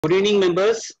Good evening,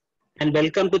 members, and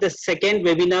welcome to the second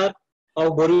webinar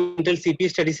of Moderator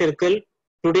CPE Study Circle.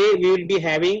 Today, we will be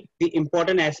having the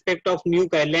important aspect of new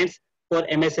guidelines for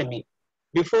MSME.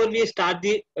 Before we start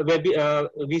the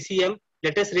VCM,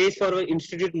 let us raise for our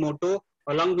institute motto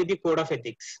along with the code of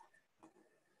ethics.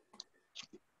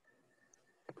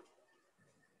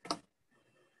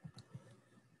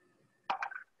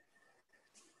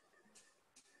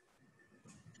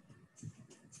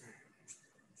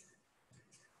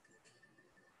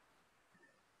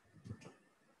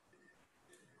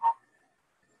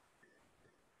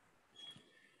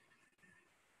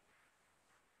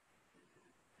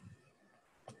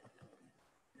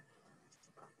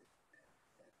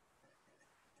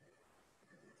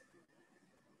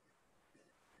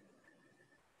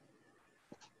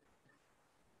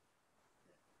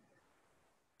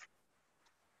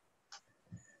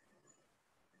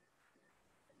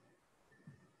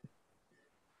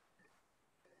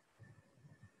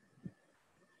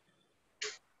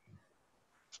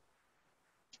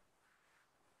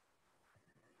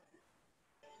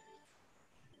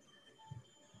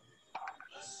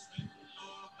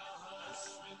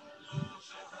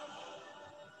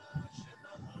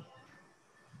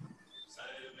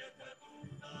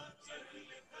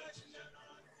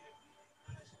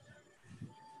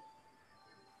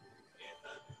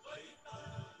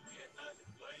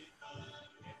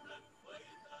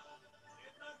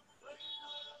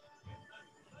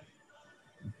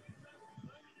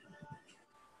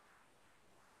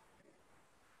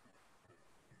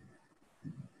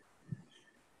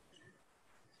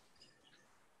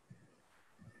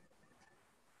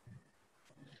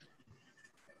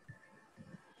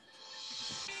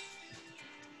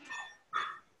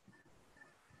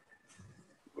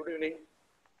 Good evening.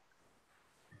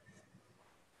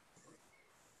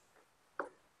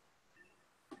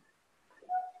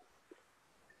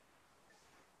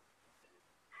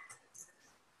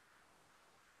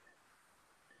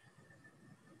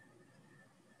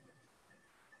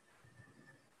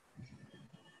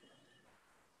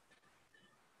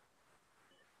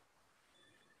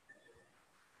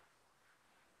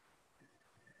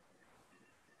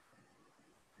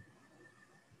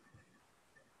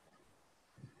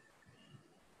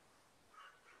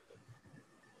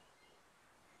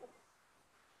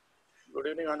 Good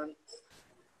evening, Anand.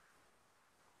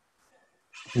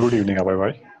 Good evening,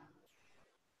 Abhay.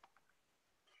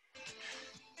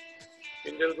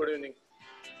 Kinjal, good evening.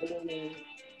 Good evening.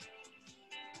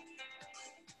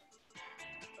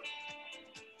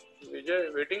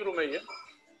 Vijay, waiting room है ये?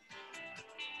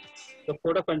 The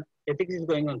code of ethics is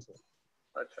going on, sir.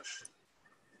 अच्छा.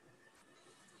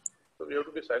 So we have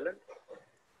to be silent?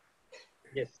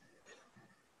 Yes.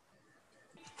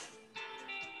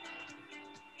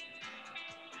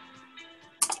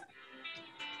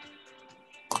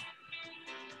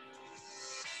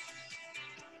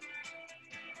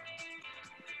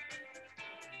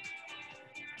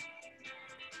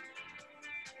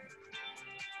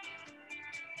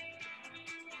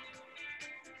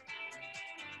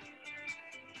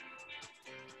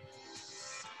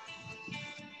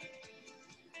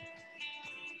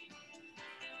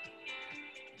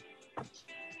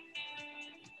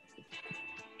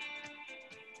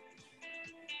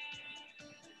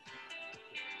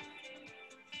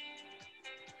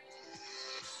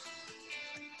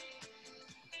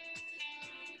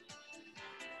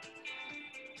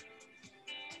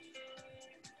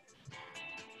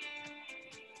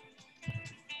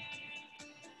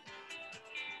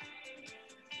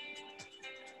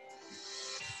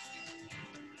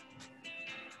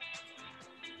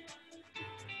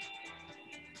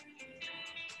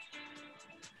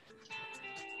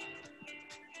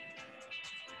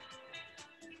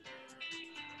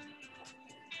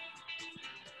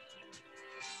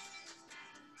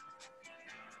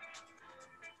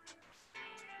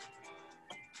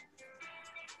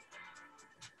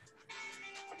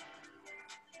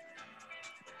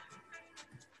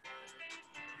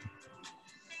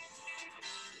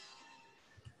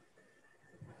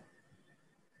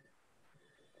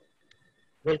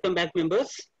 Welcome back, members.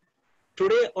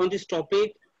 Today on this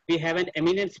topic, we have an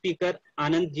eminent speaker,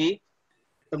 Anand ji,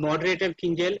 the moderator,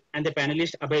 Kinjal, and the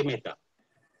panelist, Abhay Mehta.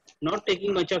 Not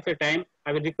taking much of your time,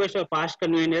 I will request our past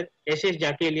convener, Yashesh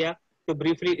Jakelia, to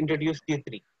briefly introduce these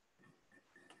three.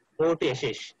 Over to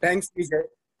Yashesh. Thanks, Vijay.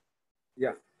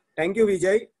 Yeah. Thank you,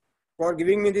 Vijay, for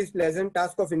giving me this pleasant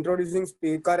task of introducing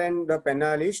speaker and the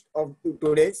panelist of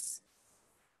today's.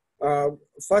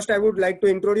 First, I would like to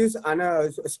introduce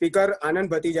speaker Anand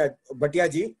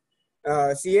Bathiya ji.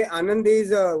 CA Anand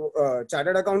is a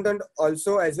chartered accountant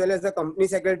also, as well as the company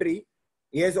secretary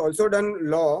He has also done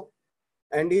law,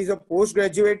 and he is a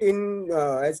postgraduate in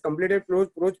has completed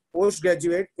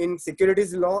postgraduate in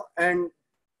securities law and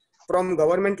from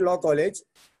Government Law College,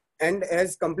 and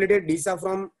has completed DISA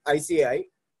from ICAI.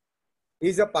 He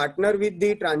is a partner with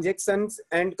the transactions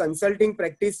and consulting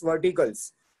practice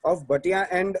verticals of Bathiya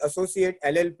and Associate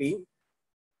LLP,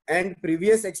 and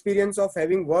previous experience of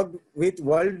having worked with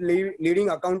world-leading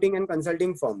accounting and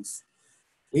consulting firms.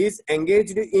 He is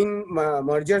engaged in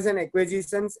mergers and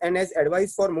acquisitions and has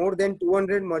advised for more than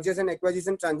 200 mergers and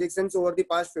acquisition transactions over the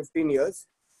past 15 years.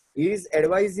 He is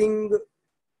advising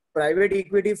private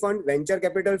equity fund, venture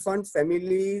capital funds,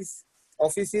 families,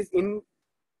 offices in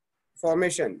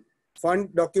formation,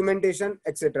 fund documentation,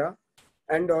 etc.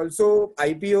 And also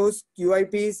IPOs,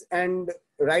 QIPs, and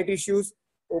right issues,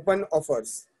 open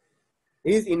offers.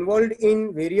 He is involved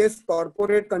in various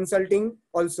corporate consulting,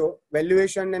 also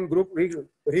valuation and group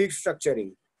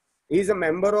restructuring. He is a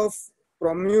member of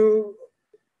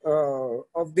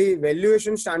the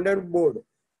Valuation Standard Board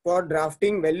for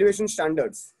drafting valuation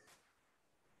standards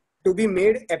to be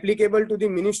made applicable to the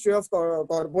Ministry of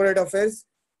Corporate Affairs.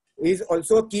 He is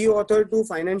also a key author to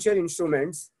financial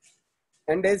instruments,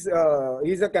 and he is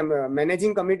a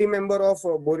managing committee member of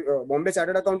Bombay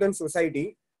Chartered Accountants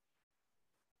Society,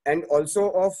 and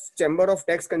also of Chamber of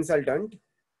Tax Consultant.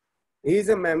 He is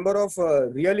a member of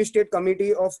Real Estate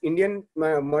Committee of Indian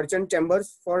Merchant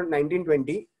Chambers for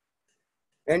 1920.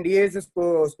 And he has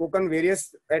spoken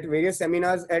at various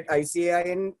seminars at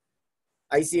ICAI and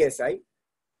ICSI.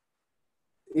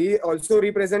 He also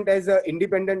represents as an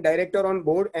independent director on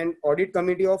board and audit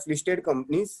committee of listed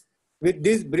companies. With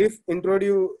this brief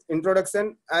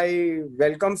introduction, I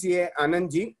welcome CA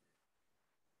Anand ji.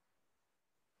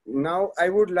 Now, I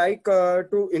would like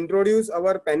to introduce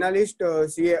our panelist,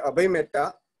 CA Abhay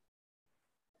Mehta.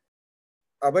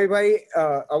 Abhay bhai,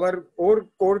 our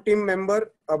core team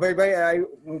member, Abhay bhai, I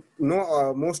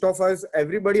know most of us,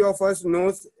 everybody of us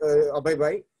knows Abhay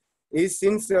bhai. He is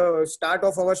since start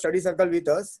of our study circle with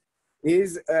us. He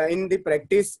is in the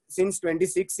practice since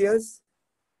 26 years.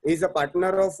 He is a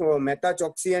partner of Mehta,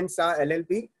 Choksi and Shah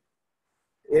LLP.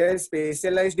 He is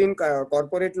specialized in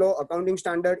corporate law, accounting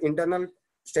standard, internal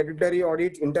statutory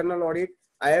audit, internal audit,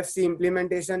 IFC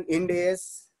implementation, Ind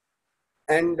AS,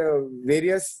 and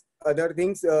various other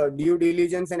things, due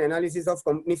diligence and analysis of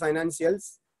company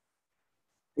financials.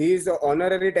 He is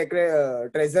honorary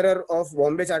treasurer of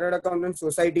Bombay Chartered Accountants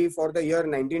Society for the year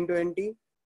 1920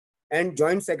 and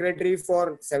joint secretary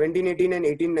for 1718 and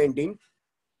 1819.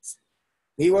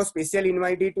 He was special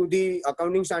invitee to the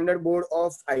Accounting Standard Board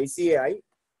of ICAI.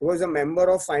 He was a member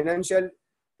of Financial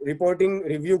Reporting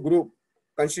Review Group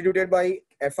constituted by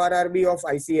FRRB of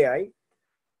ICAI,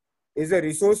 is a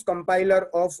resource compiler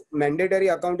of mandatory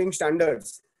accounting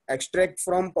standards, extract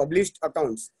from published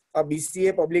accounts, a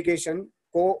BCA publication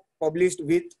co-published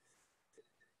with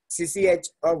CCH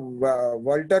of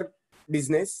Walter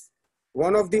Business.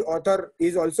 One of the author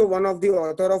is also one of the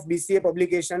author of BCA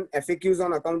publication, FAQs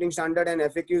on accounting standard and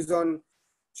FAQs on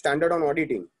standard on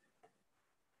auditing.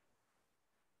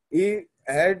 He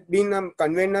had been a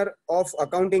convener of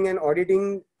accounting and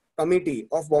auditing committee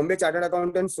of Bombay Chartered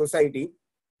Accountants Society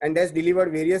and has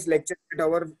delivered various lectures at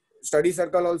our study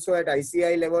circle also at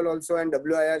ICI level also and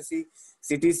WIRC,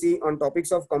 CTC on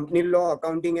topics of company law,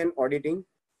 accounting and auditing.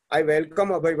 I welcome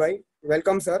Abhay bhai.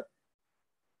 Welcome sir.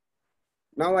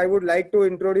 Now I would like to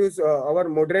introduce our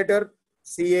moderator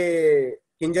CA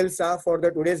Kinjal Shah for the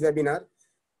today's webinar.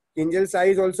 Kinjal Shah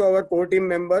is also our core team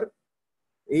member.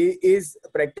 He is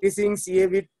practicing CA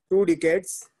with 2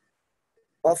 decades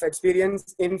of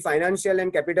experience in financial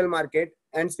and capital market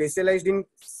and specialized in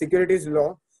securities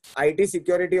law, IT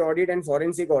security audit and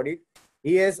forensic audit.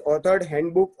 He has authored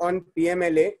handbook on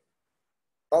PMLA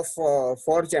of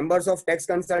for chambers of tax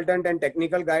consultant and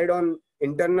technical guide on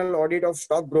internal audit of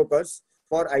stock brokers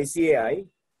for ICAI.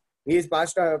 He is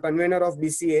past convener of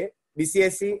BCA,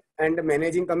 BCSC and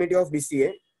managing committee of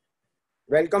BCA.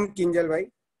 Welcome Kinjal bhai.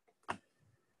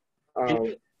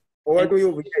 Over to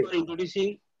you, Vijay. For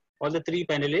introducing all the 3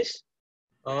 panelists.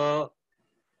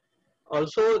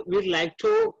 Also, we'd like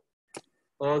to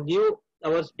give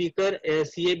our speaker a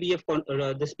CABF,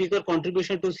 the speaker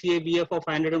contribution to CABF of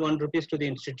 501 rupees to the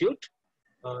institute.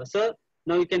 Sir,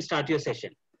 now you can start your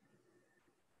session.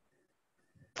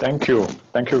 Thank you.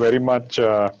 Thank you very much,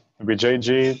 Vijay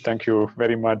ji. Thank you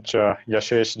very much,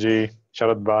 Yashesh ji,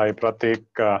 Sharad bhai, Pratik,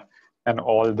 and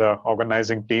all the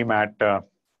organizing team at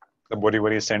the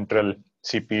Borivali Central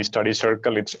CPE Study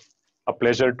Circle. It's a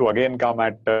pleasure to again come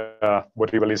at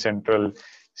Borivali Central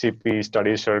CPE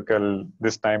Study Circle,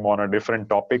 this time on a different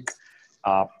topic.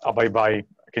 Abhay bhai,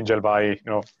 Kinjal bhai,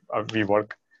 we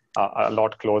work a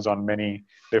lot close on many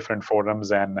different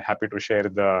forums, and happy to share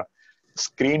the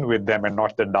screen with them and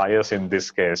not the dais in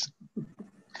this case.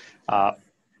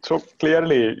 So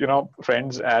clearly,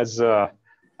 friends, as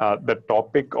the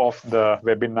topic of the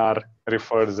webinar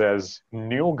refers as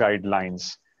new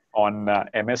guidelines on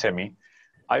MSME,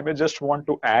 I may just want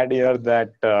to add here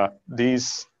that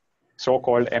these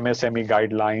so-called MSME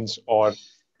guidelines or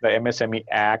the MSME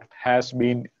Act has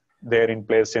been there in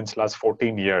place since last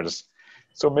 14 years.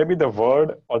 So maybe the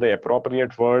word or the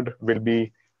appropriate word will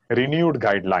be renewed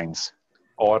guidelines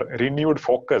or renewed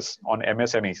focus on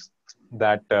MSMEs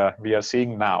that we are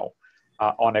seeing now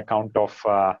on account of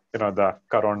the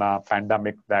corona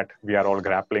pandemic that we are all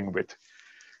grappling with.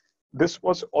 This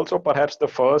was also perhaps the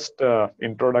first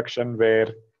introduction where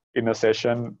in a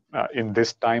session in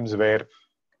these times where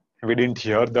we didn't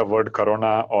hear the word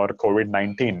corona or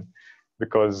COVID-19,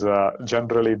 because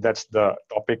generally that's the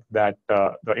topic that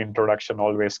the introduction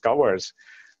always covers.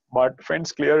 But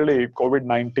friends, clearly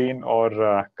COVID-19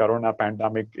 or corona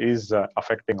pandemic is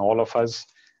affecting all of us.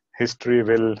 History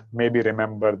will maybe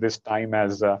remember this time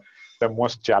as the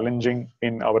most challenging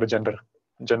in our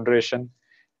generation.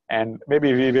 And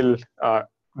maybe we will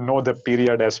know the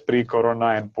period as pre-corona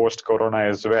and post-corona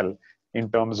as well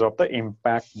in terms of the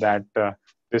impact that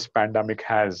this pandemic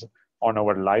has on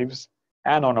our lives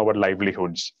and on our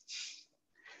livelihoods.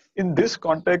 In this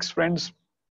context, friends,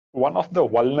 one of the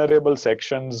vulnerable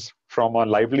sections from a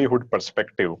livelihood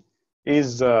perspective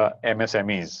is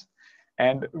MSMEs,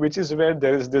 and which is where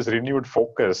there is this renewed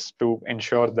focus to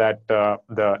ensure that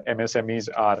the MSMEs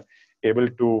are able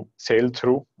to sail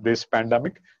through this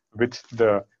pandemic with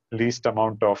the least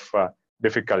amount of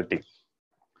difficulty.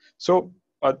 So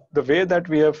the way that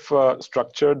we have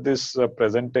structured this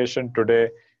presentation today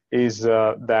is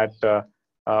that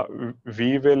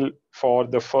we will, for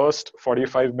the first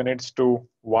 45 minutes to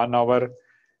 1 hour,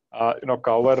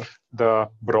 cover the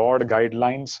broad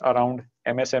guidelines around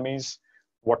MSMEs.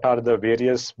 What are the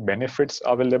various benefits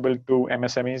available to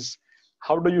MSMEs?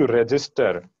 How do you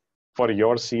register for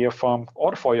your CA firm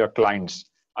or for your clients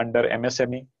under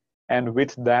MSME? And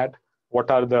with that, what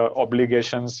are the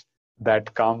obligations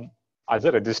that come as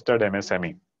a registered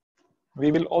MSME?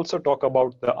 We will also talk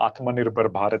about the Atmanirbhar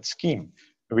Bharat scheme,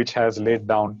 which has laid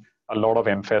down a lot of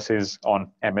emphasis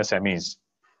on MSMEs.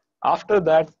 After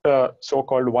that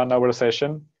so-called 1 hour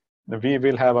session, we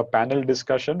will have a panel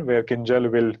discussion where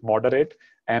Kinjal will moderate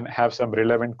and have some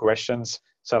relevant questions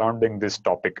surrounding this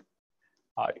topic.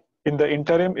 In the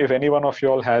interim, if any one of you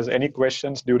all has any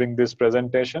questions during this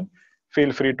presentation,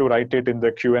 feel free to write it in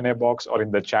the Q&A box or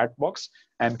in the chat box,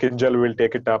 and Kinjal will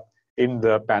take it up in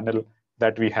the panel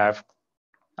that we have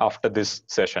after this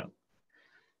session.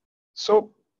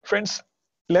 So friends,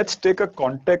 let's take a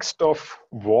context of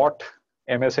what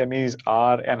MSMEs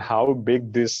are and how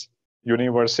big this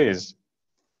universe is.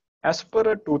 As per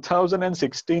a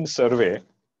 2016 survey,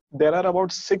 there are about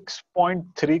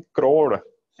 6.3 crore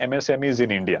MSMEs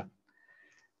in India.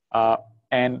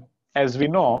 And as we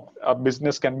know, a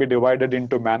business can be divided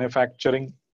into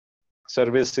manufacturing,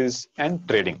 services, and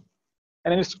trading.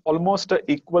 And it's almost an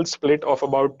equal split of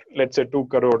about, let's say, 2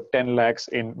 crore 10 lakhs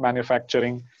in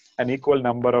manufacturing, an equal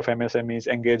number of MSMEs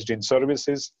engaged in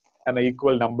services, and an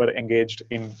equal number engaged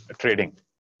in trading.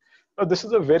 Now, this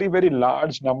is a very, very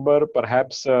large number,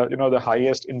 perhaps the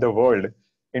highest in the world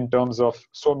in terms of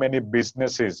so many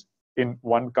businesses in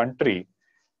one country.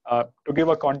 To give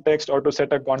a context or to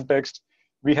set a context,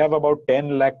 we have about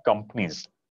 10 lakh companies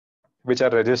which are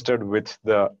registered with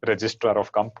the Registrar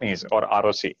of Companies or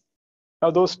ROC. Now,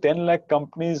 those 10 lakh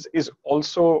companies is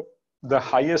also the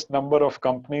highest number of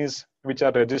companies which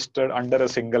are registered under a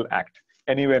single act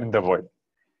anywhere in the world.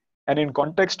 And in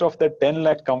context of the 10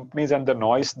 lakh companies and the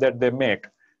noise that they make,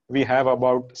 we have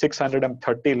about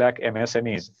 630 lakh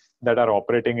MSMEs that are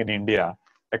operating in India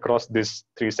across these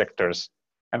three sectors.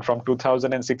 And from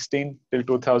 2016 till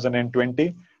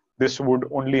 2020, this would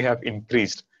only have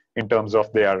increased in terms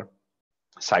of their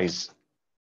size.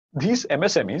 These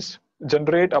MSMEs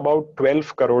generate about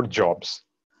 12 crore jobs.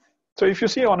 So if you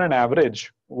see on an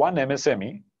average, one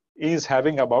MSME is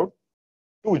having about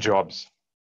 2 jobs.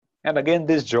 And again,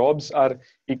 these jobs are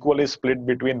equally split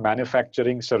between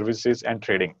manufacturing, services, and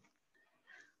trading.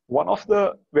 One of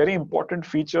the very important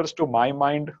features to my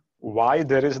mind why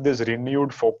there is this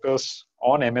renewed focus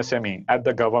on MSME at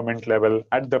the government level,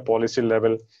 at the policy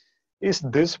level, is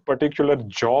this particular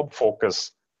job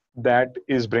focus that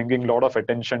is bringing a lot of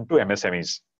attention to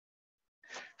MSMEs.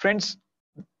 Friends,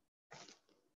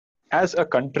 as a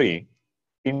country,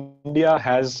 India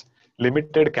has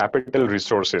limited capital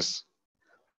resources.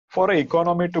 For an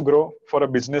economy to grow, for a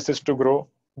businesses to grow,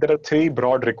 there are 3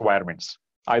 broad requirements.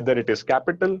 Either it is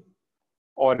capital,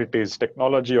 or it is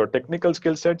technology or technical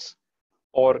skill sets,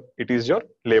 or it is your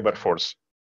labor force.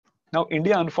 Now,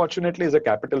 India, unfortunately, is a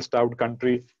capital-starved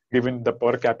country given the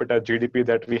per capita GDP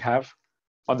that we have.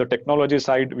 On the technology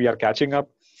side, we are catching up,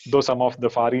 though some of the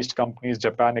Far East companies,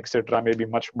 Japan, etc., may be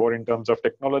much more in terms of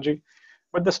technology.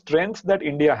 But the strength that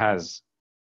India has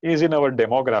is in our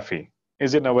demography,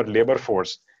 is in our labor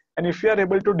force. And if we are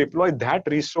able to deploy that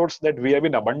resource that we have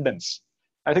in abundance,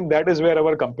 I think that is where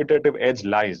our competitive edge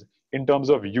lies in terms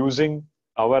of using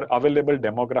our available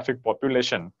demographic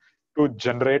population to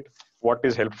generate what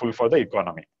is helpful for the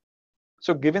economy.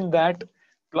 So given that,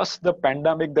 plus the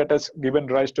pandemic that has given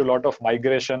rise to a lot of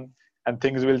migration and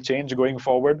things will change going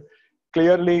forward,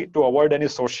 clearly to avoid any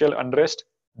social unrest,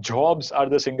 jobs are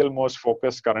the single most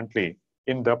focus currently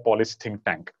in the policy think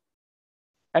tank.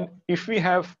 And if we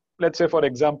have, let's say, for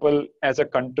example, as a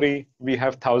country, we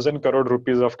have 1,000 crore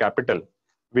rupees of capital,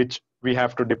 which we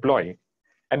have to deploy,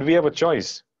 and we have a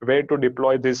choice where to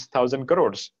deploy this 1,000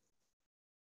 crores.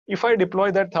 If I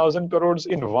deploy that 1,000 crores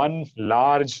in one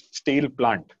large steel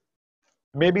plant,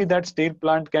 maybe that steel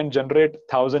plant can generate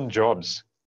 1,000 jobs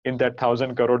in that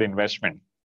 1,000 crore investment,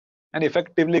 and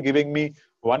effectively giving me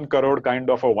 1 crore kind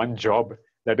of a one job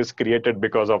that is created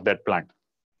because of that plant.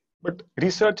 But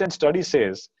research and study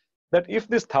says that if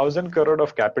this 1,000 crore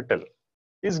of capital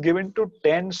is given to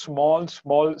 10 small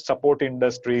support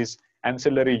industries,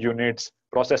 ancillary units,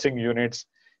 processing units,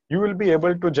 you will be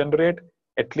able to generate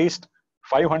at least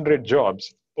 500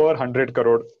 jobs per 100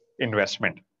 crore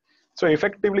investment. So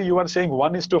effectively, you are saying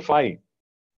 1:5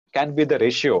 can be the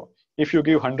ratio if you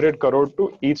give 100 crore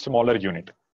to each smaller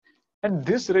unit. And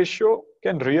this ratio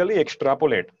can really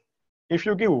extrapolate. If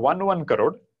you give 1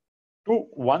 crore to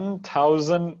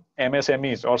 1,000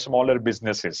 MSMEs or smaller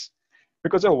businesses,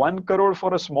 because a 1 crore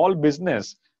for a small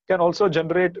business can also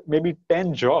generate maybe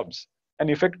 10 jobs. And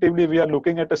effectively, we are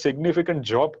looking at a significant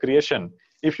job creation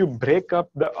if you break up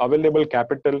the available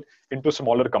capital into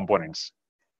smaller components.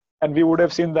 And we would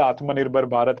have seen the Atmanirbhar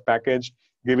Bharat package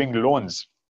giving loans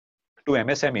to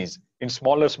MSMEs in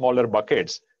smaller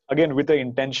buckets, again with the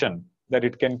intention that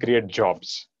it can create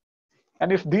jobs.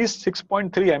 And if these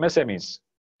 6.3 MSMEs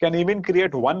can even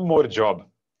create one more job,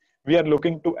 we are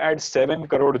looking to add 7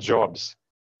 crore jobs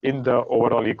in the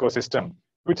overall ecosystem,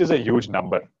 which is a huge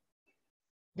number.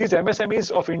 These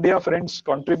MSMEs of India, friends,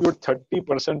 contribute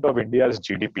 30% of India's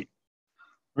GDP,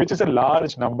 which is a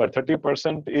large number.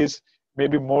 30% is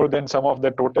maybe more than some of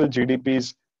the total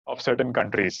GDPs of certain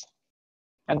countries.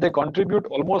 And they contribute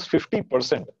almost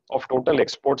 50% of total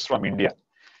exports from India.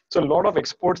 So a lot of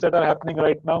exports that are happening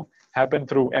right now happen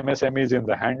through MSMEs in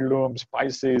the handloom,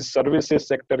 spices, services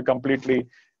sector completely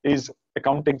is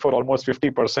accounting for almost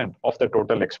 50% of the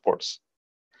total exports.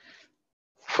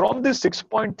 From the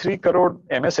 6.3 crore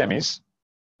MSMEs,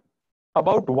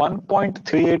 about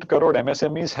 1.38 crore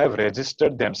MSMEs have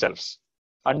registered themselves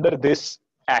under this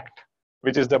act,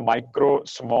 which is the Micro,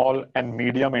 Small and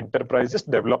Medium Enterprises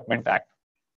Development Act.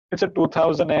 It's a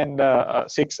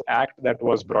 2006 act that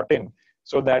was brought in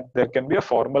so that there can be a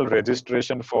formal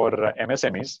registration for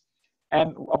MSMEs.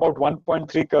 And about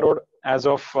 1.3 crore as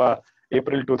of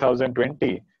April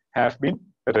 2020 have been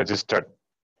registered.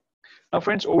 Now,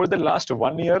 friends, over the last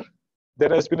 1 year, there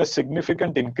has been a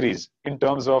significant increase in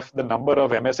terms of the number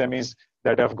of MSMEs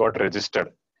that have got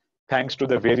registered, thanks to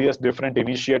the various different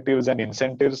initiatives and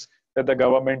incentives that the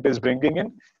government is bringing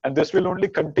in. And this will only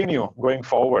continue going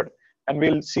forward. And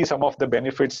we'll see some of the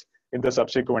benefits in the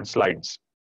subsequent slides.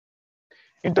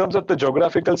 In terms of the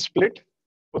geographical split,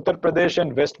 Uttar Pradesh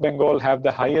and West Bengal have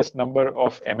the highest number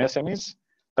of MSMEs,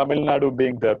 Tamil Nadu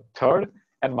being the third,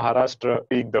 and Maharashtra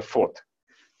being the fourth.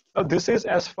 Now, this is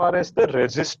as far as the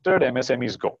registered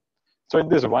MSMEs go. So in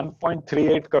this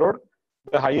 1.38 crore,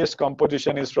 the highest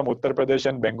composition is from Uttar Pradesh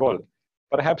and Bengal.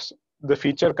 Perhaps the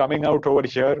feature coming out over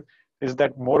here is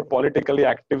that more politically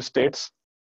active states,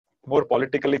 more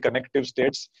politically connective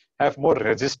states have more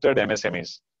registered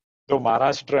MSMEs. Though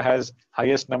Maharashtra has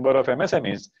highest number of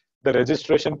MSMEs, the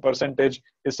registration percentage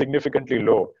is significantly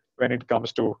low when it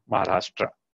comes to Maharashtra.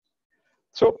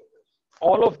 So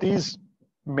all of these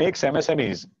makes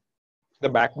MSMEs the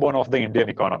backbone of the Indian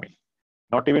economy,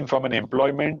 not even from an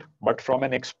employment, but from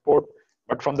an export,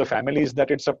 but from the families that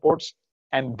it supports.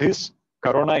 And this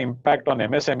corona impact on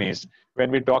MSMEs, when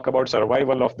we talk about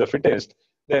survival of the fittest,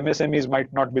 the MSMEs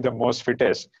might not be the most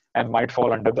fittest and might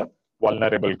fall under the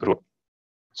vulnerable group.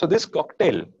 So this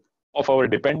cocktail of our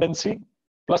dependency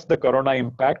plus the corona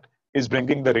impact is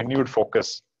bringing the renewed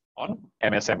focus on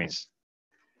MSMEs.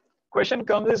 Question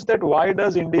comes is that why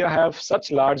does India have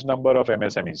such large number of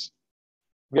MSMEs?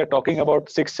 We are talking about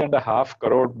 6.5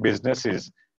 crore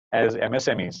businesses as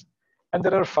MSMEs. And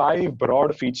there are 5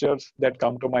 broad features that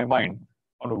come to my mind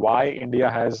on why India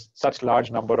has such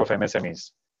large number of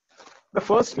MSMEs. The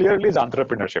first clearly is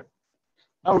entrepreneurship.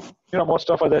 Now, most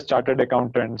of us as chartered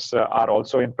accountants are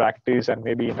also in practice and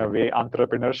maybe in a way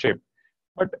entrepreneurship.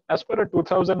 But as per a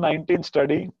 2019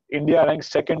 study, India ranks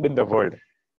second in the world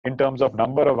in terms of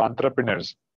number of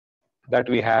entrepreneurs that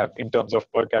we have in terms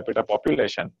of per capita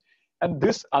population. And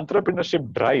this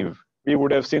entrepreneurship drive, we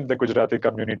would have seen the Gujarati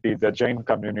community, the Jain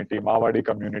community, Marwadi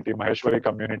community, Maheshwari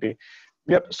community.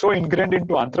 We are so ingrained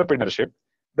into entrepreneurship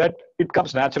that it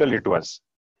comes naturally to us.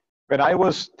 When I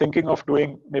was thinking of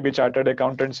doing maybe chartered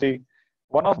accountancy,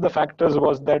 one of the factors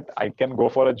was that I can go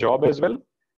for a job as well.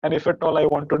 And if at all I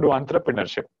want to do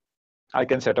entrepreneurship, I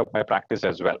can set up my practice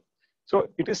as well. So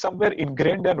it is somewhere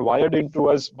ingrained and wired into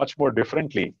us much more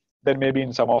differently than maybe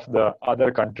in some of the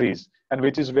other countries, and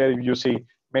which is where you see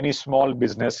many small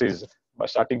businesses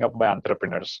starting up by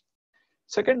entrepreneurs.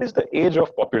 Second is the age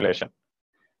of population.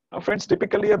 Now, friends,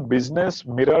 typically a business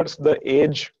mirrors the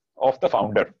age of the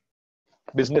founder.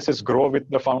 Businesses grow with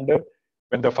the founder.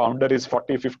 When the founder is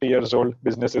 40, 50 years old,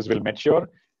 businesses will mature,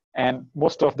 and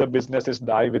most of the businesses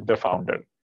die with the founder.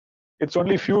 It's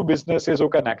only few businesses who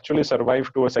can actually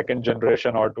survive to a second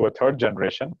generation or to a third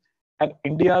generation. And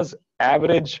India's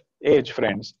average age,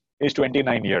 friends, is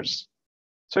 29 years.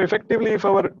 So effectively, if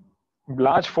our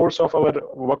large force of our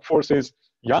workforce is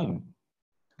young,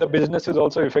 the businesses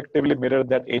also effectively mirror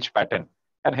that age pattern,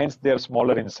 and hence they are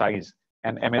smaller in size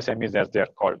and MSMEs as they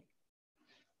are called.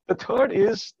 The third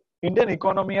is Indian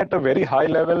economy at a very high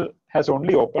level has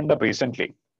only opened up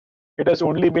recently. It has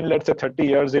only been, let's say, 30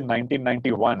 years in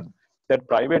 1991 that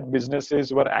private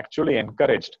businesses were actually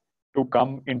encouraged to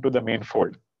come into the main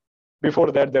fold.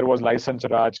 Before that, there was license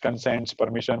raj, consents,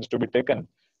 permissions to be taken.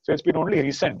 So it's been only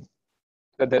recent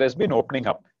that there has been opening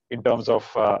up in terms of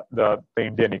the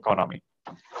Indian economy.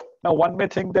 Now, one may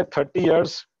think that 30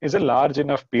 years is a large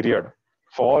enough period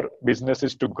for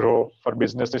businesses to grow, for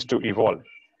businesses to evolve.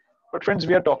 But friends,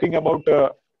 we are talking about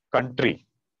a country,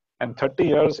 and 30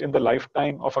 years in the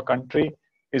lifetime of a country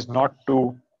is not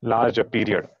too large a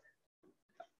period.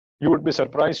 You would be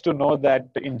surprised to know that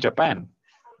in Japan,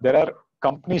 there are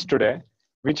companies today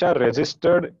which are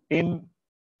registered in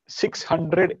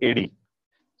 600 AD.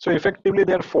 So effectively,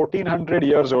 they are 1400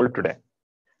 years old today.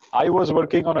 I was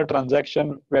working on a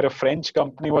transaction where a French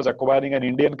company was acquiring an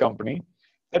Indian company.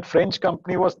 That French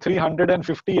company was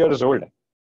 350 years old.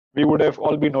 We would have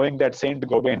all been knowing that Saint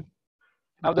Gobain.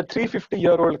 Now the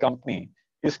 350-year-old company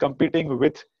is competing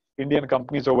with Indian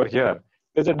companies over here.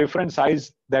 There's a different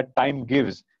size that time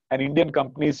gives, and Indian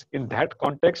companies in that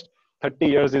context, 30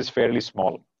 years is fairly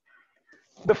small.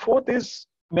 The fourth is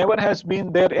never has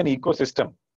been there an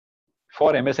ecosystem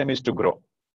for MSMEs to grow.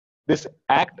 This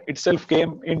act itself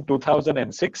came in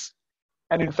 2006,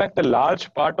 and in fact, a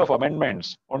large part of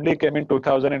amendments only came in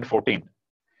 2014.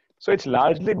 So it's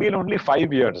largely been only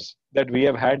 5 years that we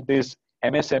have had this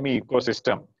MSME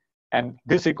ecosystem. And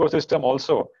this ecosystem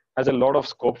also has a lot of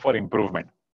scope for improvement.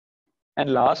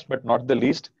 And last but not the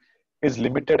least is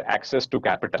limited access to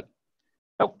capital.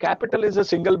 Now, capital is the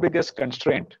single biggest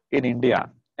constraint in India,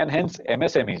 and hence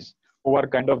MSMEs, who are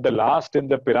kind of the last in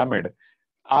the pyramid,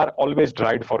 are always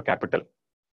dried for capital.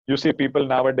 You see people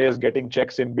nowadays getting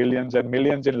checks in billions and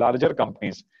millions in larger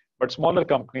companies, but smaller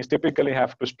companies typically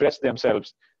have to stretch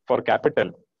themselves for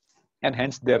capital, and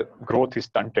hence their growth is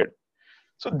stunted.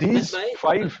 So these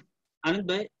five.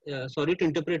 Anand, sorry to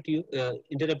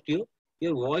interrupt you.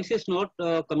 Your voice is not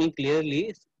coming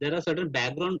clearly. There are certain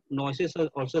background noises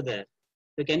also there.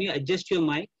 So can you adjust your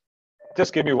mic?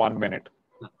 Just give me 1 minute.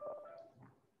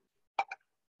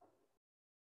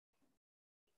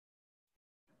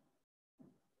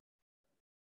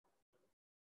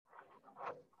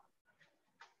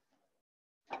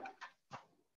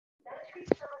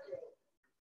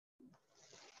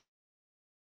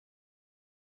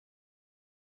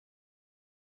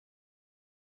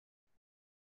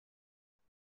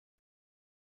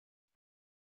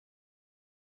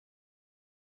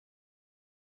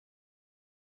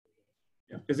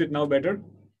 Is it now better?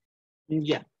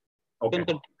 Yeah. Okay.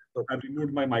 I've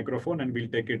removed my microphone and we'll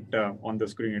take it on the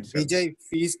screen itself. Vijay,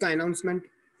 fees ka announcement?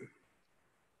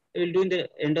 We'll do in the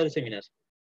end of the seminar.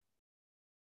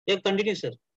 Yeah, continue,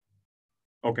 sir.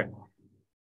 Okay.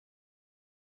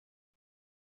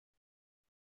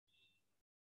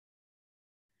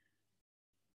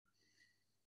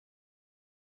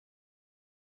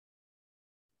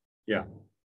 Yeah.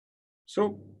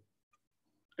 So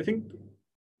I think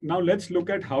now let's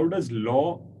look at how does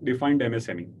law define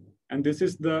MSME. And this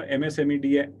is the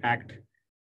MSMEDA Act,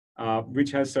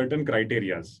 which has certain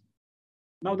criterias.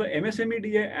 Now the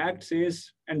MSMEDA Act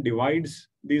says and divides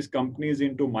these companies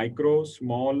into micro,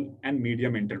 small and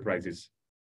medium enterprises.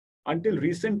 Until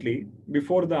recently,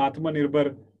 before the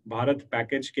Atmanirbhar Bharat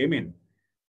package came in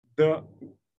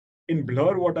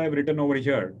blur what I've written over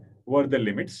here were the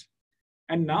limits.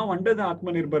 And now under the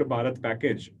Atmanirbhar Bharat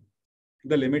package,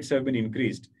 the limits have been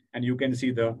increased and you can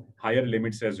see the higher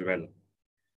limits as well.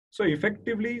 So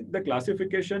effectively, the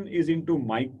classification is into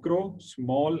micro,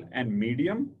 small and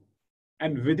medium.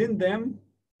 And within them,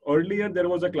 earlier there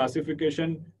was a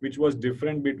classification which was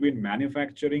different between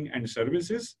manufacturing and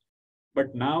services.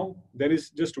 But now there is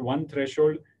just one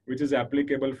threshold which is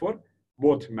applicable for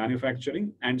both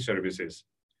manufacturing and services.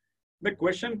 The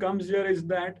question comes here is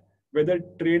that whether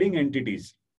trading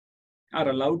entities are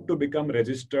allowed to become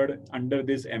registered under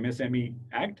this MSME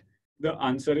Act. The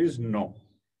answer is no.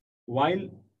 While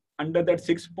under that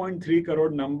 6.3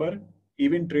 crore number,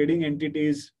 even trading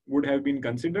entities would have been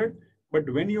considered. But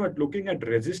when you are looking at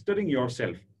registering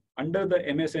yourself under the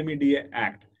MSMEDA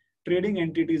Act, trading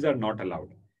entities are not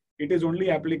allowed. It is only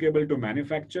applicable to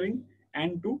manufacturing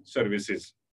and to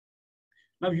services.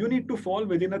 Now you need to fall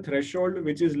within a threshold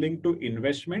which is linked to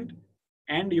investment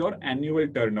and your annual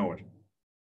turnover.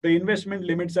 The investment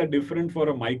limits are different for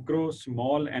a micro,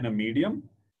 small and a medium.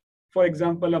 For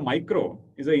example, a micro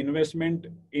is an investment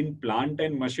in plant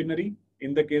and machinery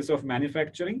in the case of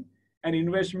manufacturing, and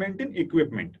investment in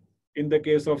equipment in the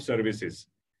case of services.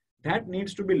 That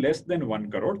needs to be less than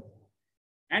 1 crore,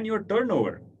 and your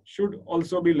turnover should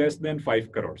also be less than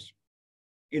 5 crores.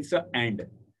 It's a and.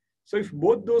 So if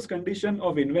both those conditions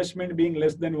of investment being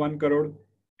less than 1 crore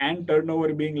and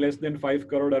turnover being less than 5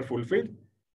 crore are fulfilled,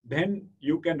 then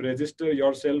you can register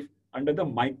yourself under the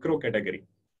micro category.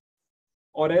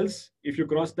 Or else, if you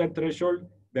cross that threshold,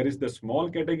 there is the small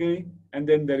category and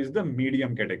then there is the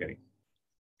medium category.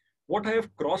 What I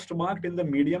have crossed marked in the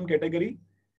medium category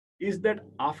is that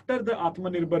after the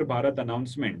Atmanirbhar Bharat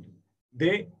announcement,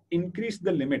 they increased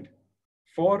the limit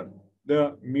for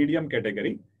the medium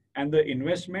category, and the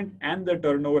investment and the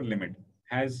turnover limit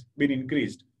has been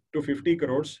increased to 50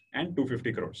 crores and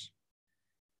 250 crores.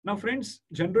 Now friends,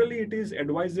 generally it is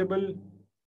advisable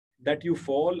that you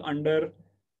fall under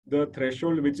the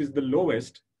threshold which is the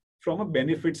lowest from a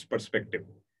benefits perspective.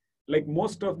 Like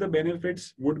most of the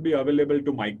benefits would be available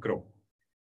to micro,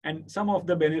 and some of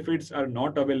the benefits are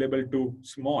not available to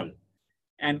small,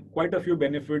 and quite a few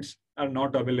benefits are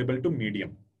not available to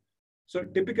medium. So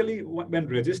typically when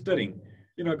registering,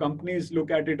 companies look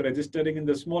at it registering in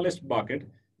the smallest bucket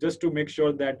just to make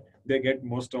sure that they get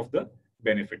most of the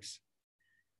benefits.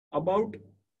 About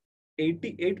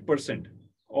 88%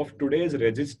 of today's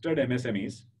registered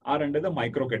MSMEs are under the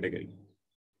micro category.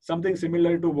 Something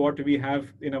similar to what we have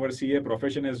in our CA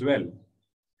profession as well,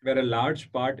 where a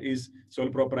large part is sole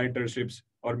proprietorships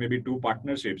or maybe 2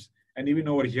 partnerships. And even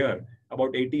over here,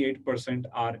 about 88%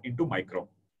 are into micro.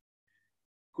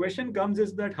 Question comes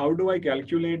is that how do I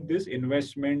calculate this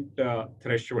investment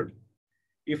threshold?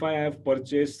 If I have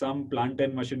purchased some plant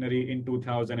and machinery in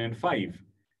 2005,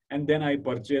 and then I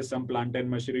purchased some plant and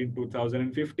machinery in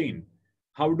 2015,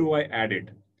 how do I add it?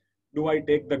 Do I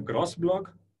take the gross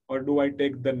block or do I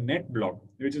take the net block,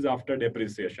 which is after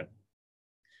depreciation?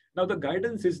 Now the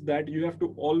guidance is that you have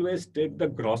to always take the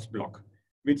gross block,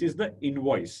 which is the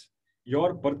invoice.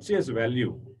 Your purchase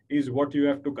value is what you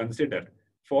have to consider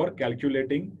for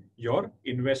calculating your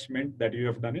investment that you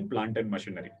have done in plant and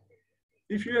machinery.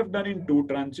 If you have done in 2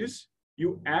 tranches,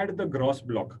 you add the gross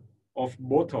block of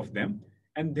both of them,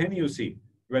 and then you see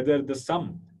whether the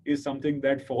sum is something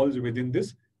that falls within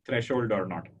this threshold or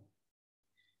not.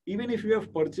 Even if you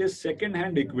have purchased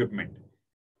second-hand equipment,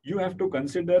 you have to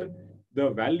consider the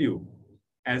value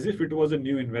as if it was a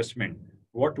new investment.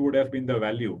 What would have been the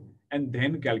value, and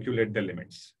then calculate the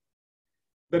limits.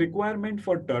 The requirement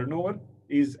for turnover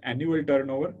is annual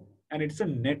turnover, and it's a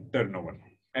net turnover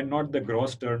and not the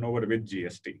gross turnover with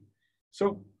GST.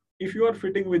 So if you are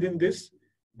fitting within this,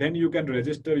 then you can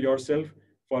register yourself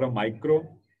for a micro,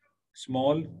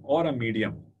 small or a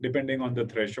medium, depending on the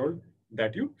threshold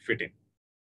that you fit in.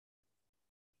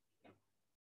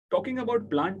 Talking about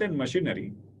plant and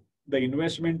machinery, the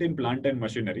investment in plant and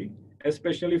machinery,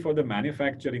 especially for the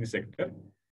manufacturing sector,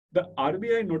 the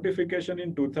RBI notification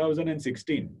in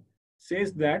 2016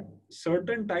 says that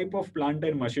certain type of plant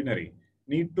and machinery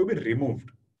need to be removed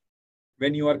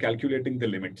when you are calculating the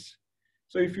limits.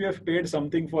 So if you have paid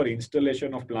something for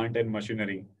installation of plant and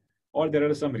machinery, or there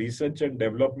are some research and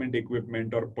development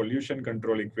equipment or pollution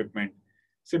control equipment.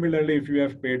 Similarly, if you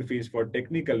have paid fees for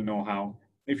technical know-how,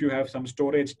 if you have some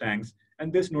storage tanks,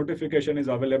 and this notification is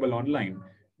available online.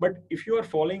 But if you are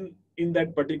falling in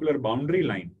that particular boundary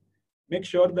line, make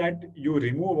sure that you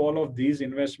remove all of these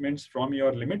investments from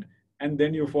your limit, and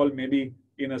then you fall maybe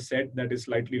in a set that is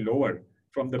slightly lower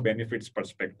from the benefits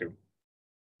perspective.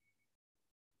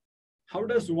 How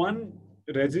does one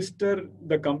register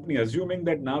the company, assuming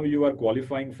that now you are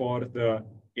qualifying for the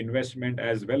investment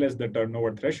as well as the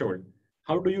turnover threshold?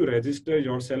 How do you register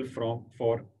yourself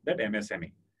for that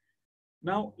MSME?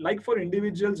 Now, like for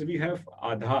individuals, we have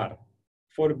Aadhaar.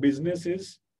 For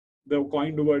businesses, the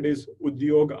coined word is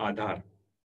Udyog Aadhaar.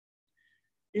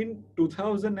 In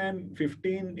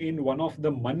 2015, in one of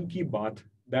the Man Ki Baat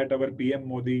that our PM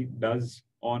Modi does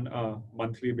on a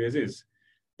monthly basis,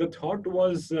 the thought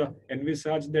was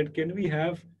envisaged that can we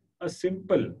have a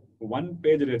simple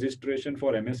one-page registration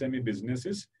for MSME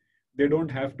businesses? They don't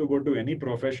have to go to any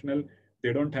professional.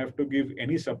 They don't have to give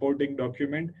any supporting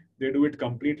document. They do it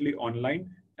completely online.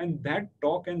 And that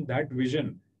talk and that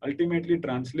vision ultimately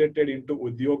translated into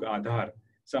Udyog Aadhaar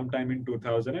sometime in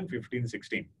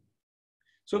 2015-16.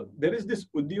 So there is this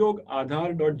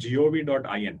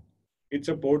udyogaadhaar.gov.in. It's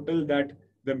a portal that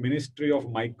the Ministry of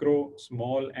Micro,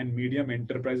 Small and Medium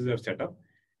Enterprises have set up.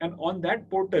 And on that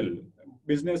portal,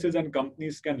 businesses and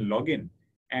companies can log in,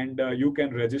 and you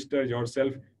can register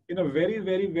yourself in a very,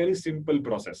 very, very simple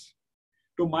process.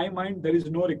 To my mind, there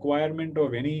is no requirement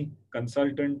of any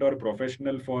consultant or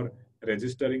professional for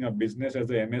registering a business as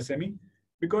a MSME,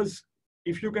 because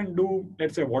if you can do,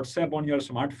 let's say, WhatsApp on your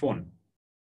smartphone,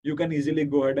 you can easily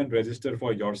go ahead and register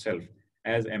for yourself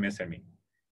as MSME.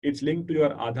 It's linked to your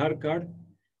Aadhaar card.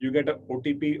 You get an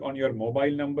OTP on your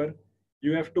mobile number.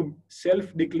 You have to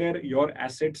self-declare your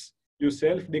assets. You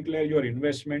self-declare your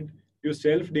investment. You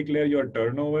self-declare your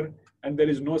turnover. And there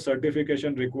is no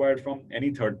certification required from any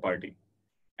third party.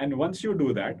 And once you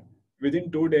do that,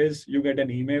 within 2 days, you get an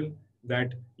email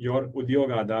that your Udyog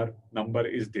Aadhaar number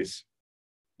is this.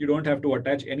 You don't have to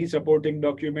attach any supporting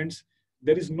documents.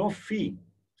 There is no fee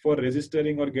for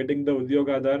registering or getting the Udyog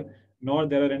Aadhaar, nor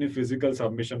there are any physical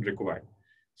submission required.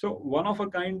 So one of a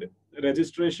kind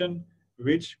registration,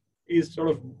 which is sort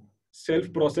of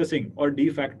self-processing or de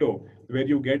facto, where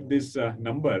you get this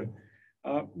number.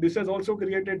 This has also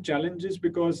created challenges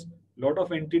because a lot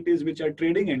of entities which are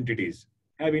trading entities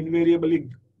have invariably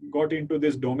got into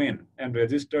this domain and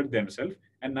registered themselves.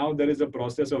 And now there is a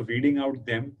process of weeding out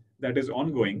them that is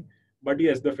ongoing. But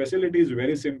yes, the facility is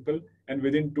very simple, and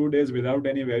within 2 days, without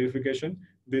any verification,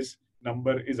 this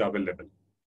number is available.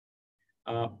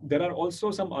 There are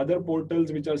also some other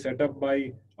portals which are set up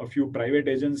by a few private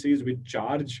agencies which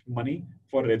charge money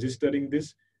for registering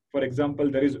this. For example,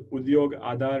 there is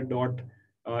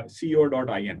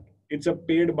udyogaadhaar.co.in. It's a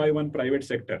paid by one private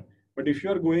sector. But if you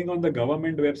are going on the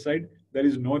government website, there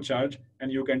is no charge,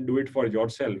 and you can do it for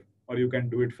yourself or you can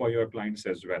do it for your clients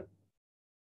as well.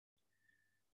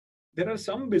 There are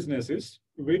some businesses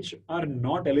which are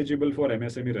not eligible for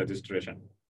MSME registration.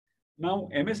 Now,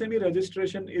 MSME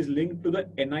registration is linked to the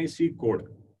NIC code.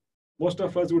 Most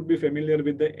of us would be familiar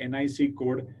with the NIC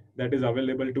code that is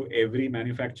available to every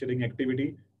manufacturing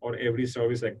activity or every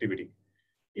service activity.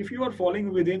 If you are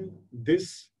falling within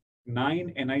this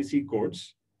 9 NIC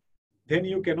codes, then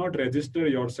you cannot register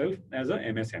yourself as a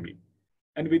MSME,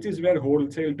 and which is where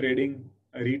wholesale trading,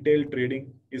 retail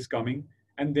trading is coming.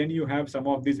 And then you have some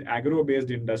of these agro-based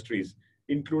industries,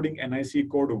 including NIC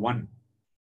code 1,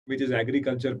 which is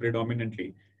agriculture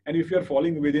predominantly. And if you're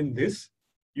falling within this,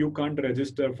 you can't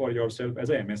register for yourself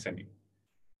as a MSME.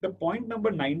 The point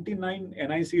number 99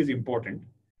 NIC is important,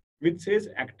 which says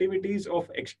activities of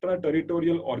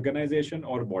extraterritorial organization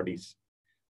or bodies.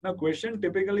 Now, question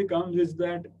typically comes is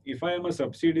that if I am a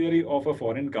subsidiary of a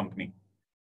foreign company,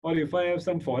 or if I have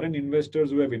some foreign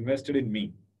investors who have invested in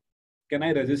me, can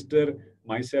I register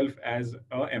myself as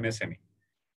a MSME?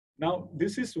 Now,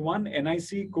 this is one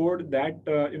NIC code that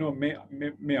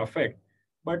may affect.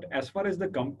 But as far as the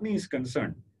company is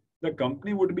concerned, the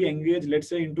company would be engaged, let's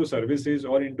say, into services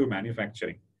or into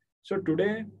manufacturing. So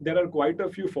today, there are quite a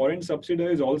few foreign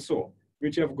subsidiaries also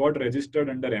which have got registered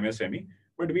under MSME.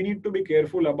 But we need to be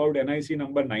careful about NIC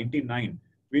number 99,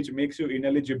 which makes you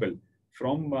ineligible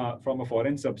from a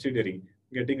foreign subsidiary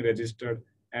getting registered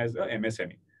as a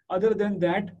MSME. Other than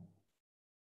that,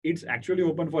 it's actually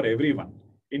open for everyone,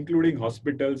 including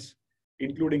hospitals,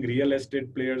 including real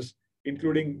estate players,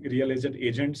 including real estate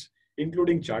agents,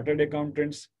 including chartered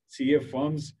accountants, CA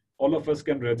firms. All of us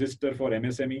can register for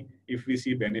MSME if we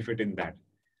see benefit in that.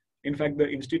 In fact, the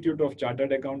Institute of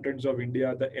Chartered Accountants of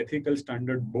India, the Ethical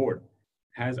Standard Board,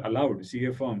 has allowed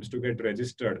CA firms to get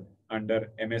registered under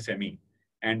MSME.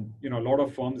 And a lot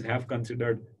of firms have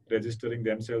considered registering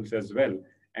themselves as well.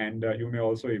 And you may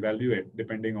also evaluate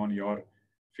depending on your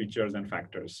features and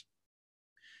factors.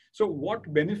 So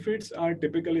what benefits are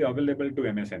typically available to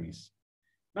MSMEs?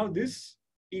 Now, this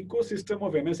ecosystem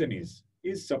of MSMEs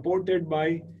is supported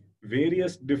by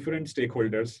various different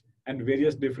stakeholders and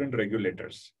various different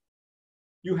regulators.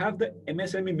 You have the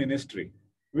MSME ministry,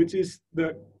 which is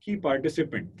the key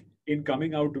participant in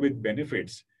coming out with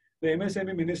benefits. The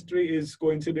MSME ministry is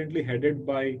coincidentally headed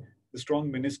by the strong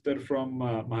minister from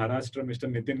Maharashtra, Mr.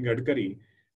 Nitin Gadkari.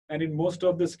 And in most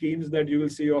of the schemes that you will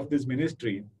see of this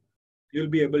ministry, you'll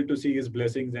be able to see his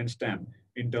blessings and stamp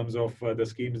in terms of the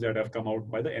schemes that have come out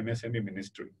by the MSME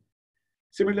ministry.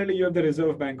 Similarly, you have the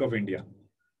Reserve Bank of India.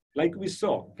 Like we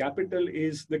saw, capital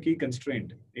is the key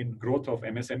constraint in growth of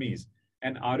MSMEs,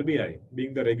 and RBI,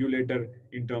 being the regulator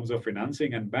in terms of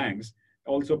financing and banks,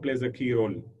 also plays a key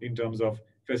role in terms of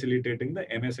facilitating the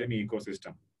MSME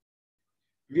ecosystem.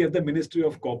 We have the Ministry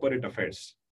of Corporate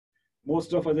Affairs.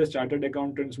 Most of us as chartered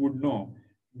accountants would know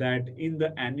that in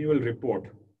the annual report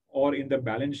or in the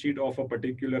balance sheet of a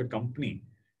particular company,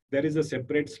 there is a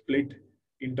separate split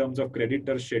in terms of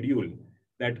creditor schedule,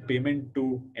 that payment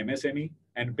to MSME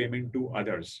and payment to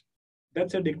others.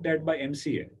 That's a dictate by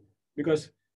MCA,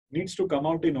 because needs to come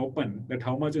out in open that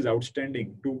how much is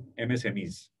outstanding to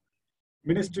MSMEs.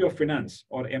 Ministry of Finance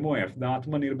or MOF, the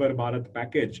Atmanirbhar Bharat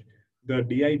package, the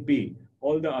DIP,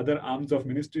 all the other arms of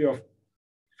Ministry of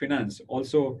Finance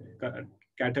also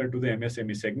cater to the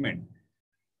MSME segment.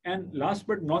 And last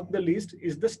but not the least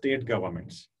is the state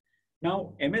governments.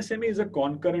 Now, MSME is a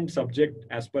concurrent subject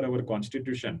as per our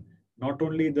constitution. Not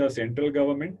only the central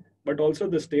government, but also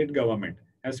the state government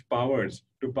has powers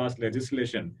to pass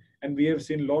legislation. And we have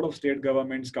seen a lot of state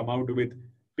governments come out with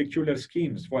peculiar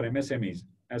schemes for MSMEs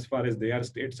as far as their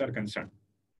states are concerned.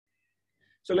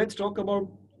 So let's talk about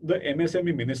the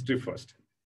MSME ministry first.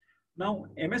 Now,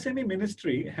 MSME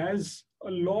ministry has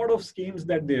a lot of schemes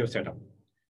that they have set up.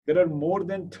 There are more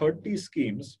than 30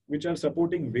 schemes which are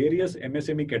supporting various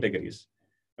MSME categories,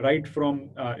 right from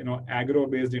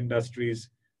agro-based industries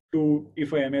to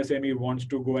if a MSME wants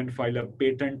to go and file a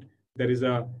patent, there's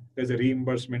a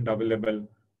reimbursement available.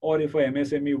 Or if a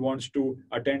MSME wants to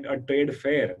attend a trade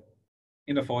fair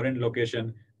in a foreign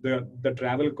location, the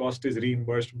travel cost is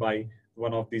reimbursed by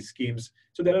one of these schemes.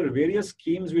 So there are various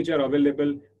schemes which are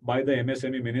available by the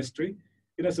MSME ministry.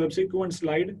 In a subsequent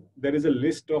slide, there is a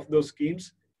list of those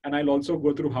schemes, and I'll also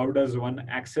go through how does one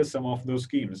access some of those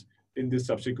schemes in this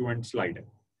subsequent slide.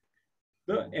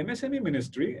 The MSME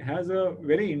ministry has a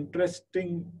very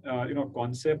interesting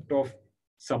concept of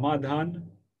Samadhan,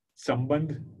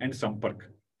 Sambandh, and Sampark.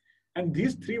 And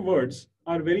these three words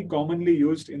are very commonly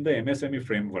used in the MSME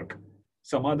framework: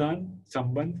 Samadhan,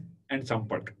 Sambandh, and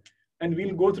Sampark. And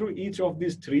we'll go through each of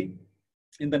these three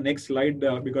in the next slide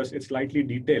because it's slightly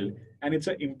detailed and it's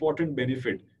an important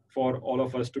benefit for all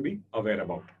of us to be aware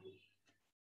about.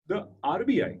 The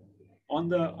RBI, on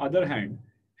the other hand,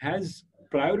 has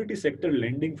priority sector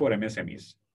lending for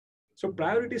MSMEs. So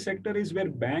priority sector is where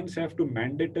banks have to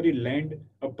mandatorily lend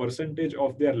a percentage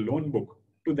of their loan book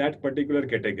to that particular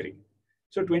category.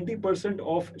 So 20%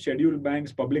 of scheduled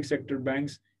banks, public sector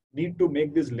banks, need to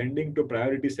make this lending to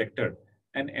priority sector,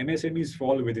 and MSMEs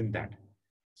fall within that.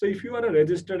 So if you are a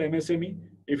registered MSME,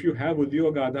 if you have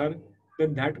Udyog Aadhar,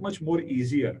 then that much more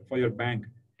easier for your bank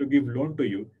to give loan to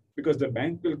you, because the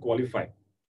bank will qualify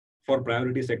for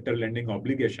priority sector lending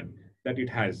obligation that it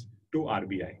has to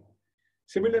RBI.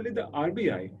 Similarly, the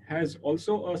RBI has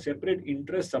also a separate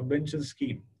interest subvention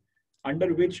scheme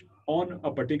under which on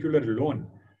a particular loan,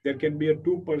 there can be a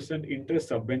 2% interest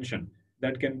subvention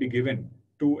that can be given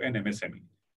to an MSME.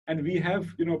 And we have,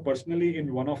 personally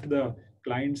in one of the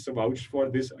clients vouched for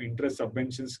this interest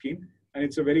subvention scheme. And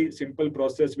it's a very simple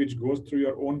process which goes through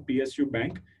your own PSU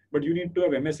bank, but you need to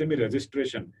have MSME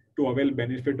registration to avail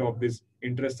benefit of this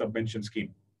interest subvention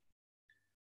scheme.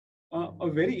 A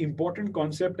very important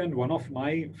concept and one of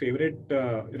my favorite,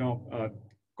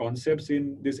 concepts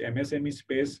in this MSME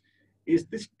space is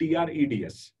this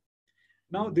TREDS.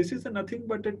 Now, this is nothing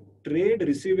but a trade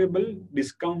receivable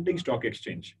discounting stock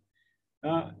exchange.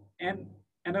 And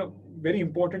a very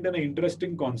important and an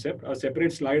interesting concept, a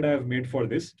separate slide I have made for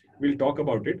this, we'll talk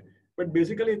about it. But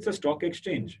basically, it's a stock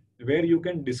exchange where you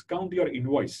can discount your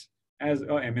invoice as a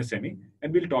MSME,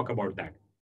 and we'll talk about that.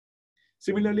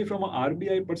 Similarly, from an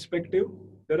RBI perspective,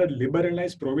 there are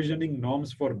liberalized provisioning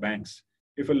norms for banks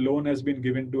if a loan has been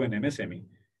given to an MSME.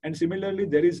 And similarly,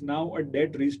 there is now a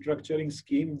debt restructuring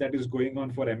scheme that is going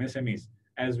on for MSMEs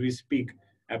as we speak,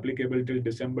 applicable till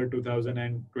December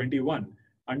 2021,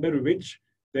 under which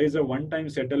there is a one-time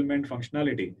settlement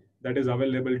functionality that is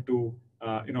available to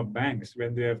banks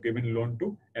when they have given loan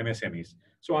to MSMEs.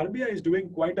 So RBI is doing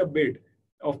quite a bit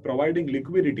of providing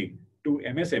liquidity to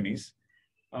MSMEs.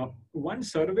 One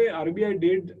survey RBI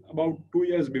did about 2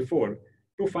 years before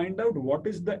to find out what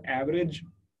is the average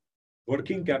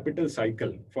working capital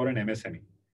cycle for an MSME.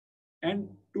 And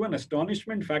to an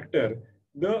astonishment factor,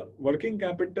 the working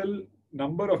capital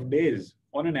number of days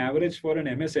on an average for an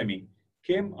MSME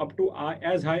came up to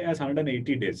as high as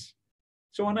 180 days.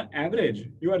 So on an average,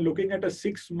 you are looking at a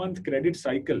 6-month credit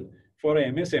cycle for a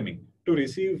MSME to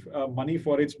receive money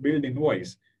for its billed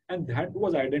invoice. And that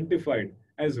was identified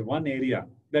as one area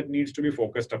that needs to be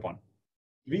focused upon.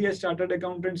 We as chartered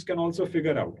accountants can also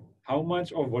figure out how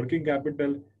much of working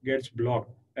capital gets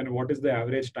blocked and what is the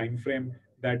average time frame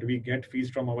that we get fees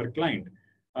from our client.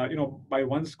 By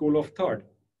one school of thought,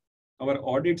 our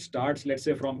audit starts, let's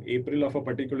say, from April of a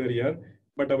particular year,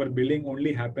 but our billing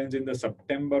only happens in the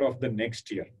September of the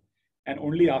next year. And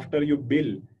only after you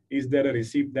bill is there a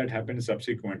receipt that happens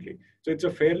subsequently. So it's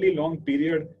a fairly long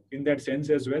period in that sense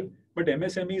as well. But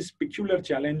MSME's peculiar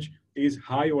challenge is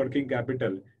high working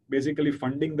capital, basically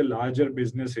funding the larger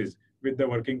businesses with the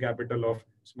working capital of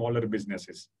smaller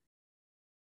businesses.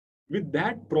 With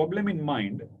that problem in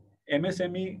mind,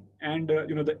 MSME and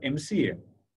the MCA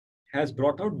has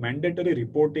brought out mandatory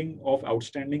reporting of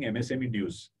outstanding MSME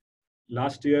dues.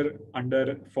 Last year,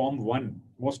 under Form 1,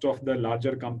 most of the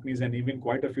larger companies and even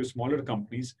quite a few smaller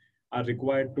companies are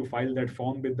required to file that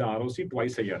form with the ROC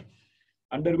twice a year,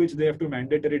 under which they have to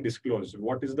mandatorily disclose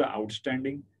what is the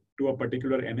outstanding to a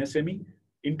particular MSME,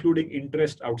 including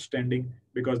interest outstanding,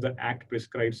 because the Act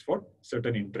prescribes for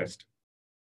certain interest.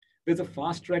 There's a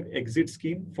fast-track exit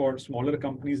scheme for smaller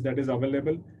companies that is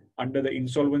available. Under the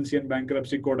Insolvency and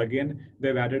Bankruptcy Code, again,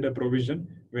 they've added a provision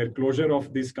where closure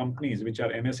of these companies, which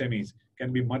are MSMEs,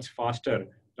 can be much faster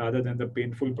rather than the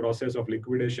painful process of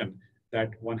liquidation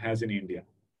that one has in India.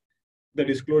 The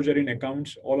disclosure in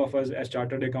accounts, all of us as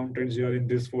chartered accountants here in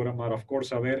this forum are of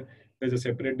course aware. There's a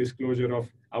separate disclosure of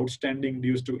outstanding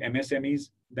dues to MSMEs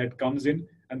that comes in,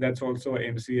 and that's also a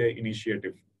MCA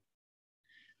initiative.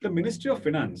 The Ministry of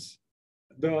Finance,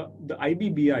 the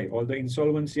IBBI, or the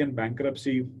Insolvency and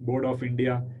Bankruptcy Board of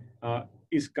India,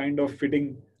 is kind of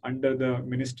fitting under the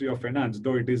Ministry of Finance,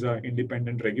 though it is an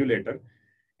independent regulator.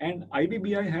 And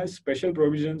IBBI has special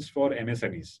provisions for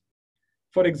MSMEs.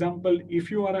 For example,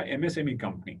 if you are a MSME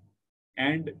company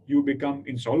and you become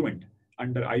insolvent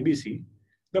under IBC,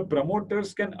 the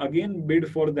promoters can again bid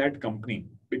for that company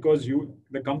because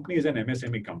the company is an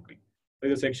MSME company. There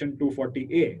is a section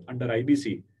 240A under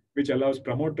IBC, which allows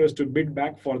promoters to bid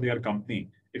back for their company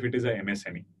if it is a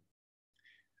MSME.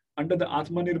 Under the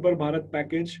Atmanirbhar Bharat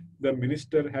package, the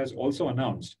minister has also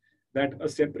announced that a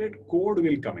separate code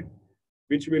will come in,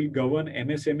 which will govern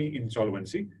MSME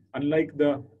insolvency, unlike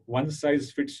the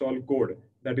one-size-fits-all code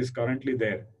that is currently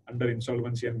there under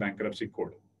Insolvency and Bankruptcy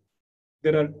Code.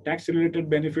 There are tax-related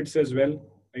benefits as well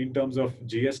in terms of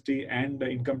GST and the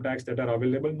income tax that are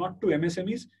available, not to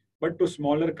MSMEs, but to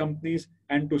smaller companies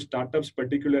and to startups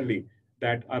particularly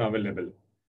that are available.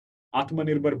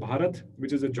 Atmanirbhar Bharat,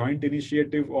 which is a joint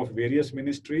initiative of various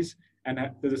ministries, and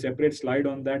there's a separate slide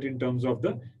on that in terms of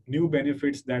the new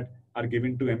benefits that are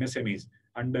given to MSMEs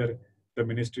under the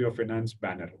Ministry of Finance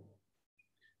banner.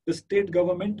 The state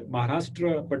government,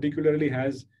 Maharashtra particularly,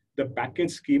 has the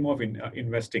package scheme of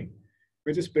investing,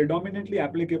 which is predominantly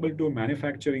applicable to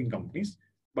manufacturing companies,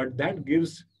 but that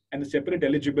gives a separate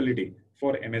eligibility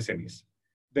for MSMEs.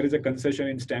 There is a concession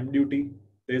in stamp duty,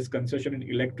 there is concession in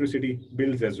electricity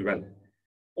bills as well.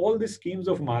 All these schemes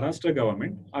of Maharashtra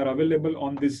government are available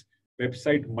on this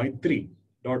website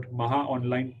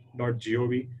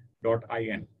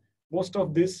maitri.mahaonline.gov.in. Most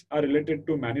of these are related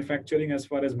to manufacturing as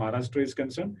far as Maharashtra is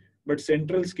concerned, but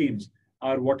central schemes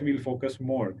are what we'll focus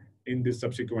more in the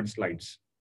subsequent slides.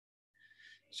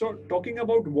 So talking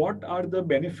about what are the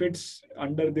benefits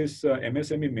under this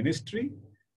MSME ministry,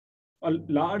 a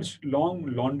large, long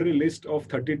laundry list of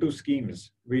 32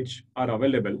 schemes which are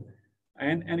available.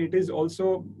 And it is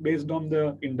also based on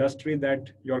the industry that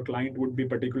your client would be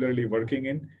particularly working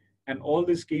in. And all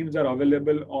the schemes are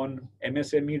available on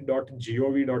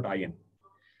msme.gov.in.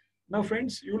 Now,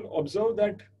 friends, you'll observe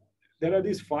that there are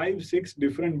these 5-6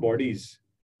 different bodies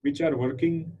which are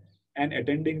working and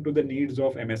attending to the needs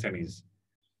of MSMEs.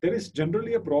 There is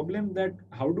generally a problem that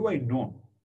how do I know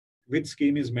which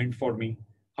scheme is meant for me?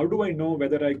 How do I know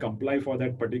whether I comply for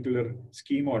that particular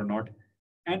scheme or not?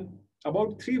 And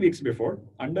about 3 weeks before,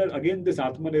 under again this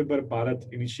Atmanirbhar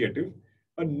Bharat initiative,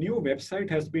 a new website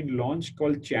has been launched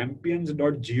called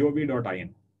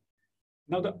champions.gov.in.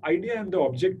 Now, the idea and the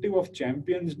objective of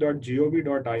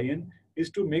champions.gov.in is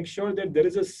to make sure that there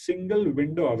is a single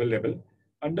window available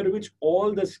under which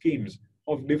all the schemes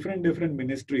of different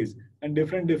ministries and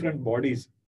different bodies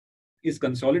is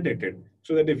consolidated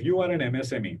so that if you are an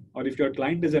MSME or if your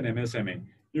client is an MSME,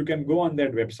 you can go on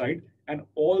that website and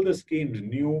all the schemes,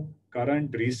 new,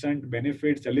 current, recent,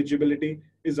 benefits, eligibility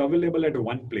is available at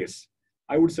one place.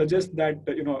 I would suggest that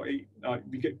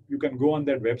you can go on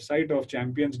that website of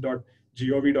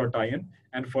champions.gov.in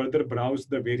and further browse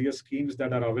the various schemes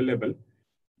that are available.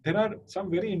 There are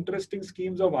some very interesting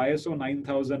schemes of ISO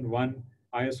 9001,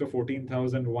 ISO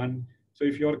 14001. So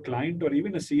if your client or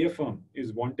even a CA firm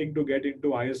is wanting to get into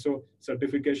ISO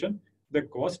certification, the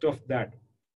cost of that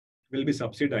will be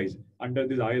subsidized under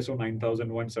this ISO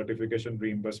 9001 certification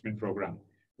reimbursement program.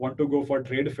 Want to go for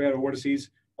trade fair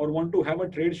overseas or want to have a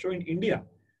trade show in India?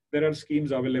 There are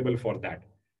schemes available for that.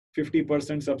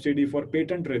 50% subsidy for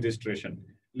patent registration,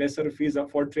 lesser fees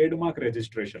for trademark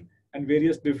registration, and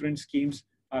various different schemes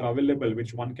are available,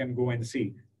 which one can go and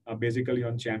see basically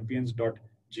on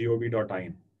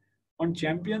champions.gov.in. On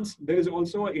Champions, there is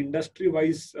also an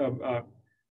industry-wise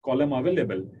column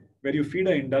available where you feed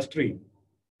an industry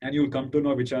and you'll come to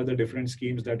know which are the different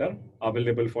schemes that are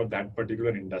available for that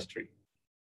particular industry.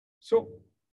 So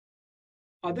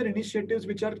other initiatives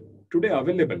which are today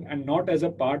available and not as a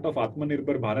part of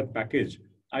Atmanirbhar Bharat package,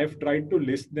 I have tried to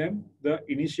list them, the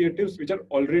initiatives which are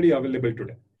already available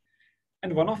today.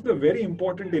 And one of the very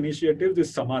important initiatives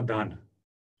is Samadhan.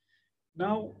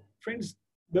 Now, friends,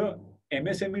 the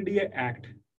MSMEDA Act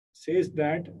says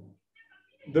that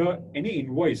any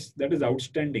invoice that is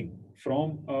outstanding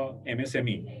from a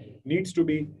MSME needs to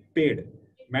be paid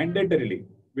mandatorily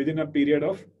within a period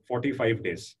of 45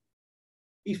 days.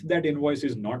 If that invoice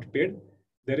is not paid,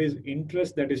 there is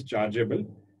interest that is chargeable,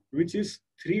 which is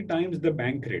 3 times the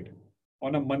bank rate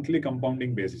on a monthly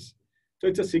compounding basis. So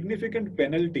it's a significant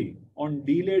penalty on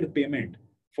delayed payment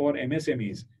for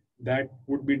MSMEs that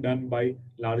would be done by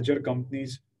larger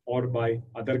companies or by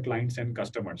other clients and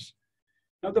customers.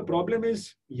 Now the problem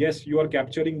is, yes, you are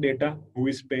capturing data, who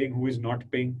is paying, who is not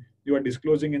paying, you are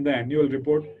disclosing in the annual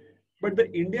report, but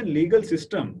the Indian legal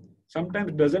system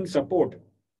sometimes doesn't support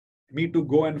me to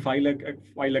go and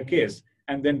file a case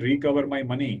and then recover my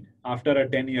money after a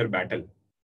 10-year battle.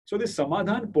 So this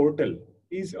Samadhan portal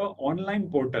is an online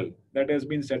portal that has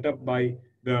been set up by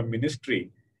the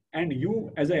ministry, and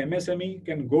you as a MSME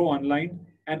can go online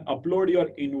and upload your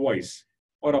invoice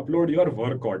or upload your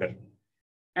work order.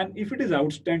 And if it is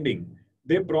outstanding,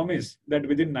 they promise that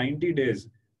within 90 days,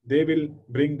 they will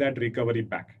bring that recovery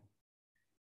back.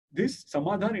 This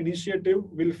Samadhan initiative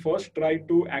will first try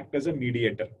to act as a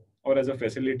mediator or as a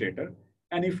facilitator.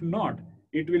 And if not,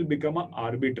 it will become an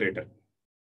arbitrator.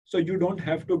 So you don't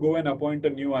have to go and appoint a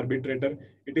new arbitrator.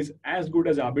 It is as good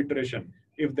as arbitration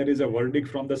if there is a verdict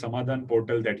from the Samadhan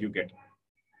portal that you get.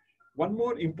 One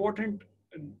more important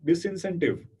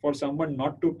disincentive for someone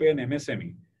not to pay an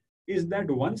MSME is that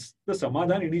once the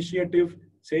Samadhan initiative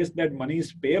says that money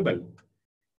is payable,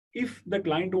 if the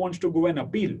client wants to go and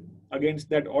appeal against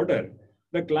that order,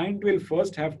 the client will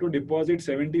first have to deposit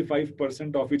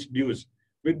 75% of its dues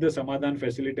with the Samadhan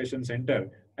Facilitation Center,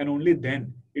 and only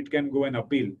then it can go and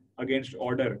appeal against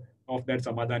order of that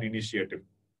Samadhan initiative.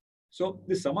 So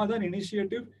the Samadhan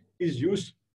initiative is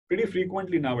used pretty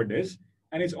frequently nowadays,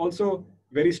 and it's also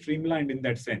very streamlined in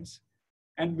that sense.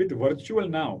 And with virtual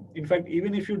now, in fact,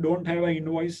 even if you don't have an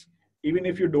invoice, even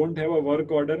if you don't have a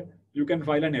work order, you can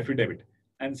file an affidavit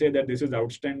and say that this is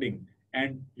outstanding,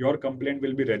 and your complaint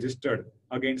will be registered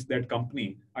against that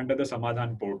company under the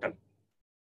Samadhan portal.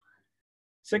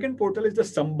 Second portal is the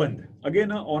Sambandh,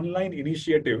 again an online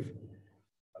initiative.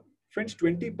 Friends,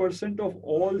 20% of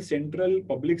all central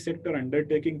public sector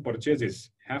undertaking purchases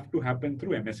have to happen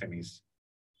through MSMEs.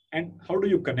 And how do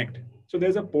you connect? So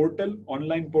there's a portal,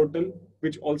 online portal,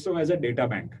 which also has a data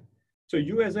bank. So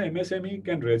you as a MSME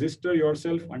can register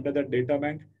yourself under that data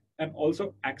bank and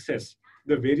also access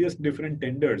the various different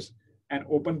tenders and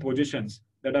open positions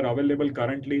that are available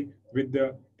currently with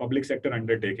the public sector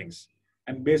undertakings.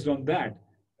 And based on that,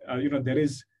 there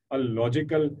is a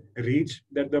logical reach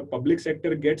that the public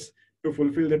sector gets to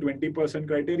fulfill the 20%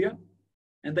 criteria.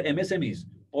 And the MSMEs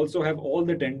also have all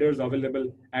the tenders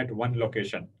available at one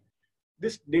location.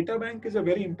 This data bank is a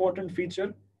very important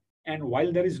feature. And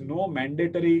while there is no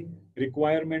mandatory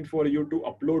requirement for you to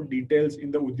upload details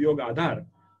in the Udyog Aadhaar,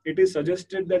 it is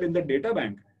suggested that in the data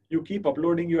bank, you keep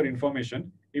uploading your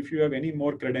information. If you have any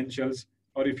more credentials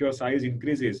or if your size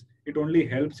increases, it only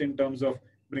helps in terms of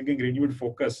bringing renewed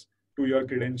focus to your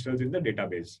credentials in the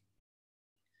database.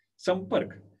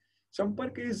 Sampark.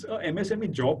 Sampark is a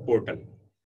MSME job portal.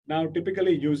 Now,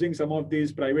 typically using some of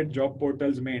these private job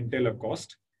portals may entail a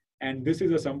cost. And this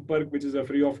is a Sampark, which is a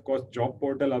free of cost job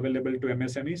portal available to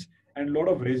MSMEs. And a lot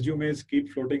of resumes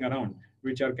keep floating around,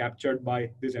 which are captured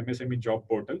by this MSME job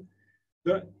portal.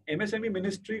 The MSME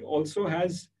ministry also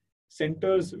has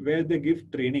centers where they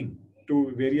give training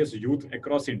to various youth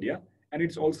across India, and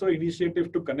it's also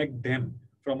initiative to connect them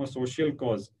from a social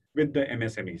cause with the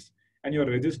MSMEs. And your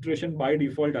registration by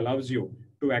default allows you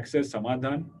to access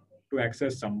Samadhan, to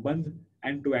access Sambandh,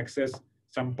 and to access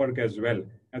Sampark as well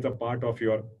as a part of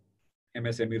your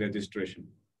MSME registration.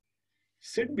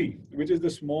 SIDBI, which is the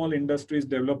Small Industries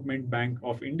Development Bank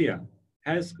of India,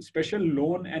 has special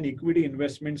loan and equity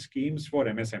investment schemes for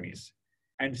MSMEs.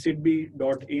 And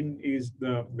sidbi.in is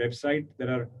the website.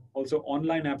 There are also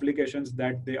online applications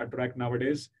that they attract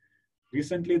nowadays.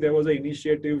 Recently, there was an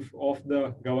initiative of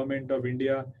the government of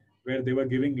India where they were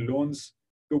giving loans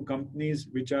to companies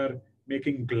which are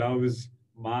making gloves,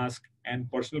 masks,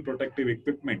 and personal protective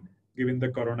equipment given the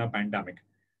corona pandemic.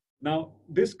 Now,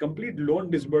 this complete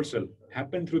loan disbursal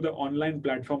happened through the online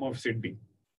platform of SIDBI.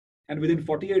 And within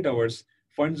 48 hours,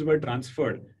 funds were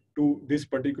transferred to these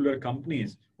particular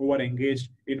companies who are engaged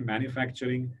in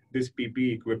manufacturing these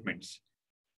PPE equipments.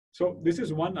 So this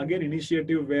is one, again,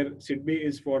 initiative where SIDBI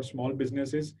is for small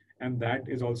businesses, and that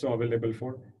is also available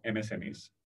for MSMEs.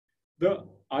 The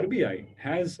RBI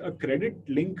has a credit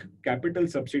link capital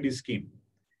subsidy scheme,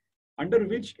 under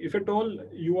which if at all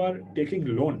you are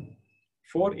taking loan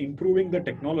for improving the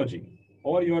technology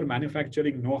or your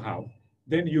manufacturing know-how,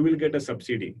 then you will get a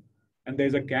subsidy. And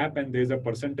there's a cap and there's a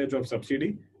percentage of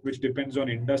subsidy, which depends on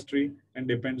industry and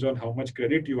depends on how much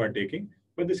credit you are taking.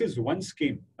 But this is one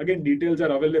scheme. Again, details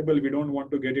are available. We don't want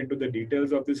to get into the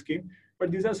details of this scheme, but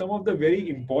these are some of the very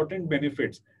important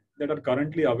benefits that are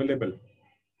currently available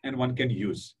and one can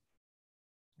use.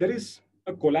 There is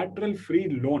a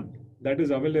collateral-free loan that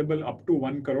is available up to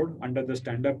 1 crore under the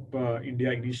Stand Up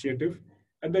India initiative.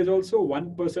 And there's also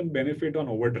 1% benefit on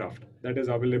overdraft that is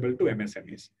available to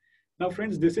MSMEs. Now,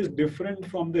 friends, this is different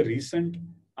from the recent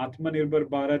Atmanirbhar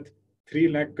Bharat 3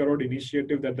 lakh crore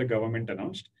initiative that the government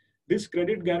announced. This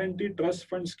credit guarantee trust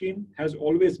fund scheme has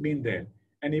always been there.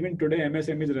 And even today,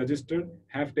 MSMEs registered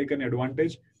have taken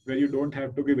advantage where you don't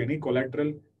have to give any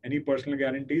collateral, any personal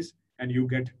guarantees, and you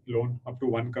get loan up to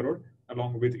 1 crore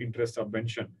along with interest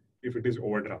subvention if it is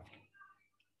overdraft.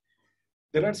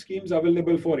 There are schemes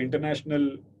available for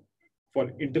intellectual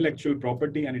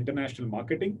property and international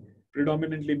marketing,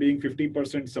 predominantly being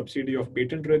 50% subsidy of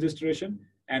patent registration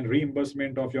and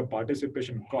reimbursement of your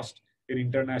participation cost in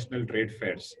international trade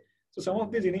fairs. So some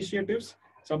of these initiatives,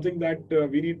 something that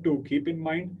we need to keep in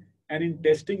mind, and in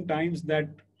testing times that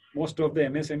most of the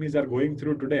MSMEs are going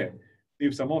through today,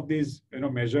 if some of these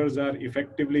measures are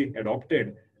effectively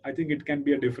adopted, I think it can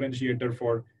be a differentiator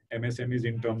for MSMEs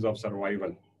in terms of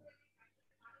survival.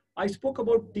 I spoke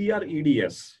about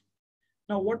TREDS.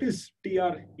 Now, what is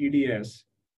TREDS?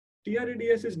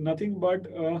 TREDS is nothing but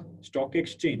a stock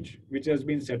exchange which has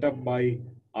been set up by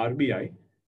RBI.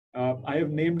 I have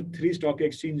named 3 stock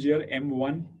exchanges here: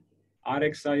 M1,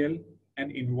 RXIL,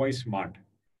 and Invoice Mart.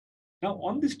 Now,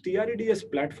 on this TREDS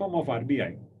platform of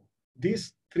RBI,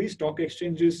 these 3 stock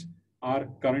exchanges are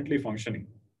currently functioning.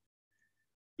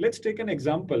 Let's take an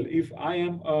example. If I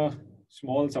am a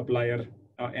small supplier,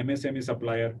 MSME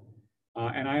supplier,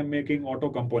 and I am making auto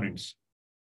components,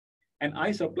 and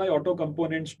I supply auto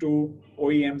components to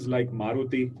OEMs like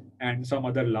Maruti and some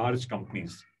other large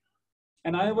companies.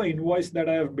 And I have an invoice that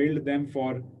I have billed them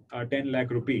for 10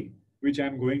 lakh rupee, which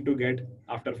I'm going to get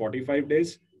after 45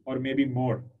 days or maybe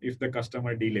more if the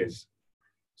customer delays.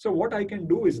 So what I can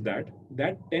do is that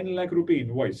 10 lakh rupee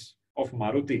invoice of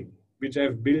Maruti, which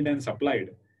I've billed and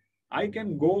supplied, I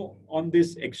can go on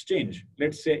this exchange,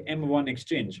 let's say M1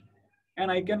 exchange,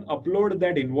 and I can upload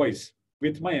that invoice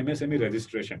with my MSME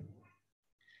registration.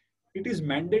 It is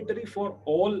mandatory for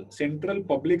all central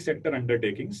public sector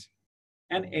undertakings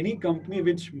and any company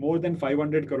which more than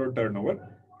 500 crore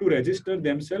turnover to register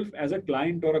themselves as a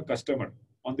client or a customer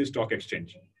on the stock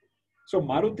exchange. So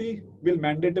Maruti will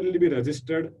mandatorily be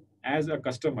registered as a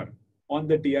customer on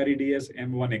the TREDS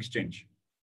M1 exchange.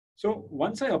 So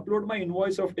once I upload my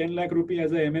invoice of 10 lakh rupee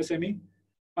as a MSME,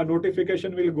 a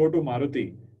notification will go to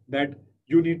Maruti that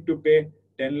you need to pay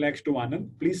 10 lakhs to Anand,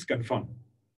 please confirm.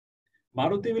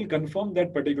 Maruti will confirm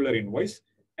that particular invoice,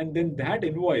 and then that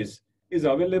invoice is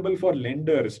available for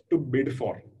lenders to bid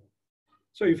for.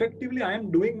 So effectively, I am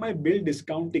doing my bill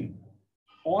discounting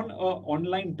on an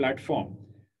online platform,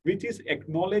 which is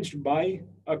acknowledged by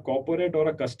a corporate or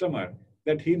a customer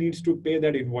that he needs to pay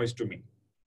that invoice to me.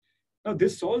 Now,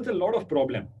 this solves a lot of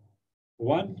problem.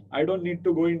 One, I don't need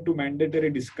to go into mandatory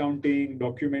discounting,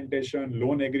 documentation,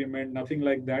 loan agreement, nothing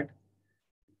like that.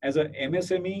 As a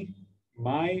MSME,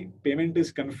 my payment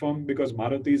is confirmed because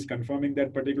Maruti is confirming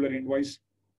that particular invoice.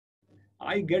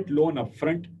 I get loan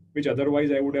upfront, which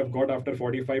otherwise I would have got after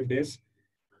 45 days.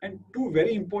 And two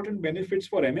very important benefits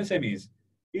for MSMEs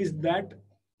is that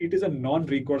it is a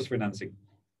non-recourse financing.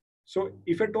 So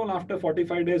if at all after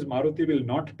 45 days Maruti will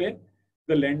not pay,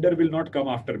 the lender will not come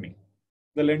after me.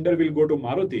 The lender will go to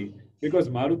Maruti because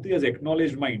Maruti has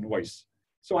acknowledged my invoice.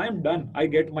 So I am done. I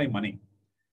get my money.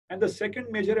 And the second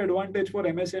major advantage for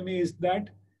MSME is that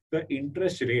the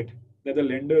interest rate that the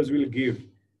lenders will give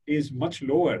is much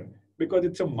lower because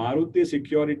it's a Maruti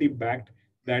security backed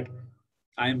that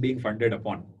I am being funded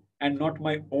upon and not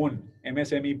my own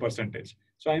MSME percentage.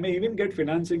 So I may even get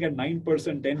financing at 9%,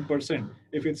 10%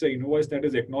 if it's an invoice that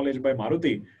is acknowledged by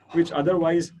Maruti, which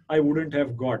otherwise I wouldn't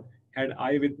have got had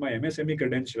I with my MSME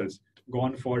credentials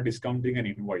gone for discounting an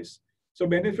invoice. So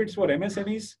benefits for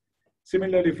MSMEs,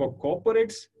 similarly for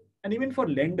corporates and even for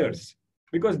lenders,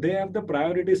 because they have the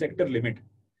priority sector limit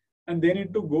and they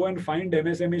need to go and find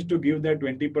MSMEs to give that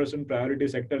 20% priority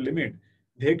sector limit.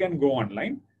 They can go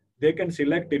online, they can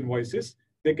select invoices,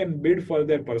 they can bid for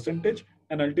their percentage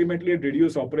and ultimately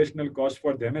reduce operational costs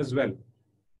for them as well,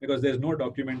 because there's no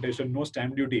documentation, no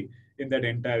stamp duty in that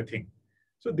entire thing.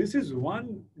 So this is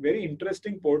one very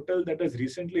interesting portal that has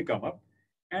recently come up.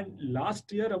 And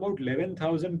last year, about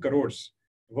 11,000 crores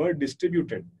were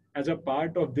distributed as a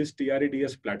part of this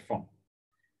TREDS platform.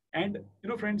 And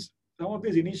friends, some of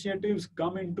these initiatives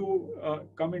come into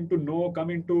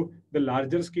the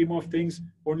larger scheme of things.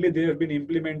 Only they have been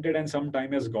implemented and some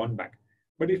time has gone back.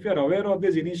 But if you are aware of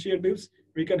these initiatives,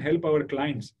 we can help our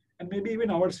clients and maybe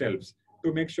even ourselves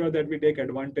to make sure that we take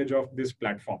advantage of this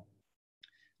platform.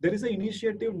 There is an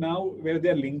initiative now where they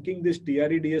are linking this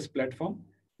TREDS platform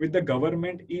with the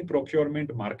government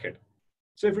e-procurement market.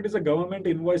 So if it is a government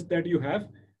invoice that you have,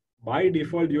 by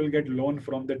default, you will get loan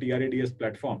from the TREDS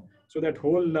platform. So that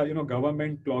whole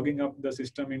government clogging up the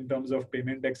system in terms of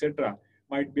payment, etc.,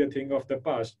 might be a thing of the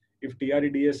past if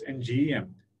TREDS and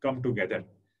GEM come together.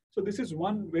 So this is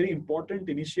one very important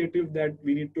initiative that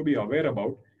we need to be aware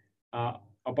about,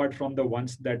 apart from the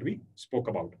ones that we spoke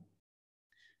about.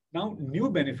 Now, new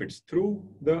benefits through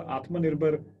the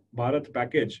Atmanirbhar Bharat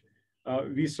package.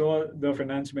 We saw the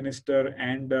finance minister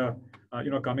and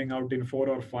coming out in 4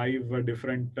 or 5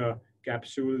 different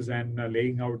capsules and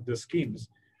laying out the schemes.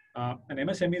 And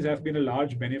MSMEs have been a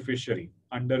large beneficiary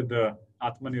under the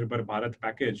Atmanirbhar Bharat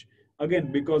package, again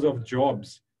because of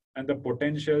jobs and the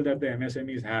potential that the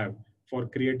MSMEs have for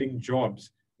creating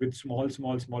jobs with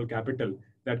small capital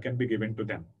that can be given to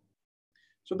them.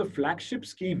 So the flagship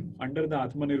scheme under the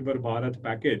Atmanirbhar Bharat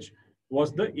package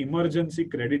was the emergency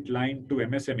credit line to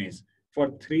MSMEs for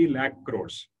 3 lakh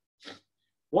crores.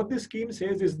 What this scheme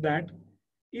says is that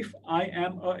if I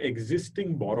am an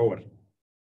existing borrower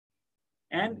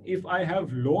and if I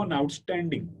have loan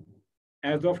outstanding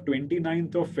as of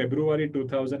 29th of February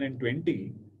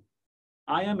 2020,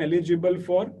 I am eligible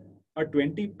for a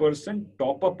 20%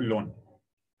 top-up loan.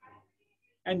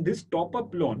 And this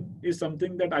top-up loan is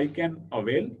something that I can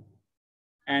avail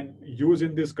and use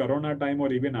in this Corona time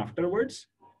or even afterwards.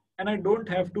 And I don't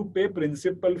have to pay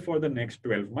principal for the next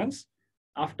 12 months.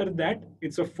 After that,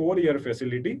 it's a 4-year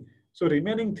facility. So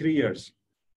remaining 3 years,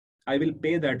 I will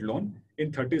pay that loan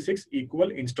in 36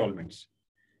 equal installments.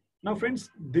 Now, friends,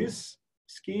 this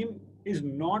scheme is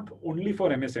not only for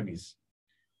MSMEs.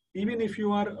 Even if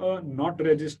you are a not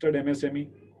registered MSME,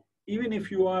 even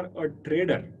if you are a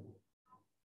trader,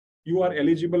 you are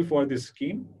eligible for this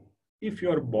scheme if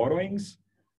your borrowings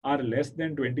are less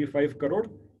than 25 crore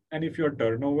and if your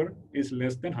turnover is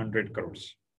less than 100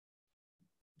 crores.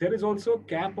 There is also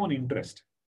cap on interest.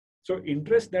 So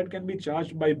interest that can be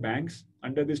charged by banks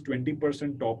under this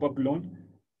 20% top-up loan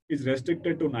is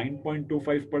restricted to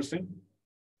 9.25%,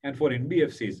 and for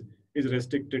NBFCs is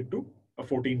restricted to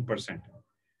 14%.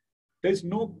 There is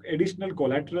no additional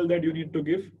collateral that you need to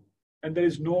give, and there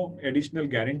is no additional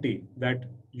guarantee that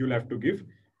you'll have to give.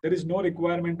 There is no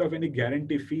requirement of any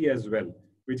guarantee fee as well,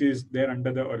 which is there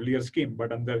under the earlier scheme,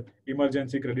 but under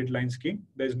emergency credit line scheme,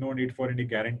 there is no need for any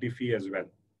guarantee fee as well.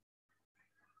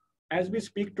 As we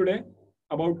speak today,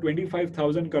 about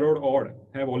 25,000 crore odd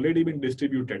have already been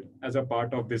distributed as a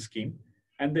part of this scheme,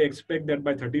 and they expect that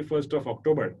by 31st of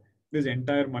October, this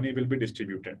entire money will be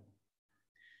distributed.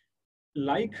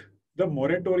 Like the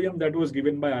moratorium that was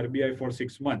given by RBI for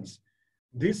 6 months,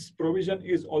 this provision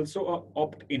is also an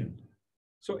opt-in.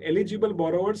 So eligible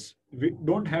borrowers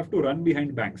don't have to run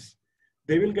behind banks.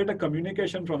 They will get a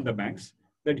communication from the banks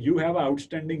that you have an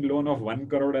outstanding loan of 1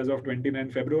 crore as of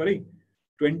 29 February,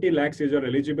 20 lakhs is your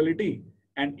eligibility.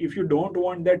 And if you don't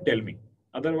want that, tell me.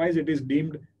 Otherwise, it is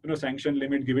deemed sanction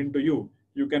limit given to you.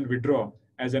 You can withdraw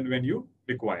as and when you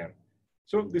require.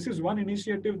 So this is one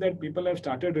initiative that people have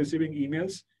started receiving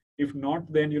emails. If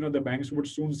not, then the banks would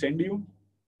soon send you.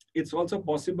 It's also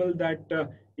possible that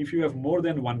if you have more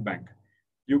than one bank,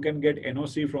 you can get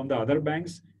NOC from the other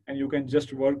banks, and you can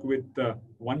just work with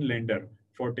one lender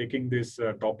for taking this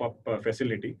top-up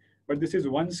facility. But this is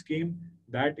one scheme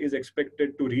that is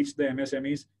expected to reach the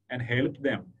MSMEs and help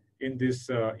them in this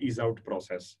ease-out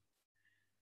process.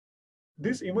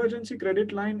 This emergency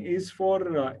credit line is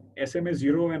for SMA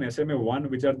 0 and SMA 1,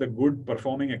 which are the good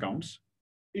performing accounts.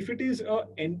 If it is a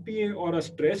NPA or a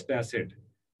stressed asset,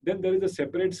 then there is a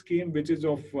separate scheme which is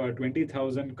of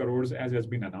 20,000 crores as has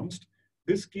been announced.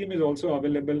 This scheme is also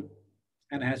available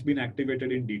and has been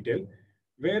activated in detail,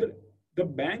 where the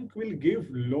bank will give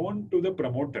loan to the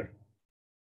promoter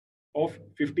of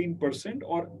 15%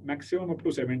 or maximum up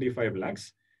to 75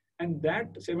 lakhs. And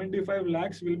that 75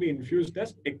 lakhs will be infused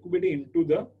as equity into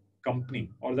the company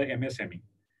or the MSME.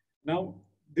 Now,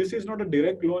 this is not a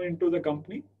direct loan into the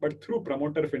company, but through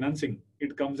promoter financing,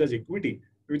 it comes as equity,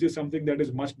 which is something that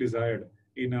is much desired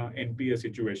in a NPA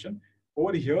situation.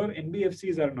 Over here,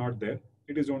 NBFCs are not there.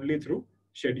 It is only through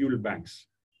scheduled banks.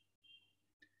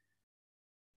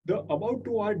 The above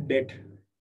two are debt,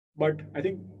 but I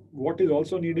think what is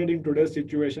also needed in today's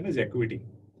situation is equity.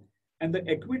 And the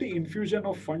equity infusion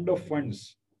of fund of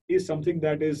funds is something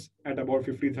that is at about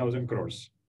 50,000 crores.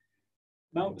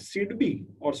 Now, SIDBI,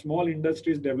 or Small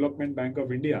Industries Development Bank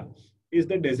of India, is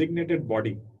the designated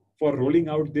body for rolling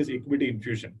out this equity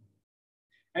infusion.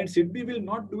 And SIDBI will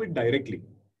not do it directly.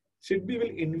 SIDBI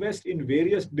will invest in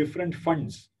various different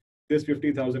funds, this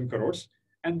 50,000 crores,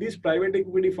 and these private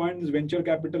equity funds, venture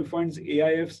capital funds,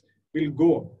 AIFs will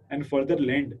go and further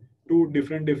lend to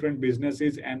different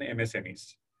businesses and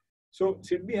MSMEs. So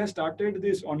SIDBI has started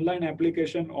this online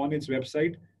application on its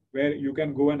website where you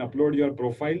can go and upload your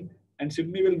profile, and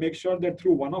SIDBI will make sure that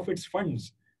through one of its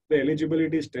funds, the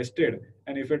eligibility is tested,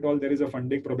 and if at all there is a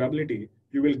funding probability,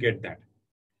 you will get that.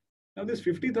 Now this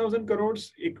 50,000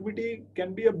 crores equity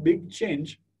can be a big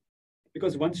change,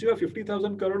 because once you have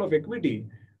 50,000 crore of equity,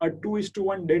 a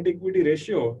 2:1 debt equity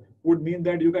ratio would mean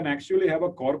that you can actually have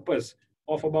a corpus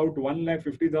of about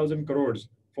 1,50,000 crores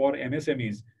for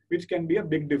MSMEs, which can be a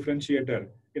big differentiator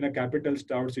in a capital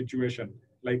starved situation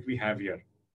like we have here.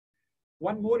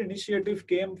 One more initiative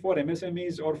came for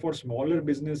MSMEs or for smaller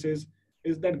businesses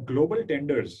is that global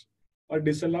tenders are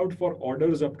disallowed for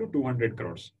orders up to 200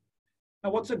 crores.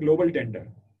 Now, what's a global tender?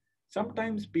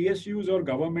 Sometimes PSUs or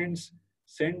governments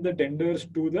send the tenders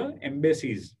to the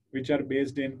embassies, which are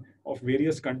based in of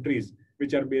various countries,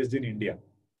 which are based in India.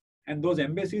 And those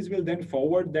embassies will then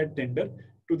forward that tender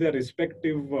to their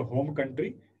respective home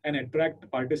country and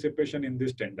attract participation in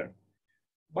this tender.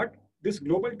 But this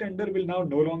global tender will now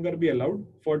no longer be allowed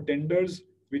for tenders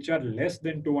which are less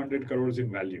than 200 crores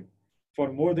in value.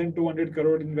 For more than 200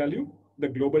 crore in value, the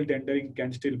global tendering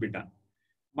can still be done.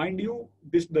 Mind you,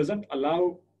 this doesn't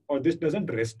allow or this doesn't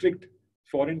restrict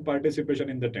foreign participation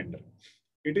in the tender.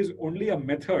 It is only a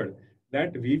method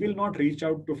that we will not reach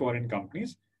out to foreign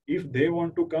companies. If they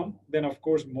want to come, then of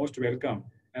course, most welcome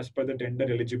as per the tender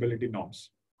eligibility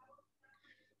norms.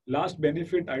 Last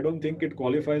benefit, I don't think it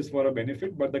qualifies for a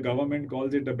benefit, but the government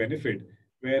calls it a benefit,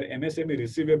 where MSME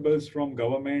receivables from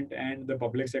government and the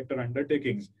public sector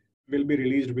undertakings will be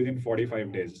released within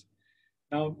 45 days.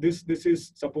 Now, this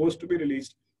is supposed to be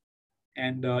released,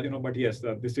 and but yes,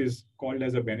 this is called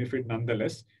as a benefit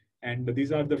nonetheless. And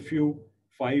these are the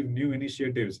 5 new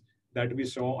initiatives that we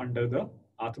saw under the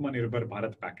Atmanirbhar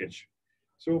Bharat package.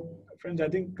 So, friends, I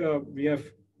think we have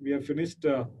finished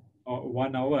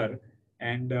 1 hour,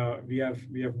 and we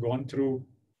have gone through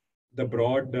the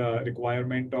broad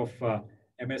requirement of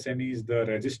MSMEs, the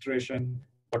registration,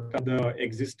 what are the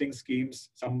existing schemes,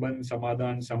 Samban,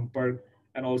 Samadhan, Sampark,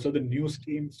 and also the new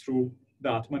schemes through the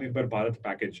Atmanirbhar Bharat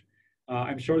package.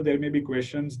 I'm sure there may be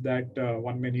questions that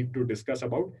one may need to discuss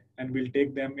about, and we'll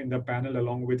take them in the panel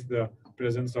along with the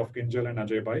presence of Kinjal and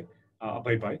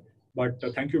Abhay Bhai. But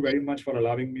thank you very much for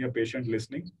allowing me a patient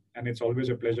listening, and it's always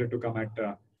a pleasure to come at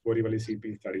Borivali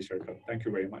CPE Study Circle. Thank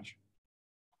you very much.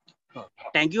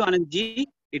 Thank you, Anand ji.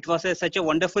 It was such a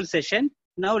wonderful session.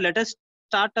 Now let us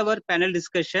start our panel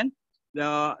discussion.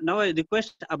 Now I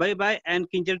request Abhay Bhai and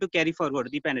Kinjal to carry forward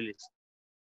the panelists.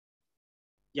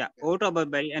 Yeah, over to Abhay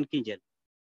Bhai and Kinjal.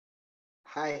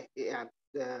 Hi. Yeah.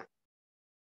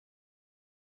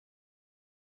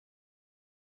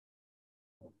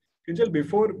 Kinjal,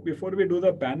 before we do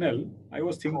the panel, I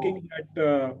was thinking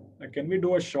that can we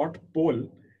do a short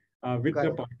poll with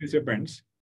the participants,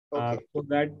 so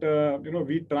that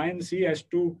we try and see as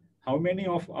to how many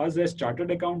of us as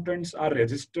chartered accountants are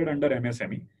registered under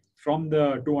MSME from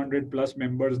the 200 plus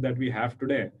members that we have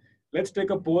today. Let's take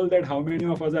a poll that how many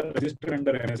of us are registered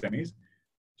under MSMEs.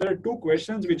 There are 2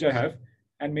 questions which I have,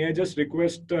 And may I just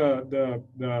request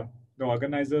the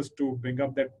organizers to bring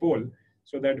up that poll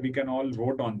so that we can all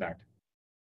vote on that.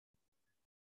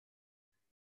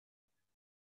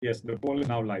 Yes, the poll is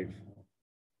now live.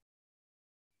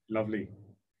 Lovely.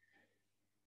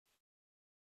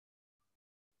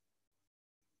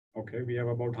 Okay, we have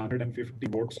about 150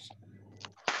 votes.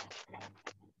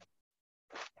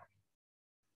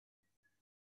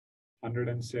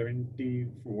 $170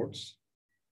 votes.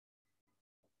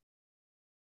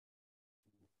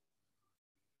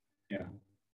 Yeah.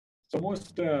 So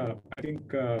almost, I think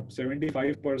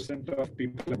 75% of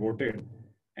people have voted.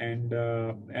 And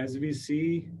as we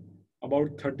see,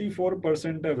 about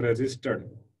 34% have registered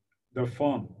the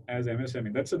firm as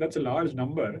MSME. That's a large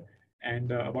number.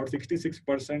 And about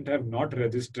 66% have not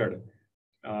registered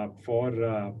for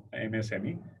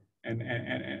MSME. And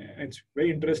it's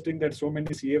very interesting that so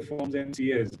many CA firms and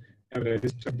CAs have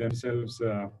registered themselves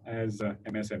as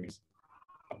MSMEs.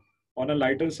 On a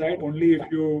lighter side, only if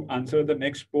you answer the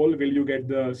next poll will you get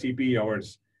the CPE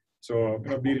awards. So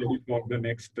be ready for the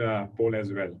next poll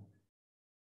as well.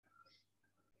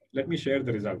 Let me share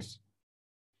the results.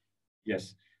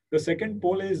 Yes. The second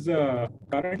poll is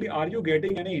currently, are you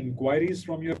getting any inquiries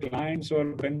from your clients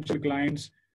or potential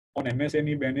clients on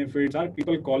MSME benefits? Are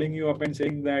people calling you up and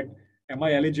saying that, am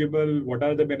I eligible? What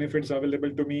are the benefits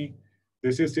available to me?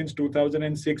 This is since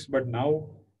 2006, but now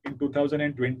in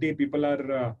 2020, people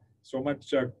are so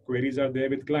much queries are there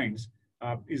with clients.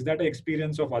 Is that an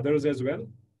experience of others as well?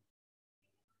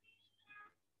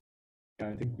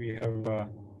 I think we have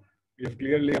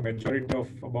clearly a majority of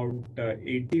about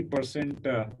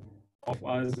 80% of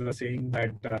us saying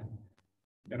that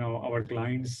our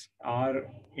clients are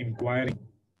inquiring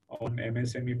on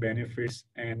MSME benefits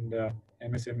and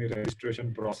MSME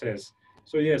registration process.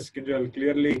 So yes, Kinjal,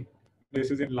 clearly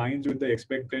this is in lines with the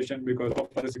expectation because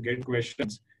of us get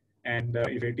questions, and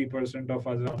if 80% of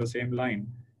us are on the same line,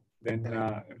 then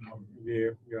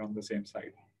we're on the same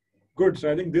side. Good.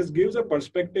 So I think this gives a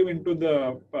perspective into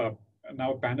the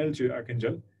now panel,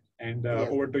 Kinjal, and Yes.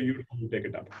 over to you to take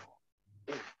it up.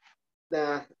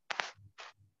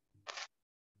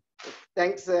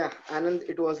 Thanks, Anand.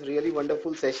 It was really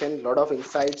wonderful session. A lot of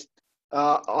insights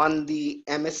on the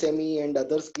MSME and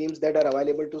other schemes that are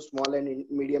available to small and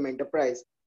medium enterprise,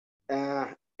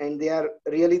 and they are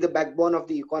really the backbone of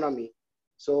the economy.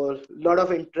 So, a lot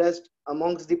of interest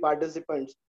amongst the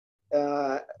participants,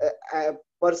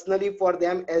 personally for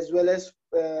them as well as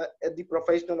the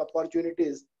professional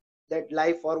opportunities that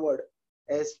lie forward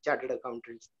as chartered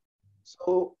accountants.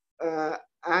 So,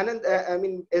 Anand, I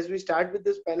mean, as we start with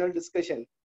this panel discussion,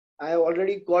 I have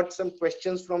already got some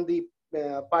questions from the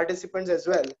participants as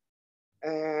well.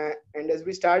 And as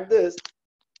we start this,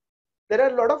 there are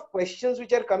a lot of questions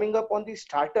which are coming up on the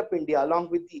Startup India along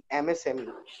with the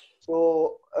MSME.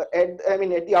 So, at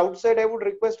the outset, I would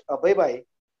request Abhay.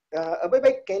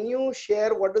 Abhay, can you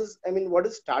share what is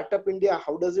Startup India?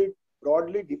 How does it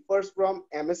broadly differs from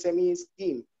MSME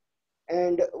scheme?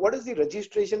 And what is the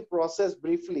registration process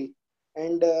briefly?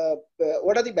 And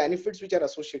what are the benefits which are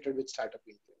associated with Startup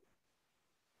India?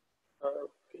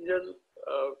 Kinjal,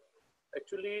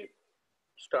 actually,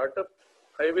 startup,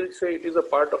 I will say it is a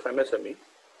part of MSME,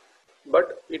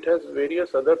 but it has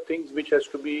various other things which has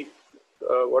to be,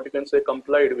 what you can say,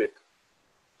 complied with.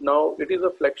 Now, it is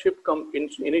a flagship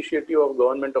initiative of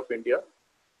Government of India,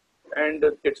 and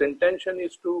its intention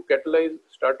is to catalyze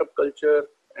startup culture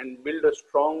and build a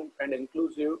strong and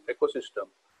inclusive ecosystem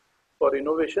for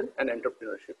innovation and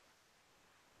entrepreneurship.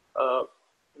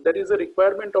 There is a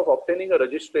requirement of obtaining a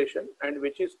registration, and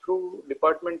which is through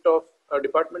Department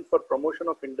for Promotion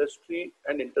of Industry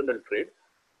and Internal Trade,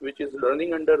 which is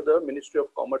running under the Ministry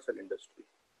of Commerce and Industry.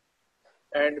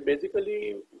 And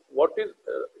basically, what is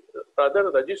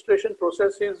rather registration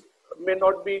process may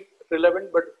not be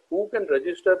relevant, but who can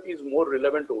register is more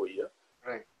relevant over here.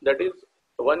 Right. That is,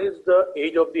 one is the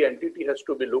age of the entity has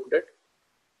to be looked at.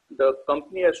 The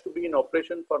company has to be in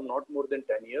operation for not more than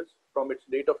 10 years from its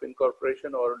date of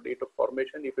incorporation or date of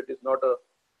formation if it is not a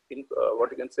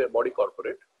body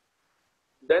corporate.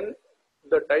 Then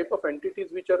the type of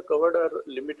entities which are covered are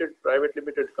private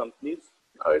limited companies.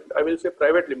 I will say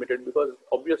private limited because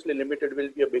obviously limited will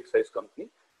be a big size company.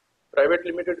 Private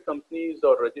limited companies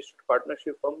or registered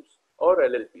partnership firms or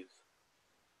LLPs.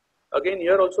 Again,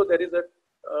 here also there is a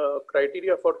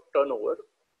criteria for turnover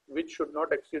which should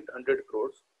not exceed 100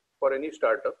 crores for any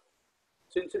startup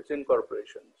since its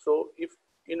incorporation. So if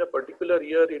in a particular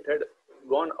year it had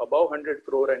gone above 100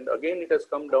 crore and again it has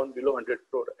come down below 100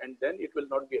 crore, and then it will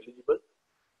not be eligible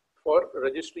for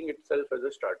registering itself as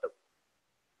a startup.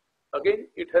 Again,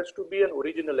 it has to be an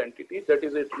original entity, that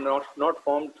is, it not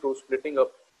formed through splitting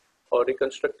up or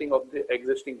reconstructing of the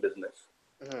existing business.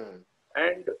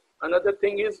 And another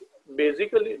thing is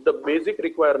basically the basic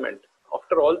requirement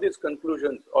after all these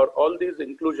conclusions or all these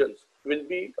inclusions will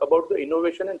be about the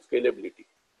innovation and scalability.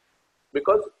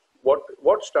 Because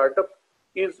what startup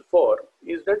is for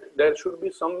is that there should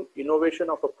be some innovation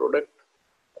of a product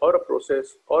or a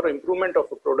process or improvement of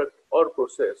a product or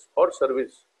process or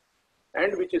service,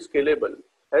 and which is scalable,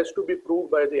 has to be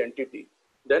proved by the entity.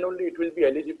 Then only it will be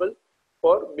eligible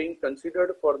for being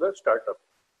considered for the startup.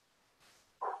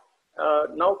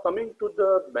 Now coming to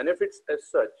the benefits as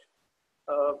such,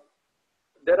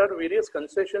 there are various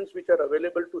concessions which are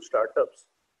available to startups,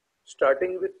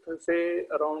 starting with say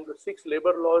around 6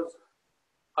 labor laws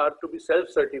are to be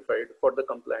self-certified for the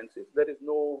compliances. There is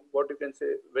no, what you can say,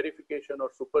 verification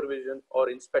or supervision or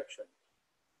inspection.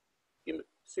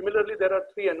 Similarly, there are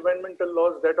 3 environmental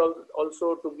laws that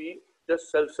also to be just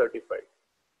self-certified.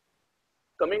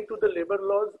 Coming to the labor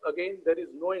laws, again, there is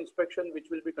no inspection which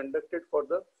will be conducted for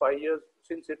the 5 years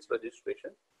since its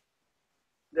registration.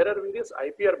 There are various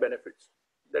IPR benefits,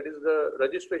 that is the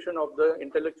registration of the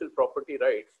intellectual property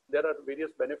rights. There are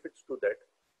various benefits to that.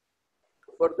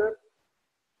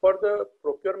 For the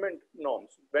procurement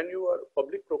norms, when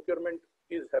public procurement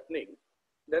is happening,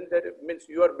 then that means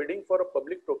you are bidding for a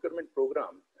public procurement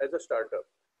program as a startup.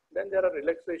 Then there are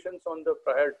relaxations on the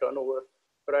prior turnover,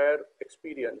 prior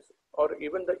experience, or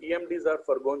even the EMDs are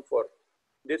forgone for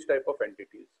this type of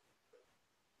entities.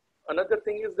 Another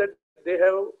thing is that they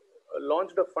have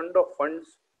launched a fund of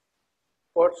funds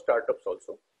for startups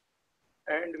also,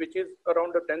 and which is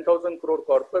around a 10,000 crore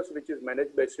corpus, which is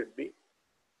managed by SIDBI.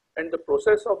 And the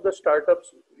process of the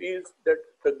startups is that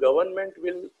the government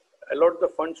will allot the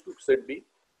funds to SIDBI.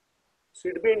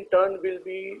 SIDBI in turn will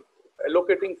be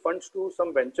allocating funds to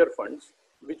some venture funds,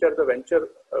 which are the venture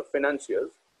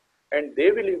financiers, and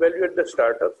they will evaluate the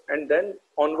startups and then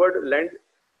onward lend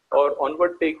or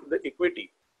onward take the equity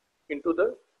into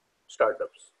the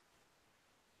startups.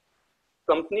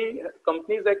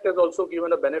 Companies Act has also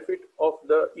given a benefit of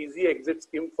the easy exit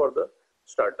scheme for the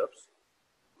startups.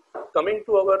 Coming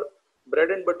to our bread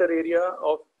and butter area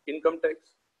of income tax,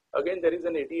 again there is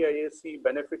an 80IAC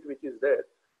benefit which is there.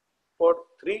 For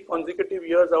 3 consecutive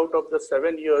years out of the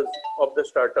 7 years of the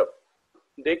startup,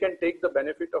 they can take the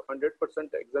benefit of 100%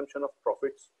 exemption of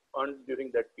profits earned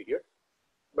during that period.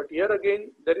 But here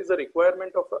again, there is a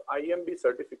requirement of an IMB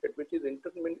certificate, which is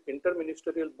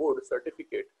Interministerial Board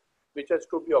certificate, which has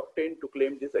to be obtained to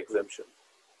claim this exemption.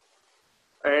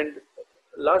 And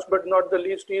last but not the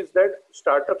least is that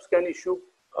startups can issue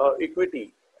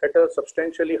equity at a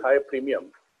substantially high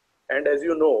premium. And as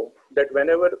you know, that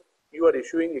whenever you are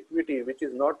issuing equity, which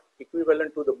is not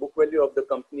equivalent to the book value of the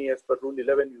company as per Rule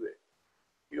 11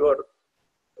 UA,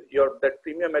 that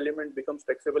premium element becomes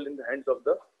taxable in the hands of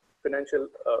the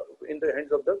in the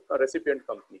hands of the recipient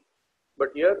company. But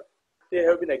here they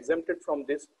have been exempted from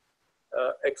this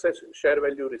excess share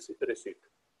value receipt.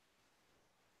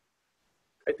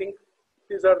 I think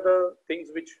these are the things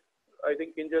which I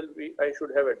think, Kinjal, I should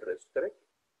have addressed, correct?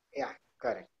 Yeah,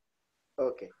 correct.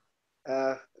 Okay.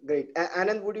 Great.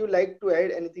 Anand, would you like to add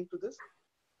anything to this?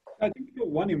 I think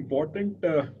one important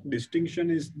distinction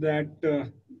is that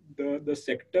the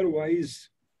sector-wise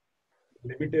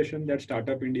limitation that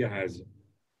Startup India has.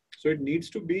 So it needs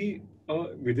to be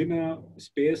within a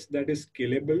space that is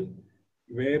scalable,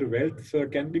 where wealth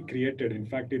can be created. In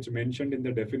fact, it's mentioned in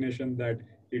the definition that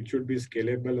it should be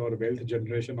scalable or wealth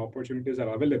generation opportunities are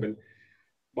available.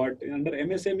 But under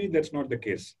MSME, that's not the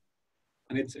case.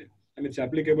 And it's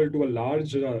applicable to a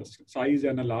large size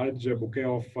and a large bouquet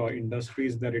of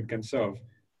industries that it can serve.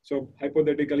 So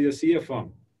hypothetically, a CA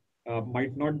firm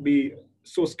might not be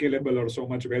so scalable or so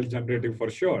much wealth generative for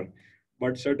sure,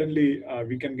 but certainly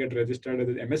we can get registered as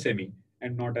MSME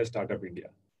and not as Startup India.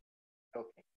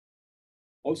 Okay.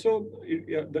 Also,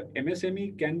 the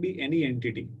MSME can be any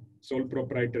entity, sole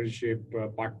proprietorship,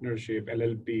 partnership,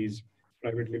 LLPs,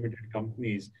 private limited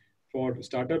companies. For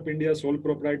Startup India, sole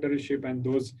proprietorship and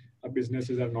those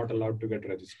businesses are not allowed to get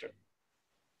registered.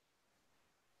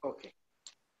 Okay.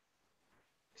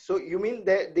 So you mean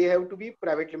that they have to be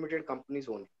private limited companies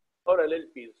only? Or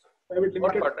LLPs, Private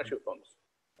limited or partnership firms.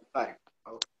 Correct.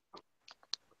 Okay.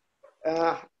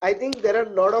 I think there are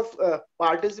a lot of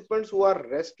participants who are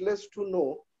restless to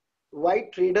know why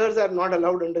traders are not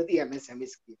allowed under the MSME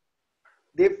scheme.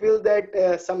 They feel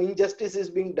that some injustice is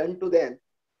being done to them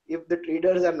if the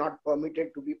traders are not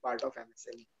permitted to be part of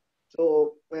MSME.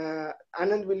 So,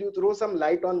 Anand, will you throw some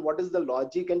light on what is the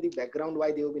logic and the background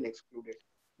why they have been excluded?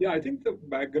 Yeah, I think the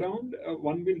background,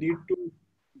 one will need to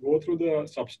go through the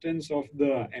substance of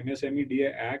the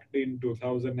MSMEDA Act in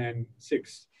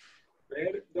 2006,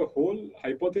 where the whole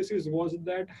hypothesis was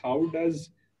that how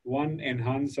does one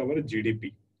enhance our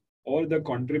GDP or the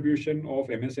contribution of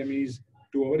MSMEs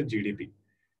to our GDP.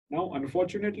 Now,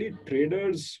 unfortunately,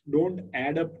 traders don't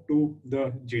add up to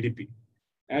the GDP.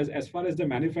 As far as the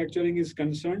manufacturing is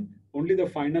concerned, only the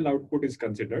final output is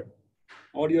considered,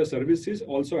 or your services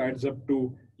also adds up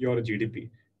to your GDP.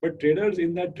 But traders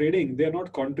in that trading, they are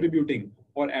not contributing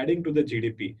or adding to the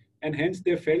GDP. And hence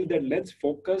they felt that let's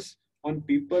focus on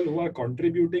people who are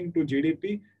contributing to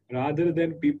GDP rather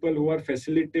than people who are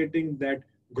facilitating that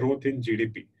growth in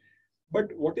GDP.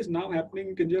 But what is now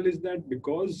happening, Kinjal, is that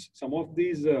because some of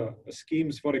these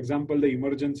schemes, for example, the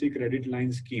emergency credit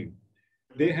line scheme,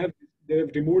 they have they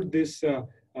have removed this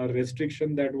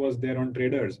restriction that was there on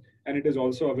traders, and it is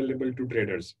also available to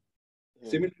traders.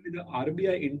 Similarly, the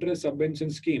RBI interest subvention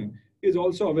scheme is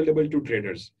also available to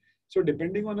traders. So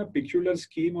depending on a peculiar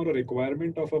scheme or a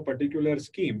requirement of a particular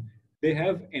scheme, they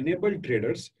have enabled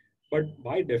traders, but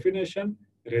by definition,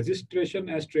 registration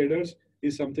as traders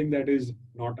is something that is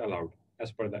not allowed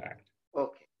as per the Act.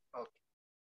 Okay, okay,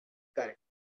 correct.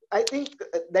 I think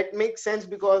that makes sense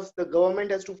because the government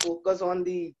has to focus on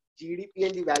the GDP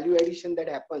and the value addition that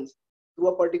happens to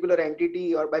a particular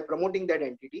entity or by promoting that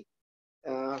entity.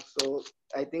 So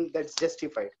I think that's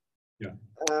justified. Yeah.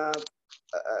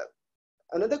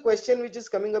 Another question which is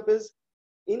coming up is,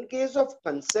 in case of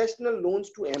concessional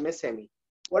loans to MSME,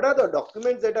 what are the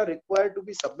documents that are required to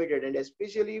be submitted, and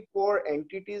especially for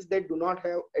entities that do not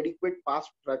have adequate past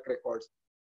track records?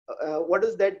 What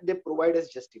is that they provide as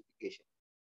justification?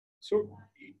 So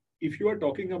if you are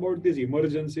talking about this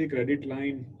emergency credit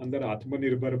line under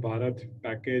Atmanirbhar Bharat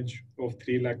package of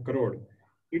 3 lakh crore,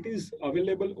 it is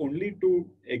available only to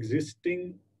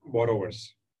existing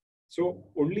borrowers. So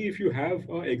only if you have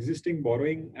existing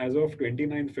borrowing as of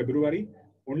 29 February,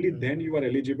 only then you are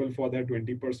eligible for that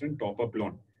 20% top-up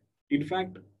loan. In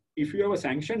fact, if you have a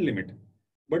sanction limit,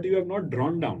 but you have not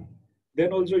drawn down,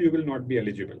 then also you will not be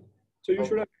eligible. So you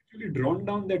should have actually drawn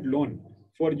down that loan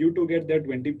for you to get that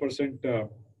 20%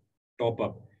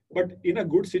 top-up. But in a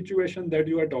good situation that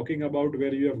you are talking about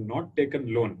where you have not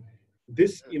taken loan,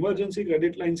 this emergency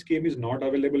credit line scheme is not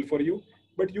available for you,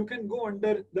 but you can go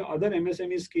under the other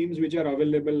MSME schemes which are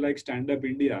available like Stand Up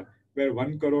India, where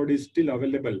 1 crore is still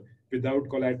available without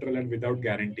collateral and without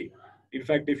guarantee. In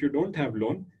fact, if you don't have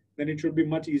loan, then it should be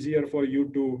much easier for you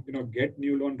to get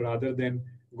new loan rather than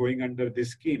going under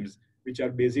these schemes, which are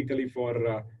basically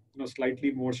for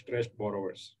slightly more stressed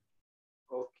borrowers.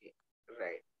 Okay,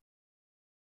 right.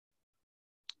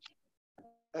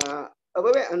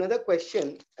 Abhay, another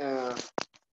question.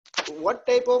 What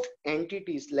type of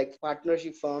entities like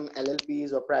partnership firm,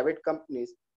 LLPs or private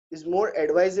companies is more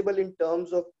advisable in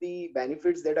terms of the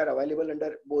benefits that are available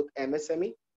under both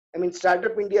MSME? I mean,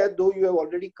 Startup India, though you have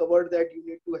already covered that you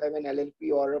need to have an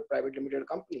LLP or a private limited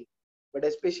company, but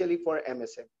especially for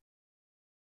MSME.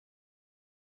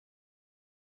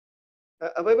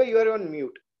 Abhay, you are on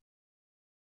mute.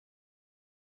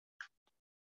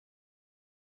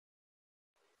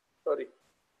 Sorry.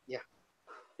 Yeah.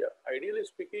 Ideally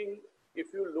speaking,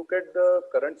 if you look at the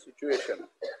current situation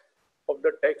of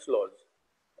the tax laws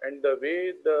and the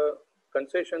way the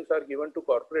concessions are given to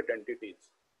corporate entities,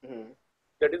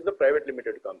 that is the private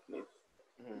limited companies,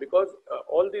 because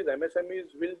all these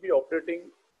MSMEs will be operating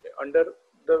under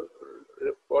the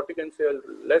what you can say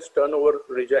less turnover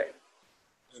regime.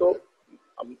 So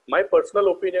my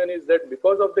personal opinion is that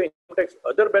because of the income tax,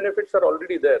 other benefits are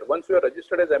already there. Once you are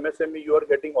registered as MSME, you are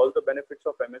getting all the benefits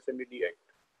of MSMED Act.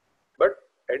 But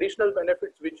additional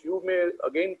benefits which you may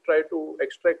again try to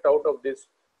extract out of this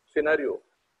scenario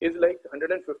is like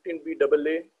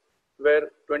 115BAA, where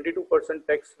 22%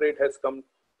 tax rate has come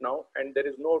now and there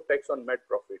is no tax on net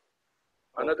profit.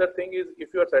 Another thing is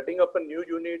if you are setting up a new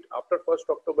unit after 1st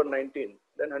October 19,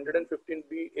 then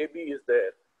 115BAB is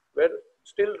there, where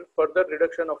still further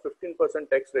reduction of 15%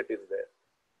 tax rate is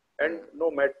there and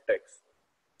no MAT tax.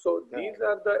 So these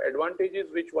are the advantages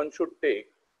which one should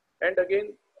take. And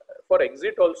again, for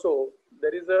exit also,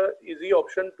 there is a easy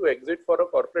option to exit for a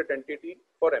corporate entity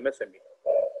for MSME.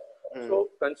 So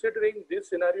considering this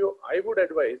scenario, I would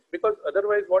advise, because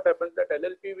otherwise what happens that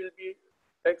LLP will be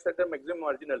taxed at a maximum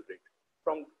marginal rate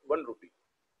from 1 rupee.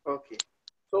 Okay.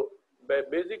 So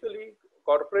basically,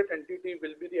 corporate entity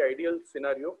will be the ideal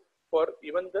scenario for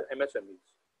even the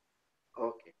MSMEs.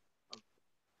 Okay.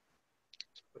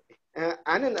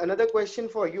 Anand, another question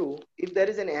for you. If there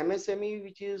is an MSME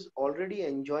which is already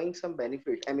enjoying some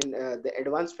benefit, I mean, the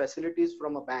advanced facilities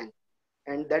from a bank,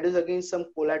 and that is against some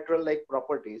collateral like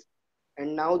properties,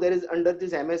 and now there is under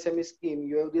this MSME scheme,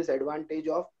 you have this advantage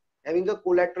of having a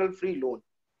collateral free loan.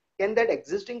 Can that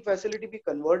existing facility be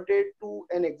converted to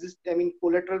an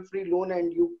collateral free loan,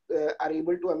 and you are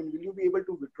able to, will you be able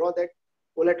to withdraw that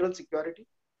collateral security?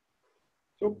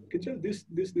 So, Kinjal,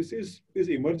 this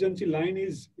emergency line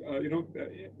is,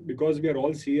 because we are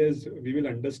all CS, we will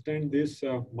understand this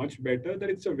much better, that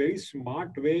it's a very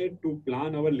smart way to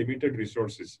plan our limited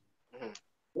resources. Mhm.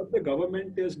 What the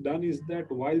government has done is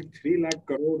that while 3 lakh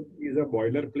crore is a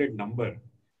boilerplate number,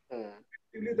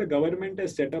 actually the government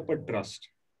has set up a trust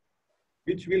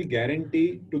which will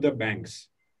guarantee to the banks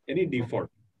any default.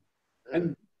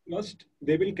 And trust,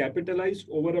 they will capitalize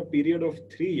over a period of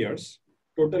 3 years,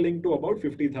 totaling to about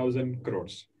 50,000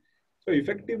 crores. So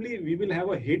effectively, we will have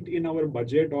a hit in our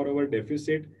budget or our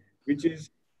deficit, which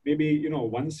is maybe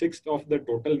 1/6 of the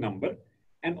total number,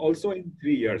 and also in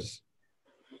 3 years.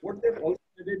 What they've also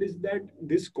said is that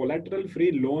this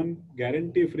collateral-free loan,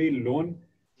 guarantee-free loan,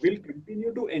 will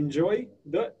continue to enjoy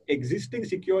the existing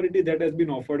security that has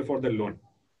been offered for the loan.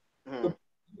 So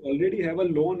you already have a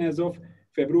loan as of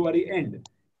February end.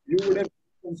 You would have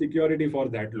some security for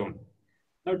that loan.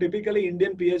 Now, typically,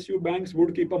 Indian PSU banks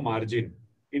would keep a margin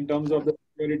in terms of the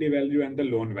security value and the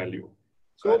loan value.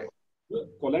 So, the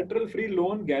collateral-free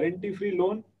loan, guarantee-free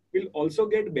loan will also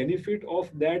get benefit of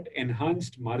that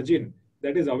enhanced margin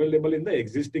that is available in the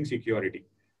existing security.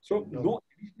 So, no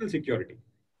additional security,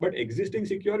 but existing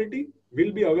security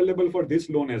will be available for this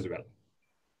loan as well.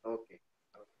 Okay.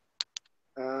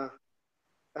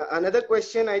 Another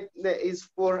question is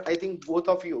for, I think, both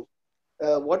of you.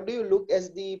 What do you look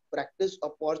as the practice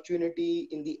opportunity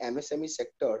in the MSME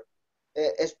sector,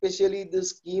 especially the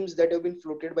schemes that have been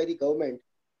floated by the government,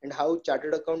 and how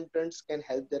chartered accountants can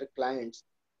help their clients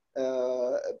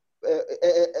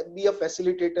be a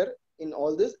facilitator in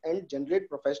all this and generate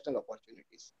professional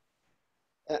opportunities?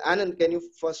 Anand, can you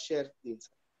first share the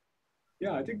insight?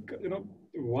 Yeah, I think,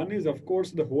 one is, of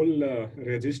course, the whole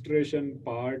registration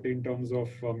part in terms of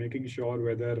making sure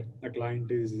whether a client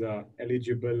is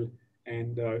eligible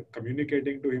and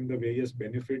communicating to him the various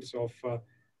benefits of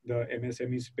the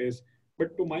MSME space.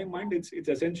 But to my mind, it's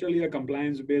essentially a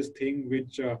compliance-based thing,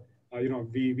 which,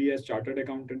 we as chartered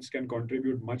accountants can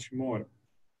contribute much more,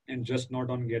 and just not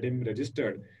on getting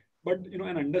registered. But,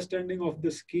 an understanding of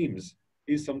the schemes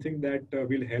is something that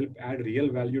will help add real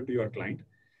value to your client.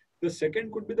 The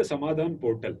second could be the Samadhan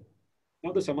portal.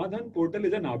 Now, the Samadhan portal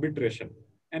is an arbitration,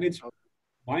 and it's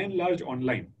by and large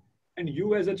online. And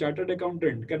you as a chartered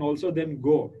accountant can also then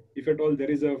go, if at all there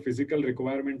is a physical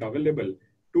requirement available,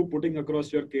 to putting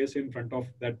across your case in front of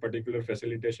that particular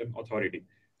facilitation authority.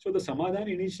 So the Samadhan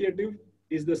initiative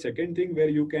is the second thing where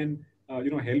you can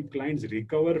help clients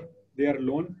recover their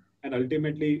loan, and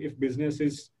ultimately, if business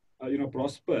is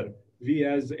prosper, we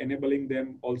as enabling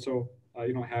them also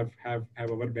have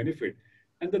our benefit.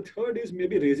 And the third is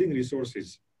maybe raising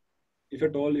resources. If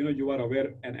at all you are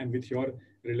aware, and with your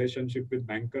relationship with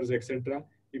bankers, etc.,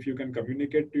 if you can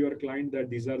communicate to your client that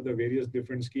these are the various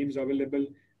different schemes available,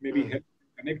 maybe help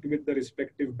connect with the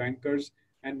respective bankers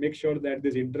and make sure that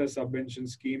this interest subvention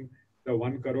scheme, the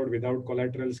 1 crore without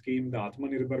collateral scheme, the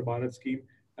Atmanirbhar Bharat scheme,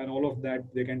 and all of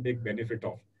that they can take benefit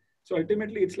of. So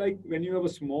ultimately, it's like when you have a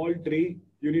small tree,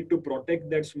 you need to protect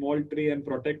that small tree and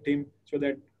protect him so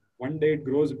that one day it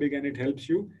grows big and it helps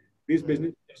you. These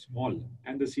businesses are small,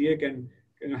 and the CA can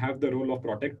have the role of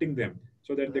protecting them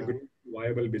so that they grow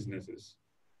viable businesses.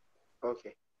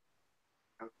 Okay.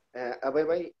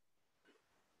 Abhay,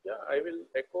 yeah, I will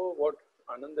echo what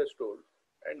Anand has told.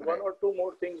 And one or two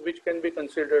more things which can be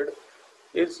considered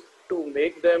is to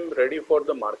make them ready for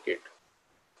the market.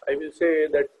 I will say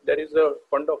that there is a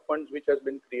fund of funds which has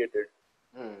been created.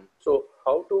 So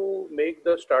how to make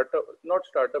the startup, not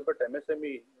startup, but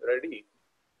MSME ready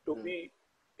to be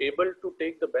able to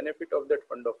take the benefit of that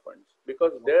fund of funds?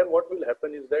 Because there what will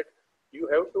happen is that you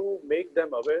have to make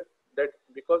them aware that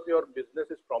because your business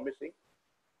is promising,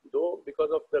 though because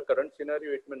of the current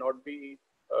scenario it may not be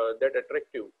that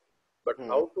attractive, but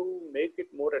how to make it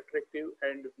more attractive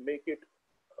and make it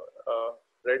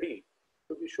ready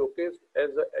to be showcased as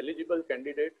an eligible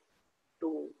candidate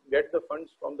to get the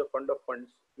funds from the fund of funds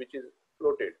which is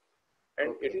floated.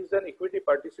 And it is an equity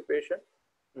participation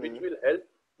which will help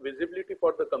visibility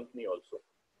for the company also.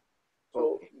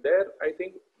 So there I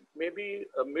think maybe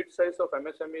a mid-size of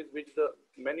MSMEs, which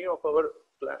many of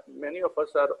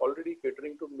us are already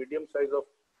catering to medium size of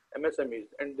MSMEs,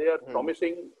 and they are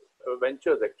promising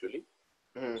ventures actually.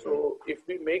 So if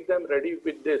we make them ready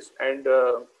with this and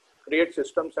create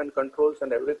systems and controls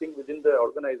and everything within the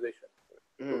organization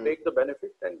to take the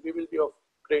benefit, then we will be of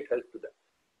great help to them.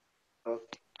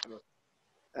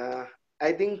 Okay.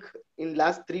 I think in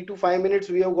last 3 to 5 minutes,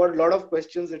 we have got a lot of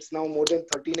questions. It's now more than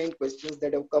 39 questions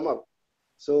that have come up.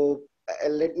 So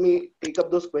let me take up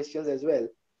those questions as well.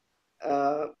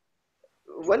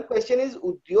 One question is,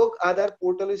 Udyog Aadhaar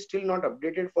portal is still not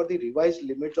updated for the revised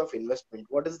limits of investment.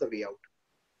 What is the way out?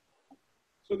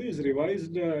 So this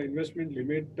revised investment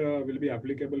limit will be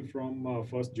applicable from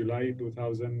 1st July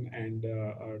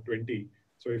 2020.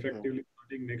 So effectively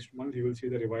starting next month, you will see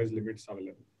the revised limits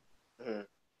available.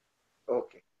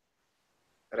 Okay,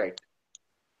 right.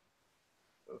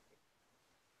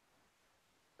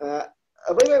 Okay.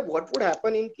 Abhay, what would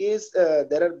happen in case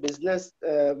there are business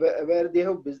where they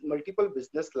have multiple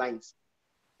business lines?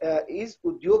 Is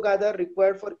Udyog Aadhaar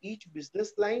required for each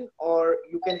business line, or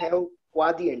you can have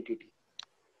Quadi entity?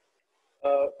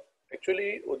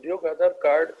 Actually, Udyog Aadhaar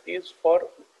card is for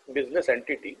business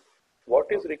entity.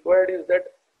 What is required is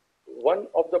that one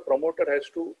of the promoter has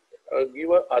to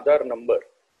give a Aadhaar number,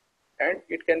 and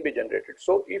it can be generated.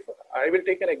 So if I will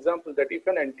take an example that if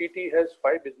an entity has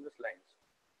 5 business lines,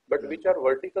 but which are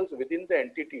verticals within the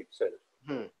entity itself,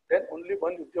 then only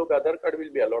one Udyog Aadhaar card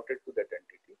will be allotted to that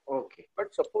entity. Okay.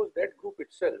 But suppose that group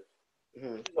itself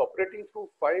is operating through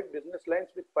 5 business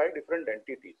lines with 5 different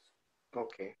entities.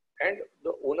 Okay. And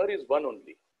the owner is one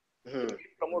only. The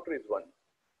promoter is one.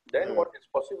 Then what is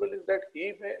possible is that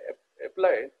he may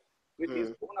apply with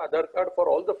his own Aadhaar card for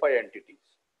all the 5 entities.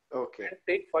 Okay. And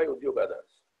take 5 Udyog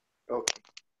Aadhaars. Okay.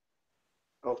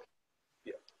 Okay.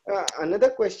 Yeah. Another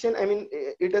question, I mean,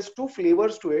 it has 2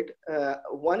 flavors to it.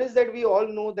 One is that we all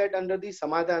know that under the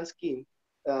Samadhan scheme,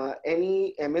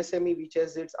 any MSME which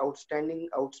has its outstanding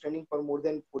for more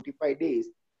than 45 days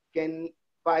can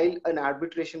file an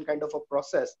arbitration kind of a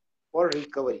process for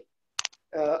recovery.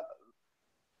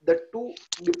 The 2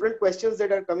 different questions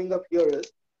that are coming up here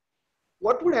is,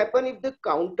 what would happen if the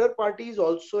counterparty is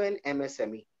also an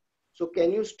MSME? So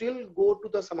can you still go to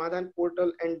the Samadhan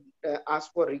portal and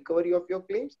ask for recovery of your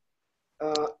claims?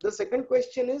 The second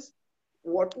question is,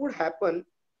 what would happen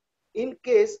in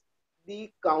case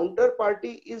the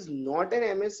counterparty is not an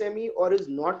MSME or is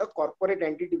not a corporate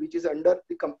entity which is under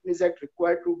the Companies Act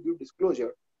required to give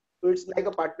disclosure? So it's like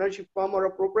a partnership firm or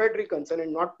a proprietary concern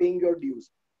and not paying your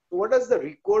dues. So what is the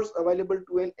recourse available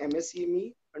to an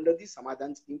MSME under the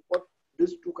Samadhan scheme for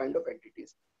these 2 kind of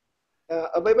entities?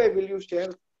 Abhay, will you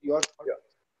share your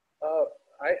thoughts? Yeah.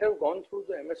 I have gone through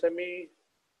the MSME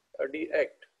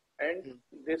Act and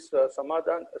this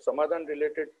Samadhan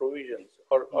related provisions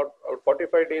or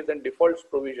 45 days and defaults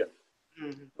provision.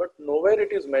 But nowhere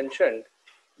it is mentioned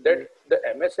that the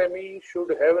MSME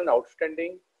should have an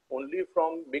outstanding only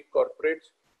from big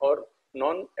corporates or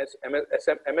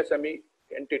non-MSME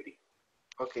entity.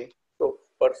 Okay. So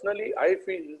personally, I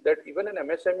feel that even an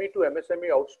MSME to MSME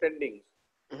outstandings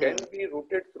can be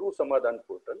routed through Samadhan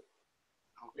portal,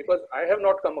 because I have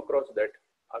not come across that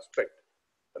aspect.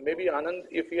 Maybe Anand,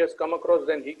 if he has come across,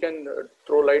 then he can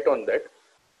throw light on that.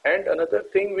 And another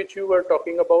thing which you were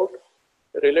talking about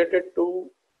related to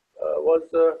was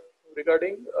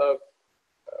regarding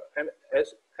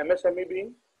MSME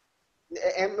being?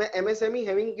 MSME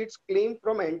having its claim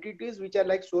from entities which are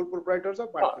like sole proprietors or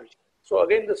partners. So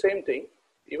again, the same thing.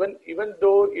 Even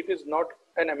though it is not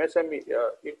an MSME,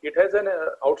 it has an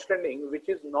outstanding which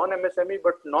is non-MSME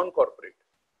but non-corporate.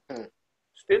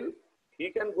 Still, he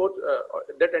can go.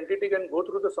 That entity can go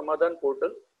through the Samadhan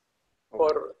portal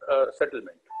for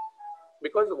settlement.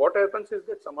 Because what happens is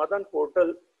that Samadhan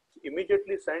portal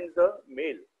immediately sends a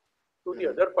mail to the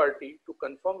other party to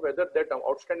confirm whether that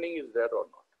outstanding is there or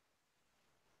not.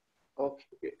 Okay.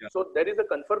 Yeah. So there is a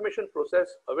confirmation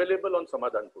process available on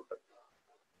Samadhan portal.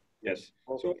 Yes.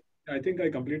 So I think I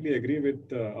completely agree with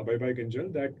Abhay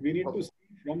Kinjal that we need to see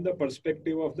from the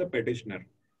perspective of the petitioner.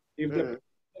 If the petitioner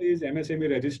is MSME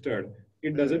registered,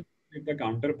 it doesn't if the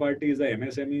counterparty is a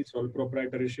MSME, sole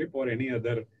proprietorship, or any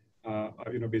other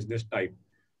business type.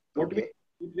 What we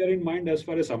bear in mind as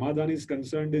far as Samadhan is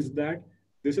concerned is that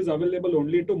this is available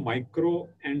only to micro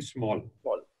and small.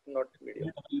 Small, not medium.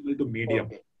 Not available to medium.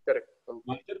 Correct.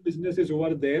 Major businesses who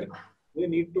are there, they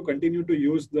need to continue to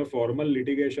use the formal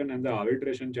litigation and the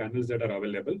arbitration channels that are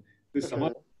available. This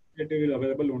Samadhan is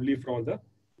available only for the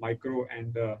micro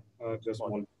and the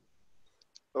small.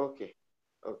 Okay.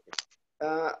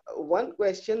 One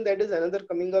question that is another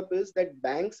coming up is that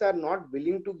banks are not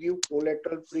willing to give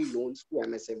collateral-free loans to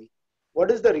MSME.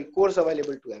 What is the recourse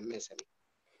available to MSME?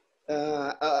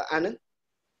 Anand?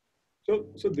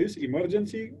 So this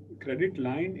emergency credit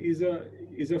line is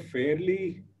a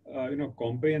fairly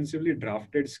comprehensively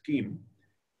drafted scheme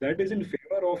that is in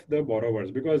favor of the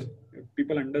borrowers, because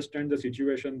people understand the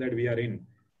situation that we are in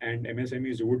and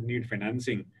MSMEs would need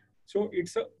financing. So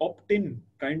it's a opt-in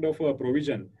kind of a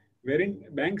provision wherein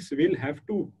banks will have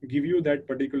to give you that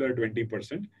particular 20%.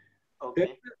 There,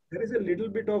 Okay. there is a little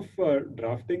bit of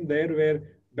drafting there where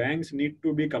banks need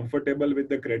to be comfortable with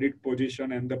the credit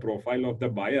position and the profile of the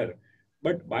buyer.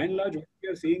 But by and large, what we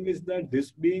are seeing is that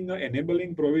this being an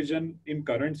enabling provision in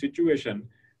current situation,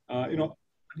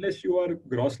 unless you are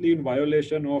grossly in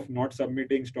violation of not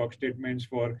submitting stock statements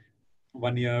for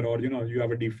 1 year, or you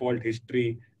have a default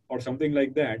history or something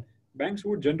like that, banks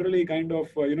would generally kind of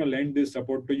lend this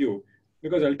support to you,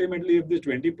 because ultimately if this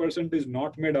 20% is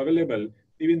not made available,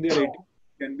 even their ATM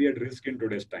can be at risk in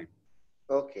today's time.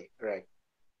 Okay, right.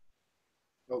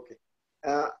 Okay.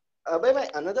 Uh, Abhay, my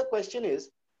another question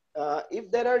is, if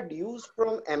there are dues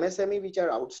from MSME which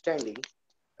are outstanding,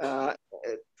 uh,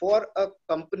 for a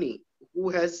company who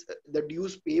has the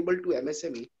dues payable to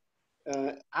MSME,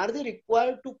 are they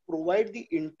required to provide the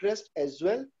interest as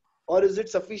well, or is it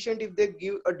sufficient if they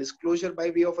give a disclosure by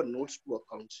way of a notes to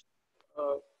accounts?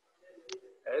 Uh,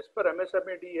 as per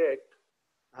MSME Act,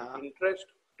 interest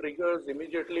triggers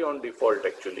immediately on default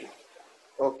actually.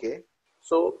 Okay.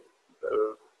 So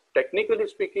technically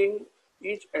speaking,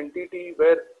 each entity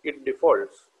where it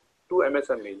defaults to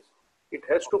MSMEs, it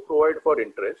has to provide for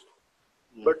interest,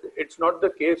 but it's not the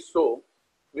case so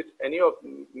with any of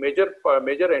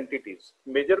major entities.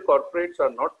 Major corporates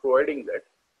are not providing that,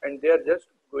 and they are just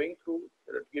going through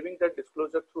giving that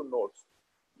disclosure through notes.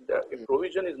 The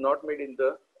provision is not made in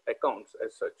the accounts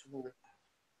as such.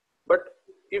 But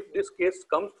if this case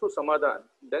comes through Samadhan,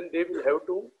 then they will have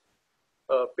to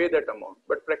pay that amount.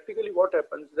 But practically what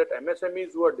happens is that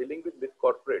MSMEs who are dealing with big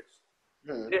corporates,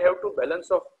 they have to balance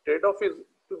of trade-off is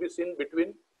to be seen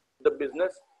between the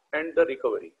business and the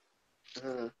recovery.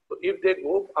 So if they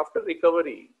go after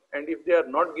recovery and if they are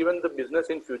not given the business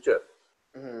in future,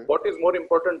 what is more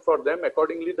important for them,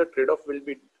 accordingly the trade-off will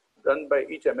be done by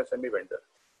each MSME vendor.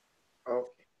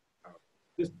 Okay.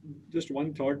 Just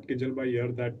one thought, Kinjal, by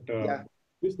here, that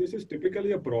this is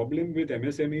typically a problem with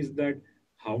MSMEs, that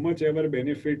how much ever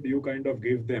benefit you kind of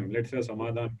give them, let's say a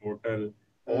Samadhan portal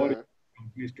or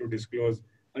companies to disclose.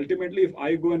 Ultimately, if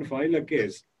I go and file a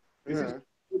case, this is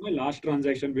my last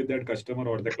transaction with that customer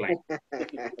or the client.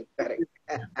 Correct.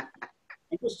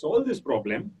 And to solve this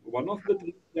problem, one of the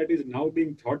things that is now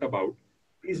being thought about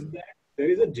is that there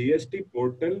is a GST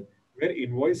portal where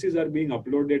invoices are being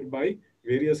uploaded by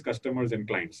various customers and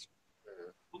clients.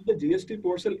 On the GST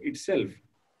portal itself,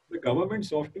 the government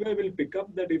software will pick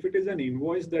up that if it is an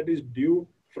invoice that is due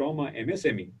from a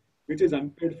MSME, which is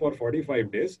unpaid for 45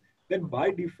 days, then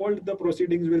by default, the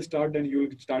proceedings will start and you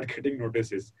will start getting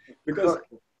notices. Because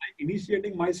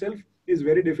initiating myself is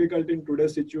very difficult in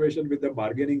today's situation with the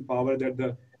bargaining power that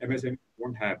the MSME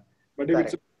won't have. But if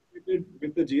it's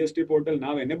with the GST portal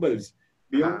now enables,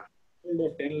 beyond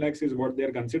of 10 lakhs is what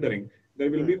they're considering, there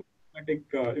will be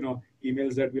automatic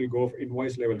emails that will go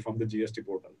invoice level from the GST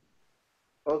portal.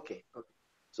 Okay.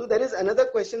 So there is another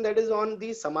question that is on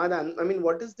the Samadhan. I mean,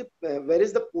 what is the where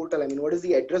is the portal? I mean, what is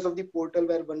the address of the portal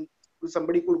where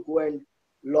somebody could go and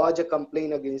lodge a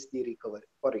complaint against the recovery?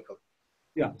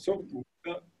 Yeah, so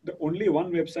the only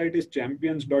one website is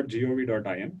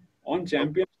champions.gov.in. On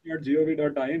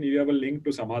champions.gov.in, you have a link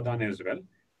to Samadhan as well.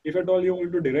 If at all you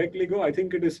want to directly go, I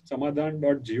think it is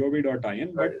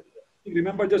samadhan.gov.in. But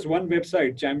remember, just one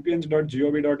website,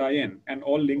 champions.gov.in, and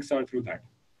all links are through that.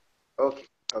 Okay.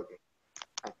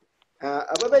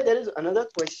 Abhay, there is another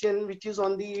question which is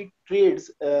on the trades,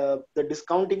 the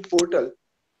discounting portal.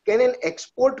 Can an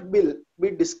export bill be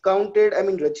discounted, I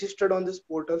mean, registered on this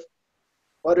portal?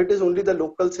 Or it is only the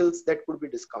local sales that could be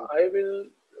discounted?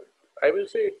 I will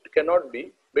say it cannot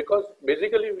be, because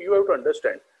basically you have to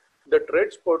understand the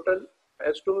trades portal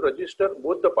has to register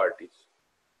both the parties.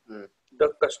 The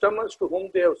customers to whom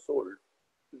they have sold,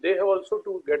 they have also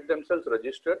to get themselves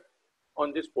registered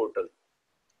on this portal.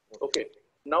 Okay.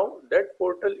 Now that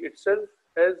portal itself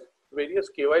has various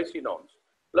KYC norms,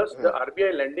 plus the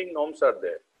RBI lending norms are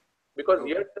there, because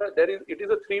here it is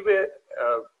a three-way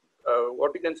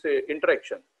what you can say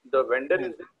interaction. The vendor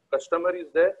is there, customer is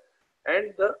there,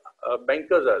 and the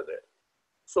bankers are there.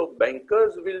 So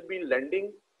bankers will be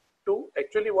lending to,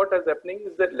 actually what is happening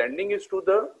is that lending is to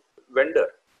the vendor,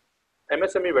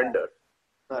 MSME vendor,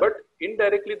 but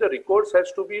indirectly the recourse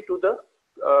has to be to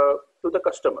the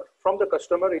customer. From the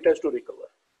customer it has to recover.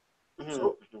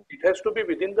 So it has to be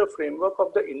within the framework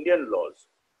of the Indian laws.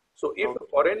 So if a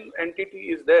foreign entity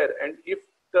is there and if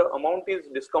the amount is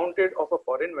discounted of a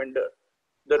foreign vendor,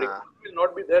 the recourse will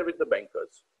not be there with the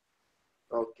bankers.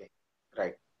 Okay,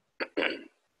 right.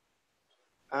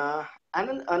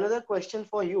 And another question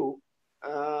for you.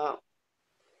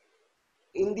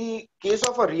 In the case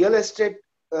of a real estate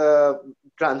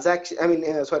transaction, a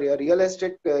real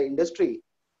estate industry,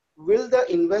 will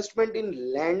the investment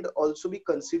in land also be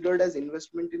considered as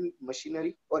investment in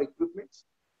machinery or equipments?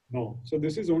 No. So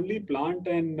this is only plant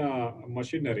and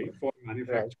machinery for Right.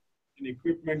 manufacturing and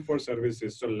equipment for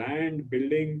services. So land,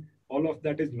 building, all of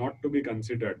that is not to be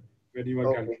considered when you are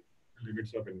Okay. calculating the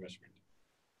limits of investment.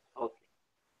 Okay.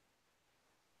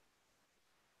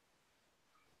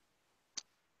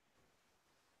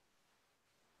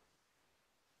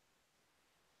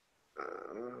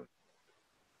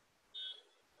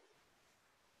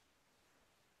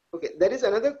 Okay, there is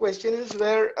another question is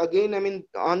where again,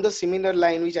 on the similar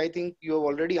line, which I think you have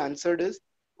already answered is,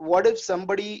 what if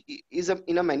somebody is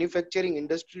in a manufacturing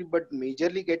industry, but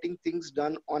majorly getting things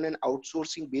done on an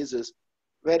outsourcing basis,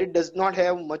 where it does not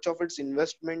have much of its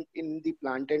investment in the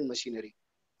plant and machinery.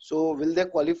 So will they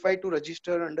qualify to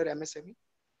register under MSME?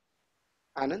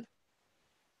 Anand?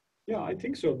 Yeah, I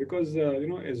think so because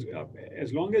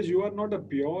as long as you are not a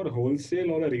pure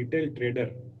wholesale or a retail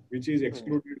trader, which is Hmm.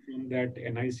 excluded from that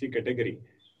NIC category,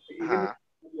 even if, Ha.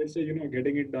 let's say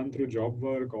getting it done through job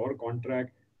work or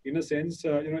contract, in a sense,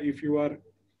 if you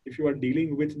are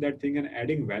dealing with that thing and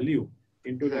adding value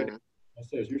into that Hmm.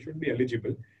 process, you should be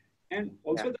eligible. And Yeah.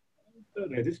 also the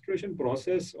registration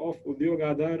process of Udyog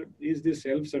Aadhar is the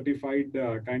self-certified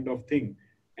kind of thing.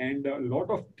 And a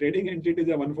lot of trading entities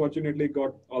have unfortunately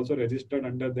got also registered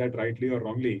under that, rightly or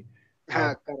wrongly. Uh,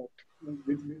 Ha, correct.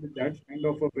 with that kind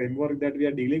of a framework that we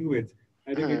are dealing with,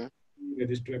 I think Hmm. it's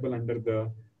registrable under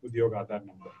the Udyog Aadhar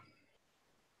number.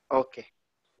 Okay.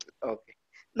 Okay.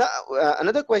 Now,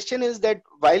 another question is that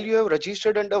while you have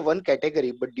registered under one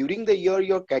category, but during the year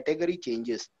your category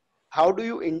changes, how do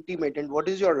you intimate and what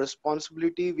is your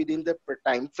responsibility within the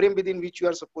time frame within which you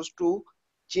are supposed to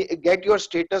get your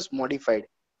status modified?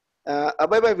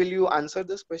 Abhay, will you answer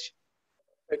this question?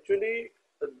 Actually,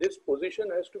 this position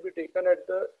has to be taken at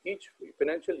the each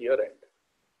financial year end.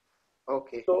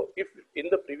 Okay. So if in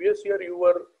the previous year you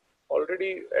were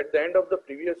already at the end of the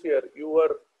previous year you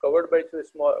were covered by the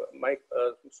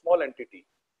small entity,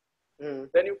 Hmm.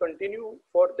 then you continue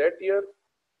for that year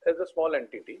as a small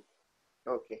entity.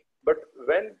 Okay. But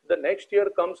when the next year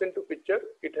comes into picture,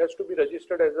 it has to be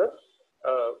registered as a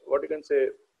what you can say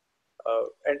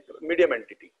and medium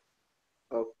entity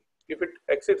Okay. if it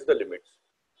exceeds the limits.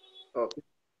 Okay.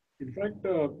 In fact,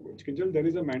 Kinjal, there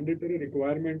is a mandatory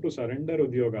requirement to surrender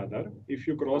Udyog Aadhar. If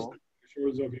you cross Oh. the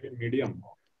thresholds of even medium,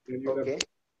 then you have Okay.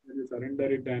 to surrender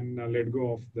it and let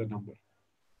go of the number.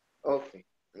 Okay.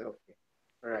 Okay.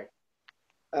 All right.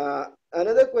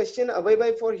 Another question,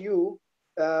 Abhay, for you.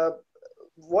 Uh,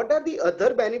 what are the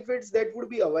other benefits that would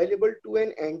be available to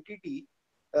an entity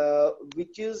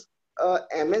which is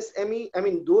MSME?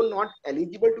 Though not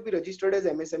eligible to be registered as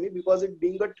MSME because it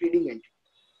being a trading entity.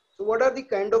 So, what are the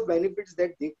kind of benefits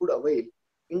that they could avail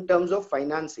in terms of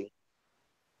financing?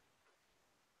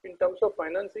 In terms of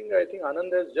financing, I think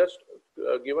Anand has just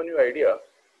given you idea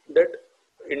that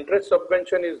interest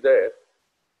subvention is there,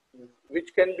 which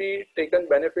can be taken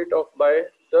benefit of by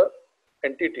the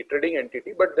entity, trading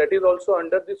entity, but that is also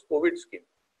under this COVID scheme,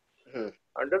 Hmm.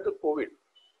 under the COVID.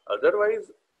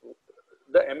 Otherwise,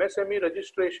 the MSME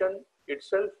registration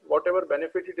itself, whatever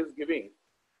benefit it is giving,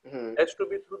 Hmm. has to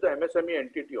be through the MSME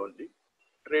entity only. Okay.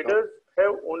 Traders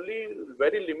have only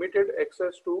very limited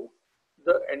access to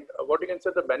the what you can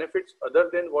say the benefits other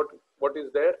than what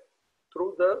is there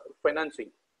through the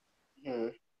financing. Hmm.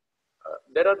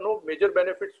 There are no major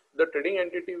benefits the trading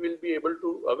entity will be able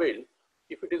to avail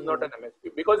if it is not Hmm. an MSME,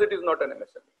 because it is not an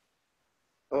MSME.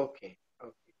 Okay.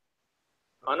 Okay.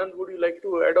 Anand, would you like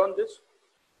to add on this?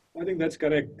 I think that's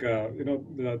correct.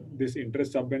 This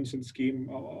interest subvention scheme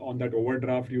on that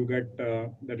overdraft, you get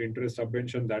that interest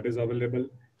subvention that is available.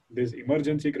 This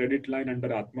emergency credit line under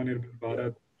Atmanirbhar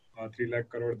Bharat, 3 lakh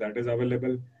crore, that is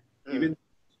available. Hmm. Even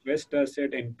West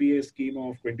Asset NPA scheme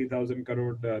of 20,000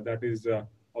 crore, that is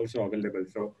also available.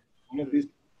 So all of Hmm. these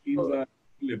schemes So, are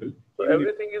available. so Even if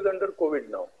everything is under COVID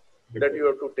now that before. you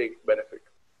have to take benefit.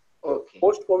 So Okay.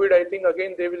 post COVID, I think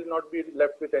again they will not be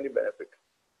left with any benefit.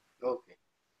 Okay.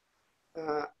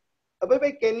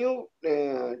 Abhay, can you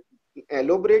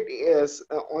elaborate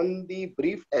on the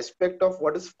brief aspect of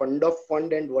what is fund of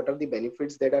fund and what are the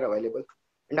benefits that are available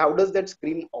and how does that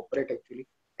scheme operate actually?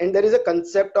 And there is a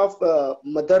concept of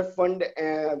mother fund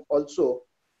also.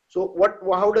 So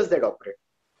how does that operate?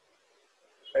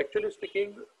 Actually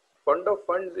speaking, fund of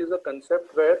funds is a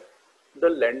concept where the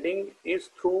lending is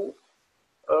through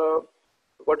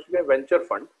what you say venture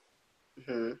fund.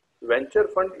 Hmm. Venture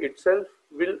fund itself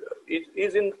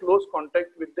is in close contact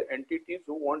with the entities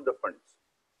who want the funds.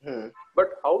 Hmm.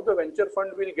 But how the venture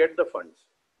fund will get the funds?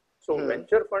 So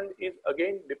venture fund is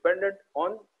again dependent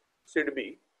on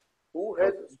SIDBI, who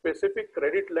has specific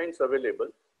credit lines available.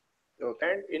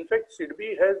 And in fact,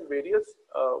 SIDBI has various,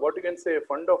 what you can say,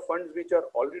 fund of funds which are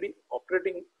already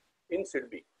operating in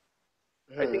SIDBI.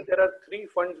 I think there are 3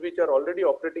 funds which are already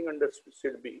operating under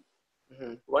SIDBI.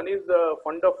 One is the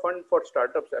fund of fund for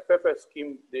startups, FFS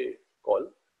scheme they call.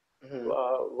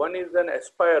 One is an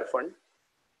Aspire fund,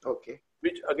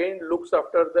 which again looks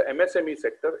after the MSME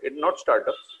sector, not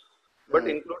startups, but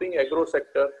including agro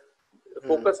sector.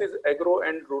 Focus is agro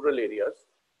and rural areas.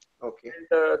 And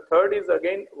third is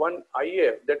again one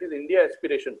IAF, that is India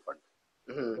Aspiration Fund.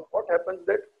 So what happens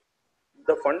that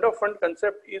the fund of fund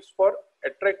concept is for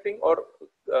attracting or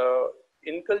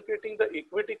inculcating the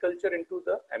equity culture into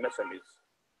the MSMEs.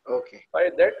 By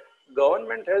that,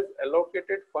 government has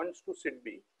allocated funds to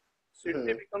SIDBI.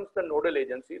 SIDBI becomes the nodal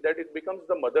agency, that it becomes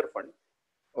the mother fund.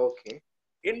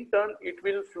 In turn, it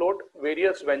will float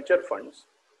various venture funds,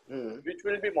 which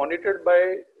will be monitored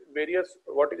by various,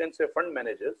 what you can say, fund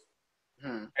managers.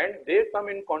 And they come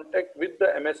in contact with the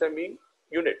MSME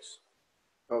units.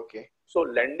 So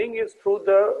lending is through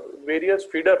the various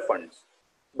feeder funds,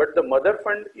 but the mother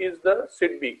fund is the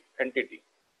SIDBI entity,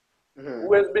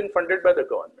 who has been funded by the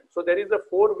government. So there is a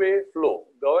 4-way flow: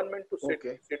 government to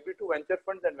SIDBI to venture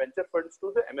funds, and venture funds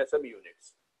to the MSME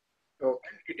units.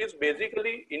 It is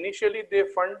basically, initially they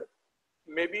fund,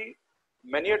 maybe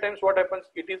many a times what happens,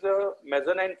 it is a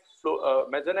mezzanine flow,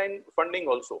 mezzanine funding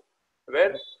also,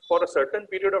 where for a certain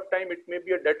period of time, it may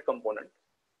be a debt component.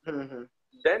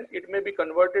 Then it may be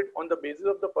converted on the basis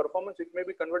of the performance, it may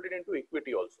be converted into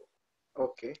equity also.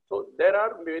 So there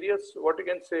are various, what you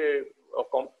can say,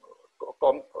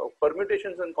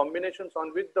 permutations and combinations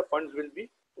on which the funds will be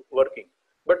working.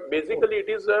 But basically it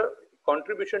is a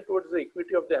contribution towards the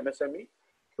equity of the MSME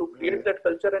to create that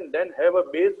culture and then have a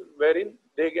base wherein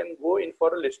they can go in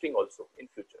for a listing also in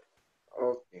future.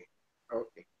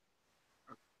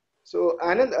 So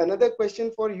Anand, another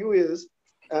question for you is,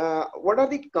 what are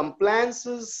the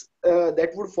compliances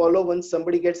that would follow once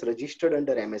somebody gets registered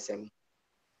under MSME?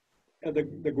 Yeah,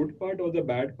 the good part or the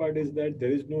bad part is that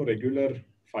there is no regular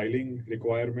filing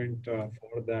requirement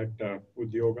for that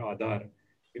Udyog Aadhaar.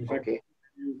 In fact,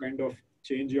 you kind of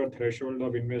change your threshold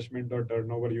of investment or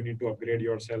turnover, you need to upgrade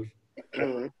yourself,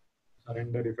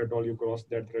 surrender if at all you cross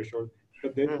that threshold. So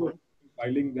there's no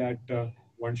filing that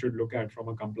one should look at from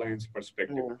a compliance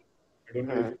perspective. I don't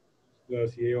know if the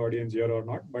CA audience here or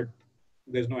not, but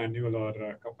there's no annual or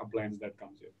compliance that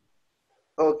comes in.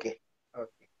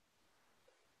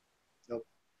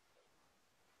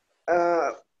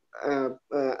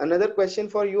 Another question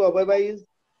for you, Abhay, is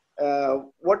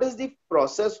what is the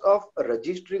process of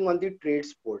registering on the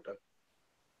trades portal?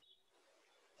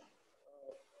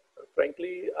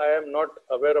 Frankly, I am not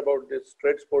aware about this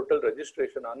trades portal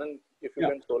registration. Anand, if you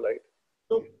can throw light.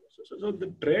 So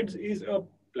the trades is a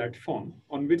platform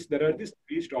on which there are these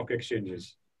 3 stock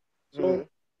exchanges. So you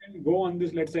can go on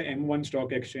this, let's say M1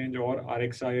 stock exchange or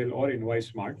RXIL or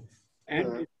InvoiceSmart,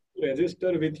 and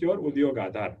register with your Udyog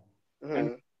Aadhaar.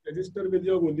 And register with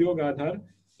your Udyog Aadhaar,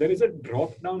 there is a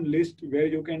drop-down list where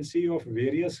you can see of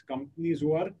various companies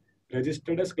who are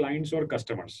registered as clients or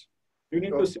customers. You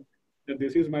need to see that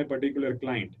this is my particular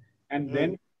client, and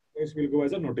then this will go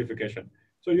as a notification.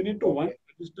 So you need to once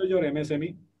register your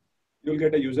MSME, you'll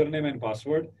get a username and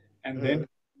password, and then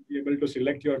be able to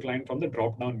select your client from the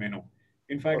drop-down menu.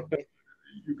 In fact,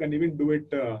 you can even do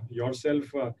it yourself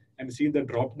and see the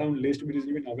drop-down list, which is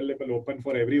even available open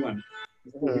for everyone.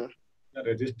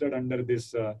 Registered under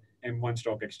this M1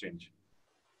 stock exchange.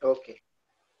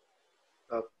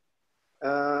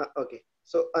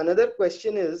 So another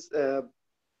question is,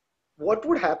 what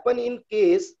would happen in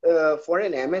case for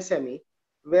an MSME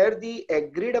where the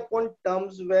agreed upon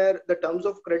terms were, the terms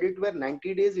of credit were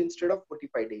 90 days instead of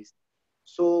 45 days?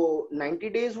 So 90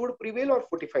 days would prevail or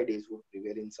 45 days would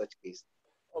prevail in such case?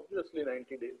 Obviously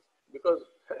 90 days, because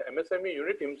MSME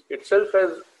unit itself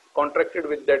has contracted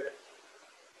with that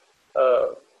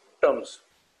terms.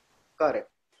 Correct.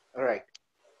 All right.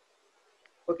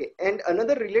 And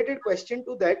another related question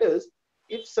to that is,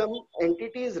 if some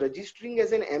entity is registering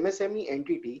as an MSME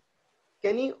entity,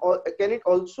 can it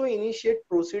also initiate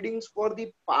proceedings for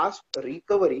the past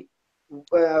recovery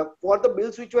for the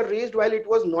bills which were raised while it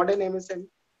was not an MSME?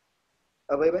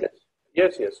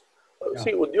 Yes.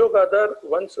 See, Udyog Aadhaar,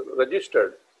 once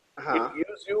registered, it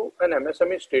gives you an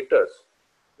MSME status.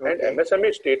 And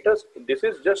MSME status, this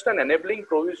is just an enabling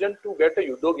provision to get a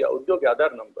Udyog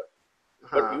Aadhaar number.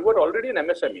 But you were already an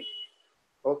MSME.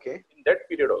 In that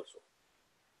period also.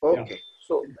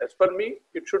 So as per me,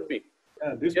 it should be.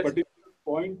 This particular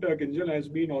point, Kinjal, has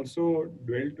been also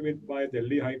dwelt with by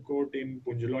Delhi High Court in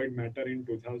Punjaloid matter in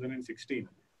 2016.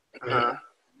 Uh-huh.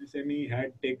 MSME had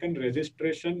taken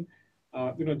registration,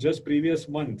 just previous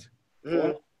month for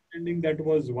outstanding that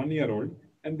was 1 year old,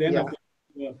 and then Yeah. applied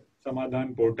to the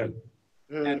Samadhan portal.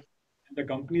 And the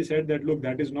company said that, look,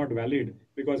 that is not valid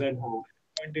because at that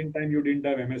point in time you didn't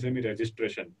have MSME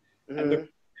registration. And the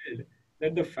company said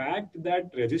that the fact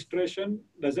that registration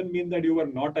doesn't mean that you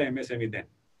were not a MSME then.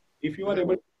 If you are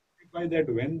able to verify that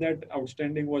when that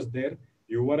outstanding was there,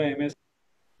 you were a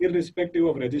MSME, irrespective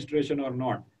of registration or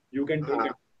not, you can take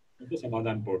it to the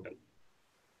Samadhan portal.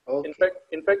 Okay.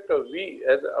 In fact, we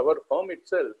as our firm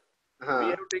itself, we Uh-huh.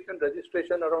 have taken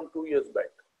registration around 2 years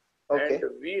back, Okay.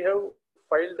 and we have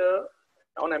filed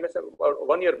on MSM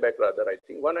 1 year back rather, I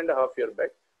think 1.5 year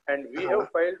back, and we have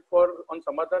filed for on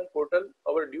Samadhan portal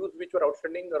our dues which were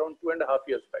outstanding around 2.5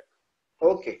 years back.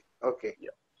 Okay. Okay.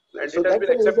 Yeah, and So it has that's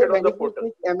been a major accepted on the benefit portal.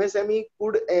 which MSME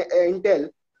could entail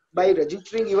by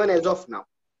registering even as of now.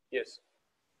 Yes.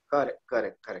 Correct.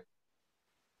 Correct. Correct.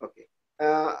 Okay.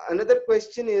 Another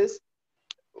question is,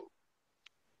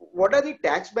 what are the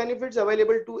tax benefits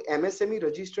available to MSME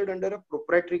registered under a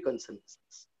proprietary concern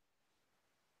business?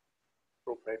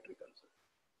 Proprietary concern.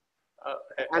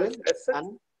 Anand? As such,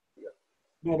 Anand?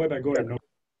 No, bye bye. Go ahead. No.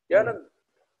 yeah, Anand.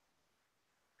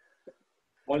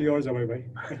 All yours, Abhay.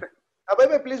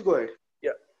 Abhay, please go ahead.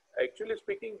 Yeah, actually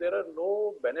speaking, there are no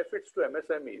benefits to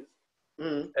MSMEs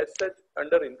Mm. as such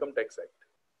under Income Tax Act.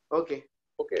 Okay.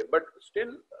 Okay, but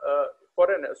still, for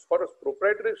a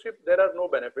proprietorship, there are no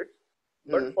benefits.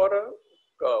 But for a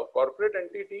corporate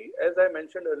entity, as I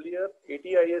mentioned earlier,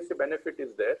 80ISA benefit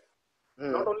is there.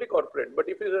 Not only corporate, but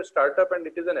if it is a startup and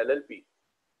it is an LLP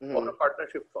or a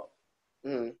partnership firm,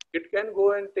 it can go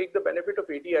and take the benefit of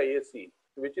 80ISC,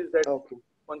 which is that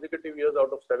consecutive years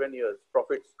out of 7 years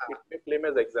profits. It may claim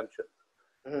as exemption.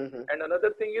 And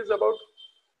another thing is about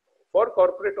for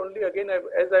corporate only, again,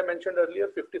 as I mentioned earlier,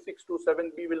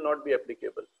 5627B will not be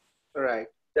applicable. Right.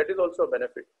 That is also a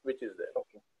benefit which is there.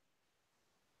 Okay.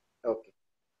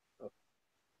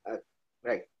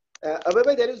 Right.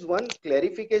 Abhay, there is one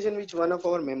clarification which one of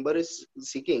our members is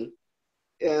seeking.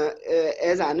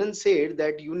 As Anand said,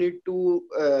 that you need to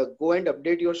go and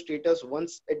update your status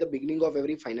once at the beginning of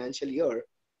every financial year.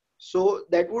 So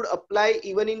that would apply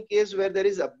even in case where there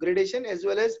is upgradation, as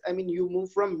well as, I mean, you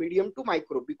move from medium to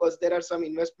micro, because there are some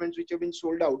investments which have been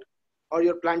sold out or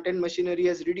your plant and machinery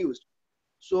has reduced.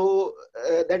 So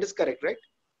that is correct, right?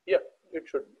 Yeah, it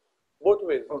should be. Both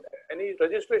ways. Okay. Any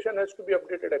registration has to be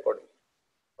updated accordingly.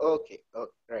 Okay,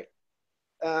 right.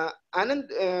 Anand,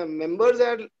 members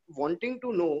are wanting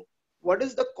to know what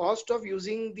is the cost of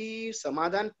using the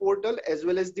Samadhan portal as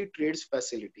well as the trades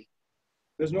facility.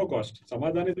 There's no cost.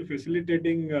 Samadhan is a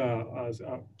facilitating.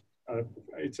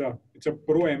 It's a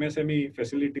pro MSME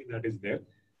facility that is there.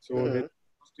 So there's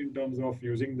cost in terms of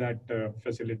using that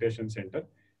facilitation center,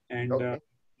 and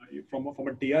from a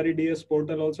TREDS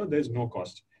portal also there's no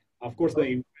cost. Of course, the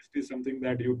interest is something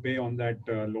that you pay on that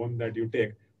loan that you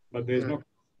take, but there's no cost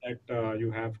that you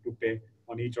have to pay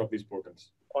on each of these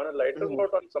portals. On a lighter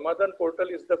note, on Samadhan portal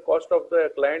is the cost of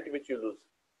the client which you lose.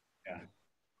 Yeah.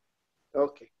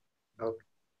 Okay.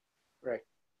 Right.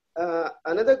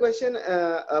 Another question,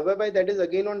 Abhay, that is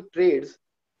again on trades.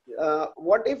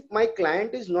 What if my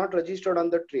client is not registered on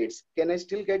the trades? Can I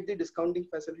still get the discounting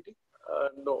facility?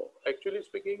 No, actually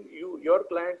speaking, your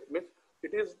client means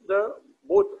it is the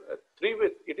both three-way.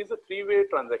 It is a three-way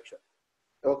transaction.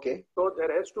 Okay. So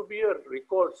there has to be a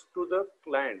recourse to the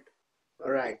client.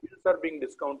 Right. Bills are being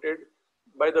discounted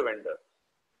by the vendor.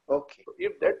 Okay. So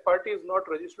if that party is not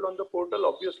registered on the portal,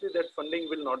 obviously that funding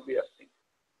will not be happening.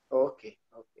 Okay.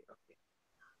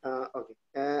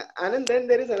 And then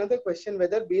there is another question,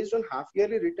 whether based on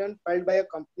half-yearly return filed by a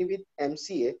company with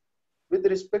MCA with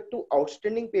respect to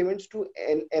outstanding payments to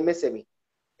an MSME,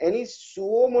 any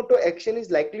suo motu action is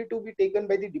likely to be taken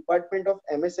by the Department of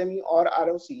MSME or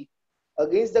ROC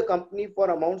against the company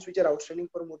for amounts which are outstanding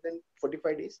for more than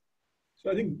 45 days?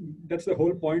 So I think that's the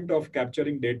whole point of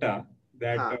capturing data,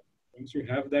 that once you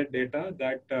have that data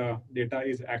data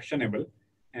is actionable,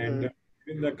 and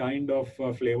in the kind of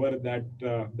flavor that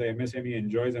the MSME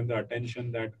enjoys and the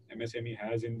attention that MSME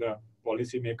has in the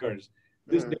policymakers,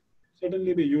 this data can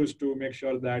certainly be used to make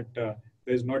sure that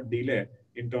there's not delay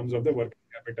in terms of the working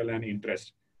capital and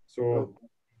interest. So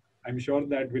I'm sure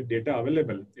that with data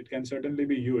available, it can certainly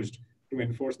be used to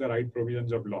enforce the right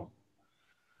provisions of law.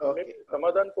 Maybe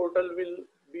Samadhan portal will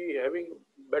be having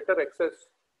better access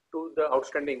to the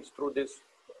outstandings through this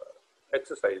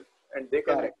exercise, and they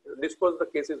can dispose the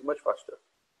cases much faster.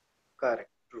 Correct.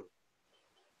 True.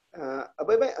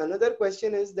 Abhay, another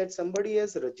question is that somebody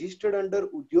has registered under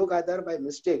Udyog Aadhar by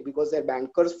mistake because their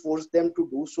bankers forced them to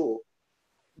do so.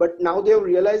 But now they have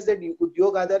realized that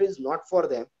Udyog Aadhar is not for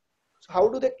them. So how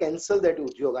do they cancel that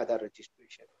Udyog Aadhar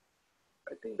registration?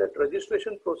 I think that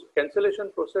registration process,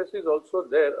 cancellation process is also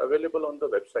there available on the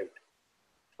website.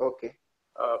 Okay.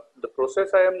 The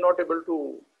process I am not able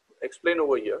to explain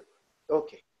over here.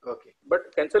 Okay. Okay.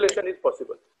 But cancellation is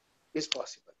possible. Is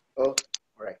possible. Okay.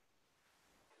 All right.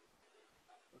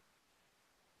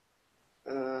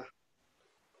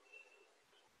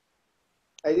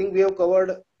 I think we have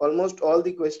covered almost all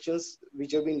the questions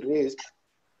which have been raised.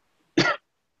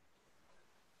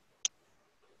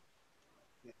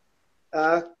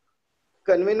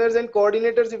 Conveners and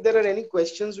coordinators, if there are any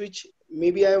questions which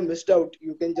maybe I have missed out,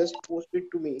 you can just post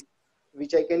it to me,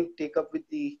 which I can take up with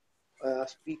the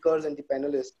speakers and the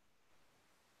panelists.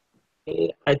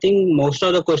 I think most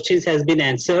of the questions has been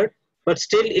answered, but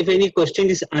still if any question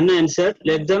is unanswered,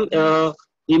 let them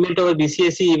email to our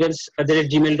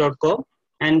bcsevents@gmail.com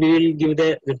and we will give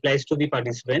the replies to the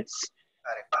participants.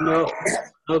 Now,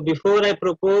 before I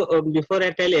tell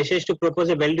Yashesh to propose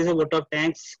a well-deserved vote of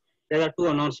thanks, there are two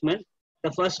announcements.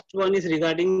 The first one is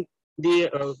regarding the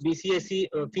BCSE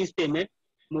fees payment.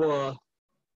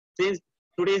 Since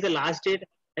today is the last date,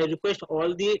 I request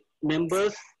all the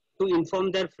members to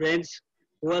inform their friends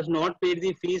who has not paid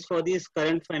the fees for this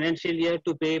current financial year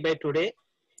to pay by today.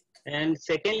 And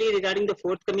secondly, regarding the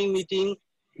forthcoming meeting,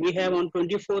 we have on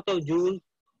 24th of June,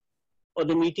 or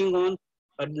the meeting on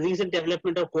recent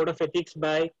development of Code of Ethics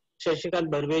by Shashikant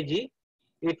Barveji.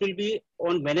 It will be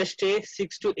on Wednesday,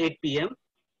 6 to 8 p.m.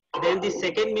 Then the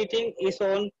second meeting is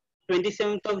on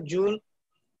 27th of June.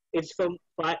 It's from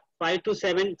 5 to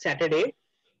 7 Saturday.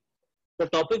 The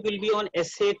topic will be on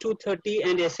SA 230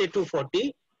 and SA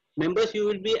 240. Members, you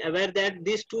will be aware that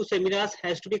these two seminars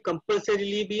has to be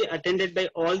compulsorily be attended by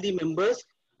all the members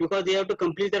because they have to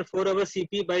complete their 4-hour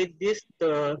CPE by this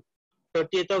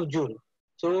 30th of June.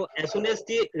 So as soon as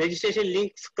the registration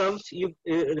links comes, you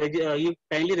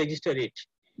kindly register it.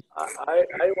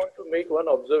 I want to make one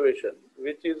observation,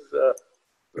 which is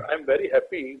I'm very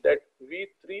happy that we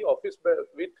three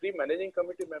managing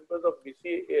committee members of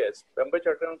BCAS, Member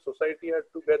Charter and Society, are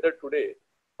together today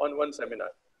on one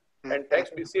seminar. And thanks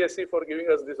BCSE for giving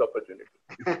us this opportunity.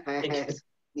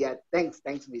 Yeah, thanks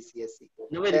BCSE.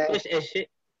 Now I request Yashesh.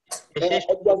 Just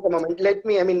a moment.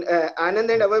 Anand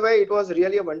and Abhay, it was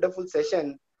really a wonderful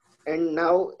session. And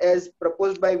now, as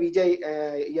proposed by Vijay,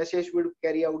 Yashesh would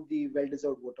carry out the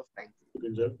well-deserved vote of thanks.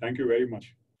 Kinjal, thank you very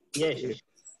much. Yes.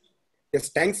 Yes,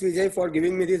 thanks Vijay for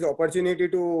giving me this opportunity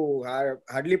to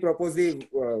hardly propose the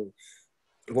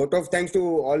vote of thanks to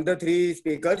all the three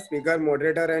speakers,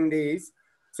 moderator and the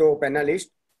panelist.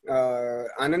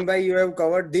 Anand bhai, you have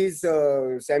covered this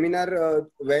seminar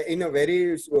in a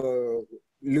very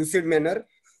lucid manner.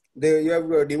 You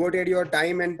have devoted your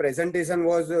time and presentation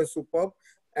was superb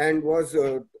and was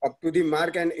up to the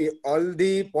mark, and all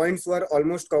the points were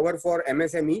almost covered for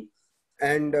MSME.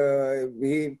 And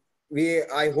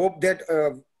I hope that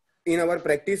in our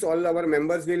practice, all our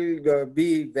members will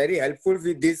be very helpful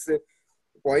with these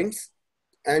points.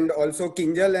 And also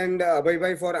Kinjal and Abhay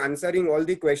bhai for answering all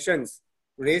the questions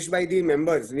raised by the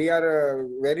members. We are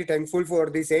very thankful for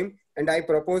the same. And I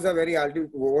propose a very hearty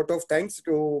vote of thanks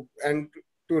to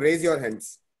raise your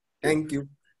hands. Thank you.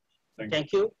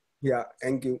 Thank you. Yeah,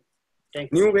 thank you.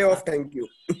 Thank you. New way of thank you.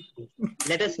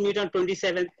 Let us meet on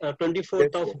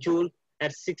 24th of June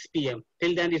at 6 p.m.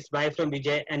 Till then, it's bye from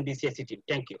Vijay and BCSE team.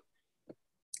 Thank you.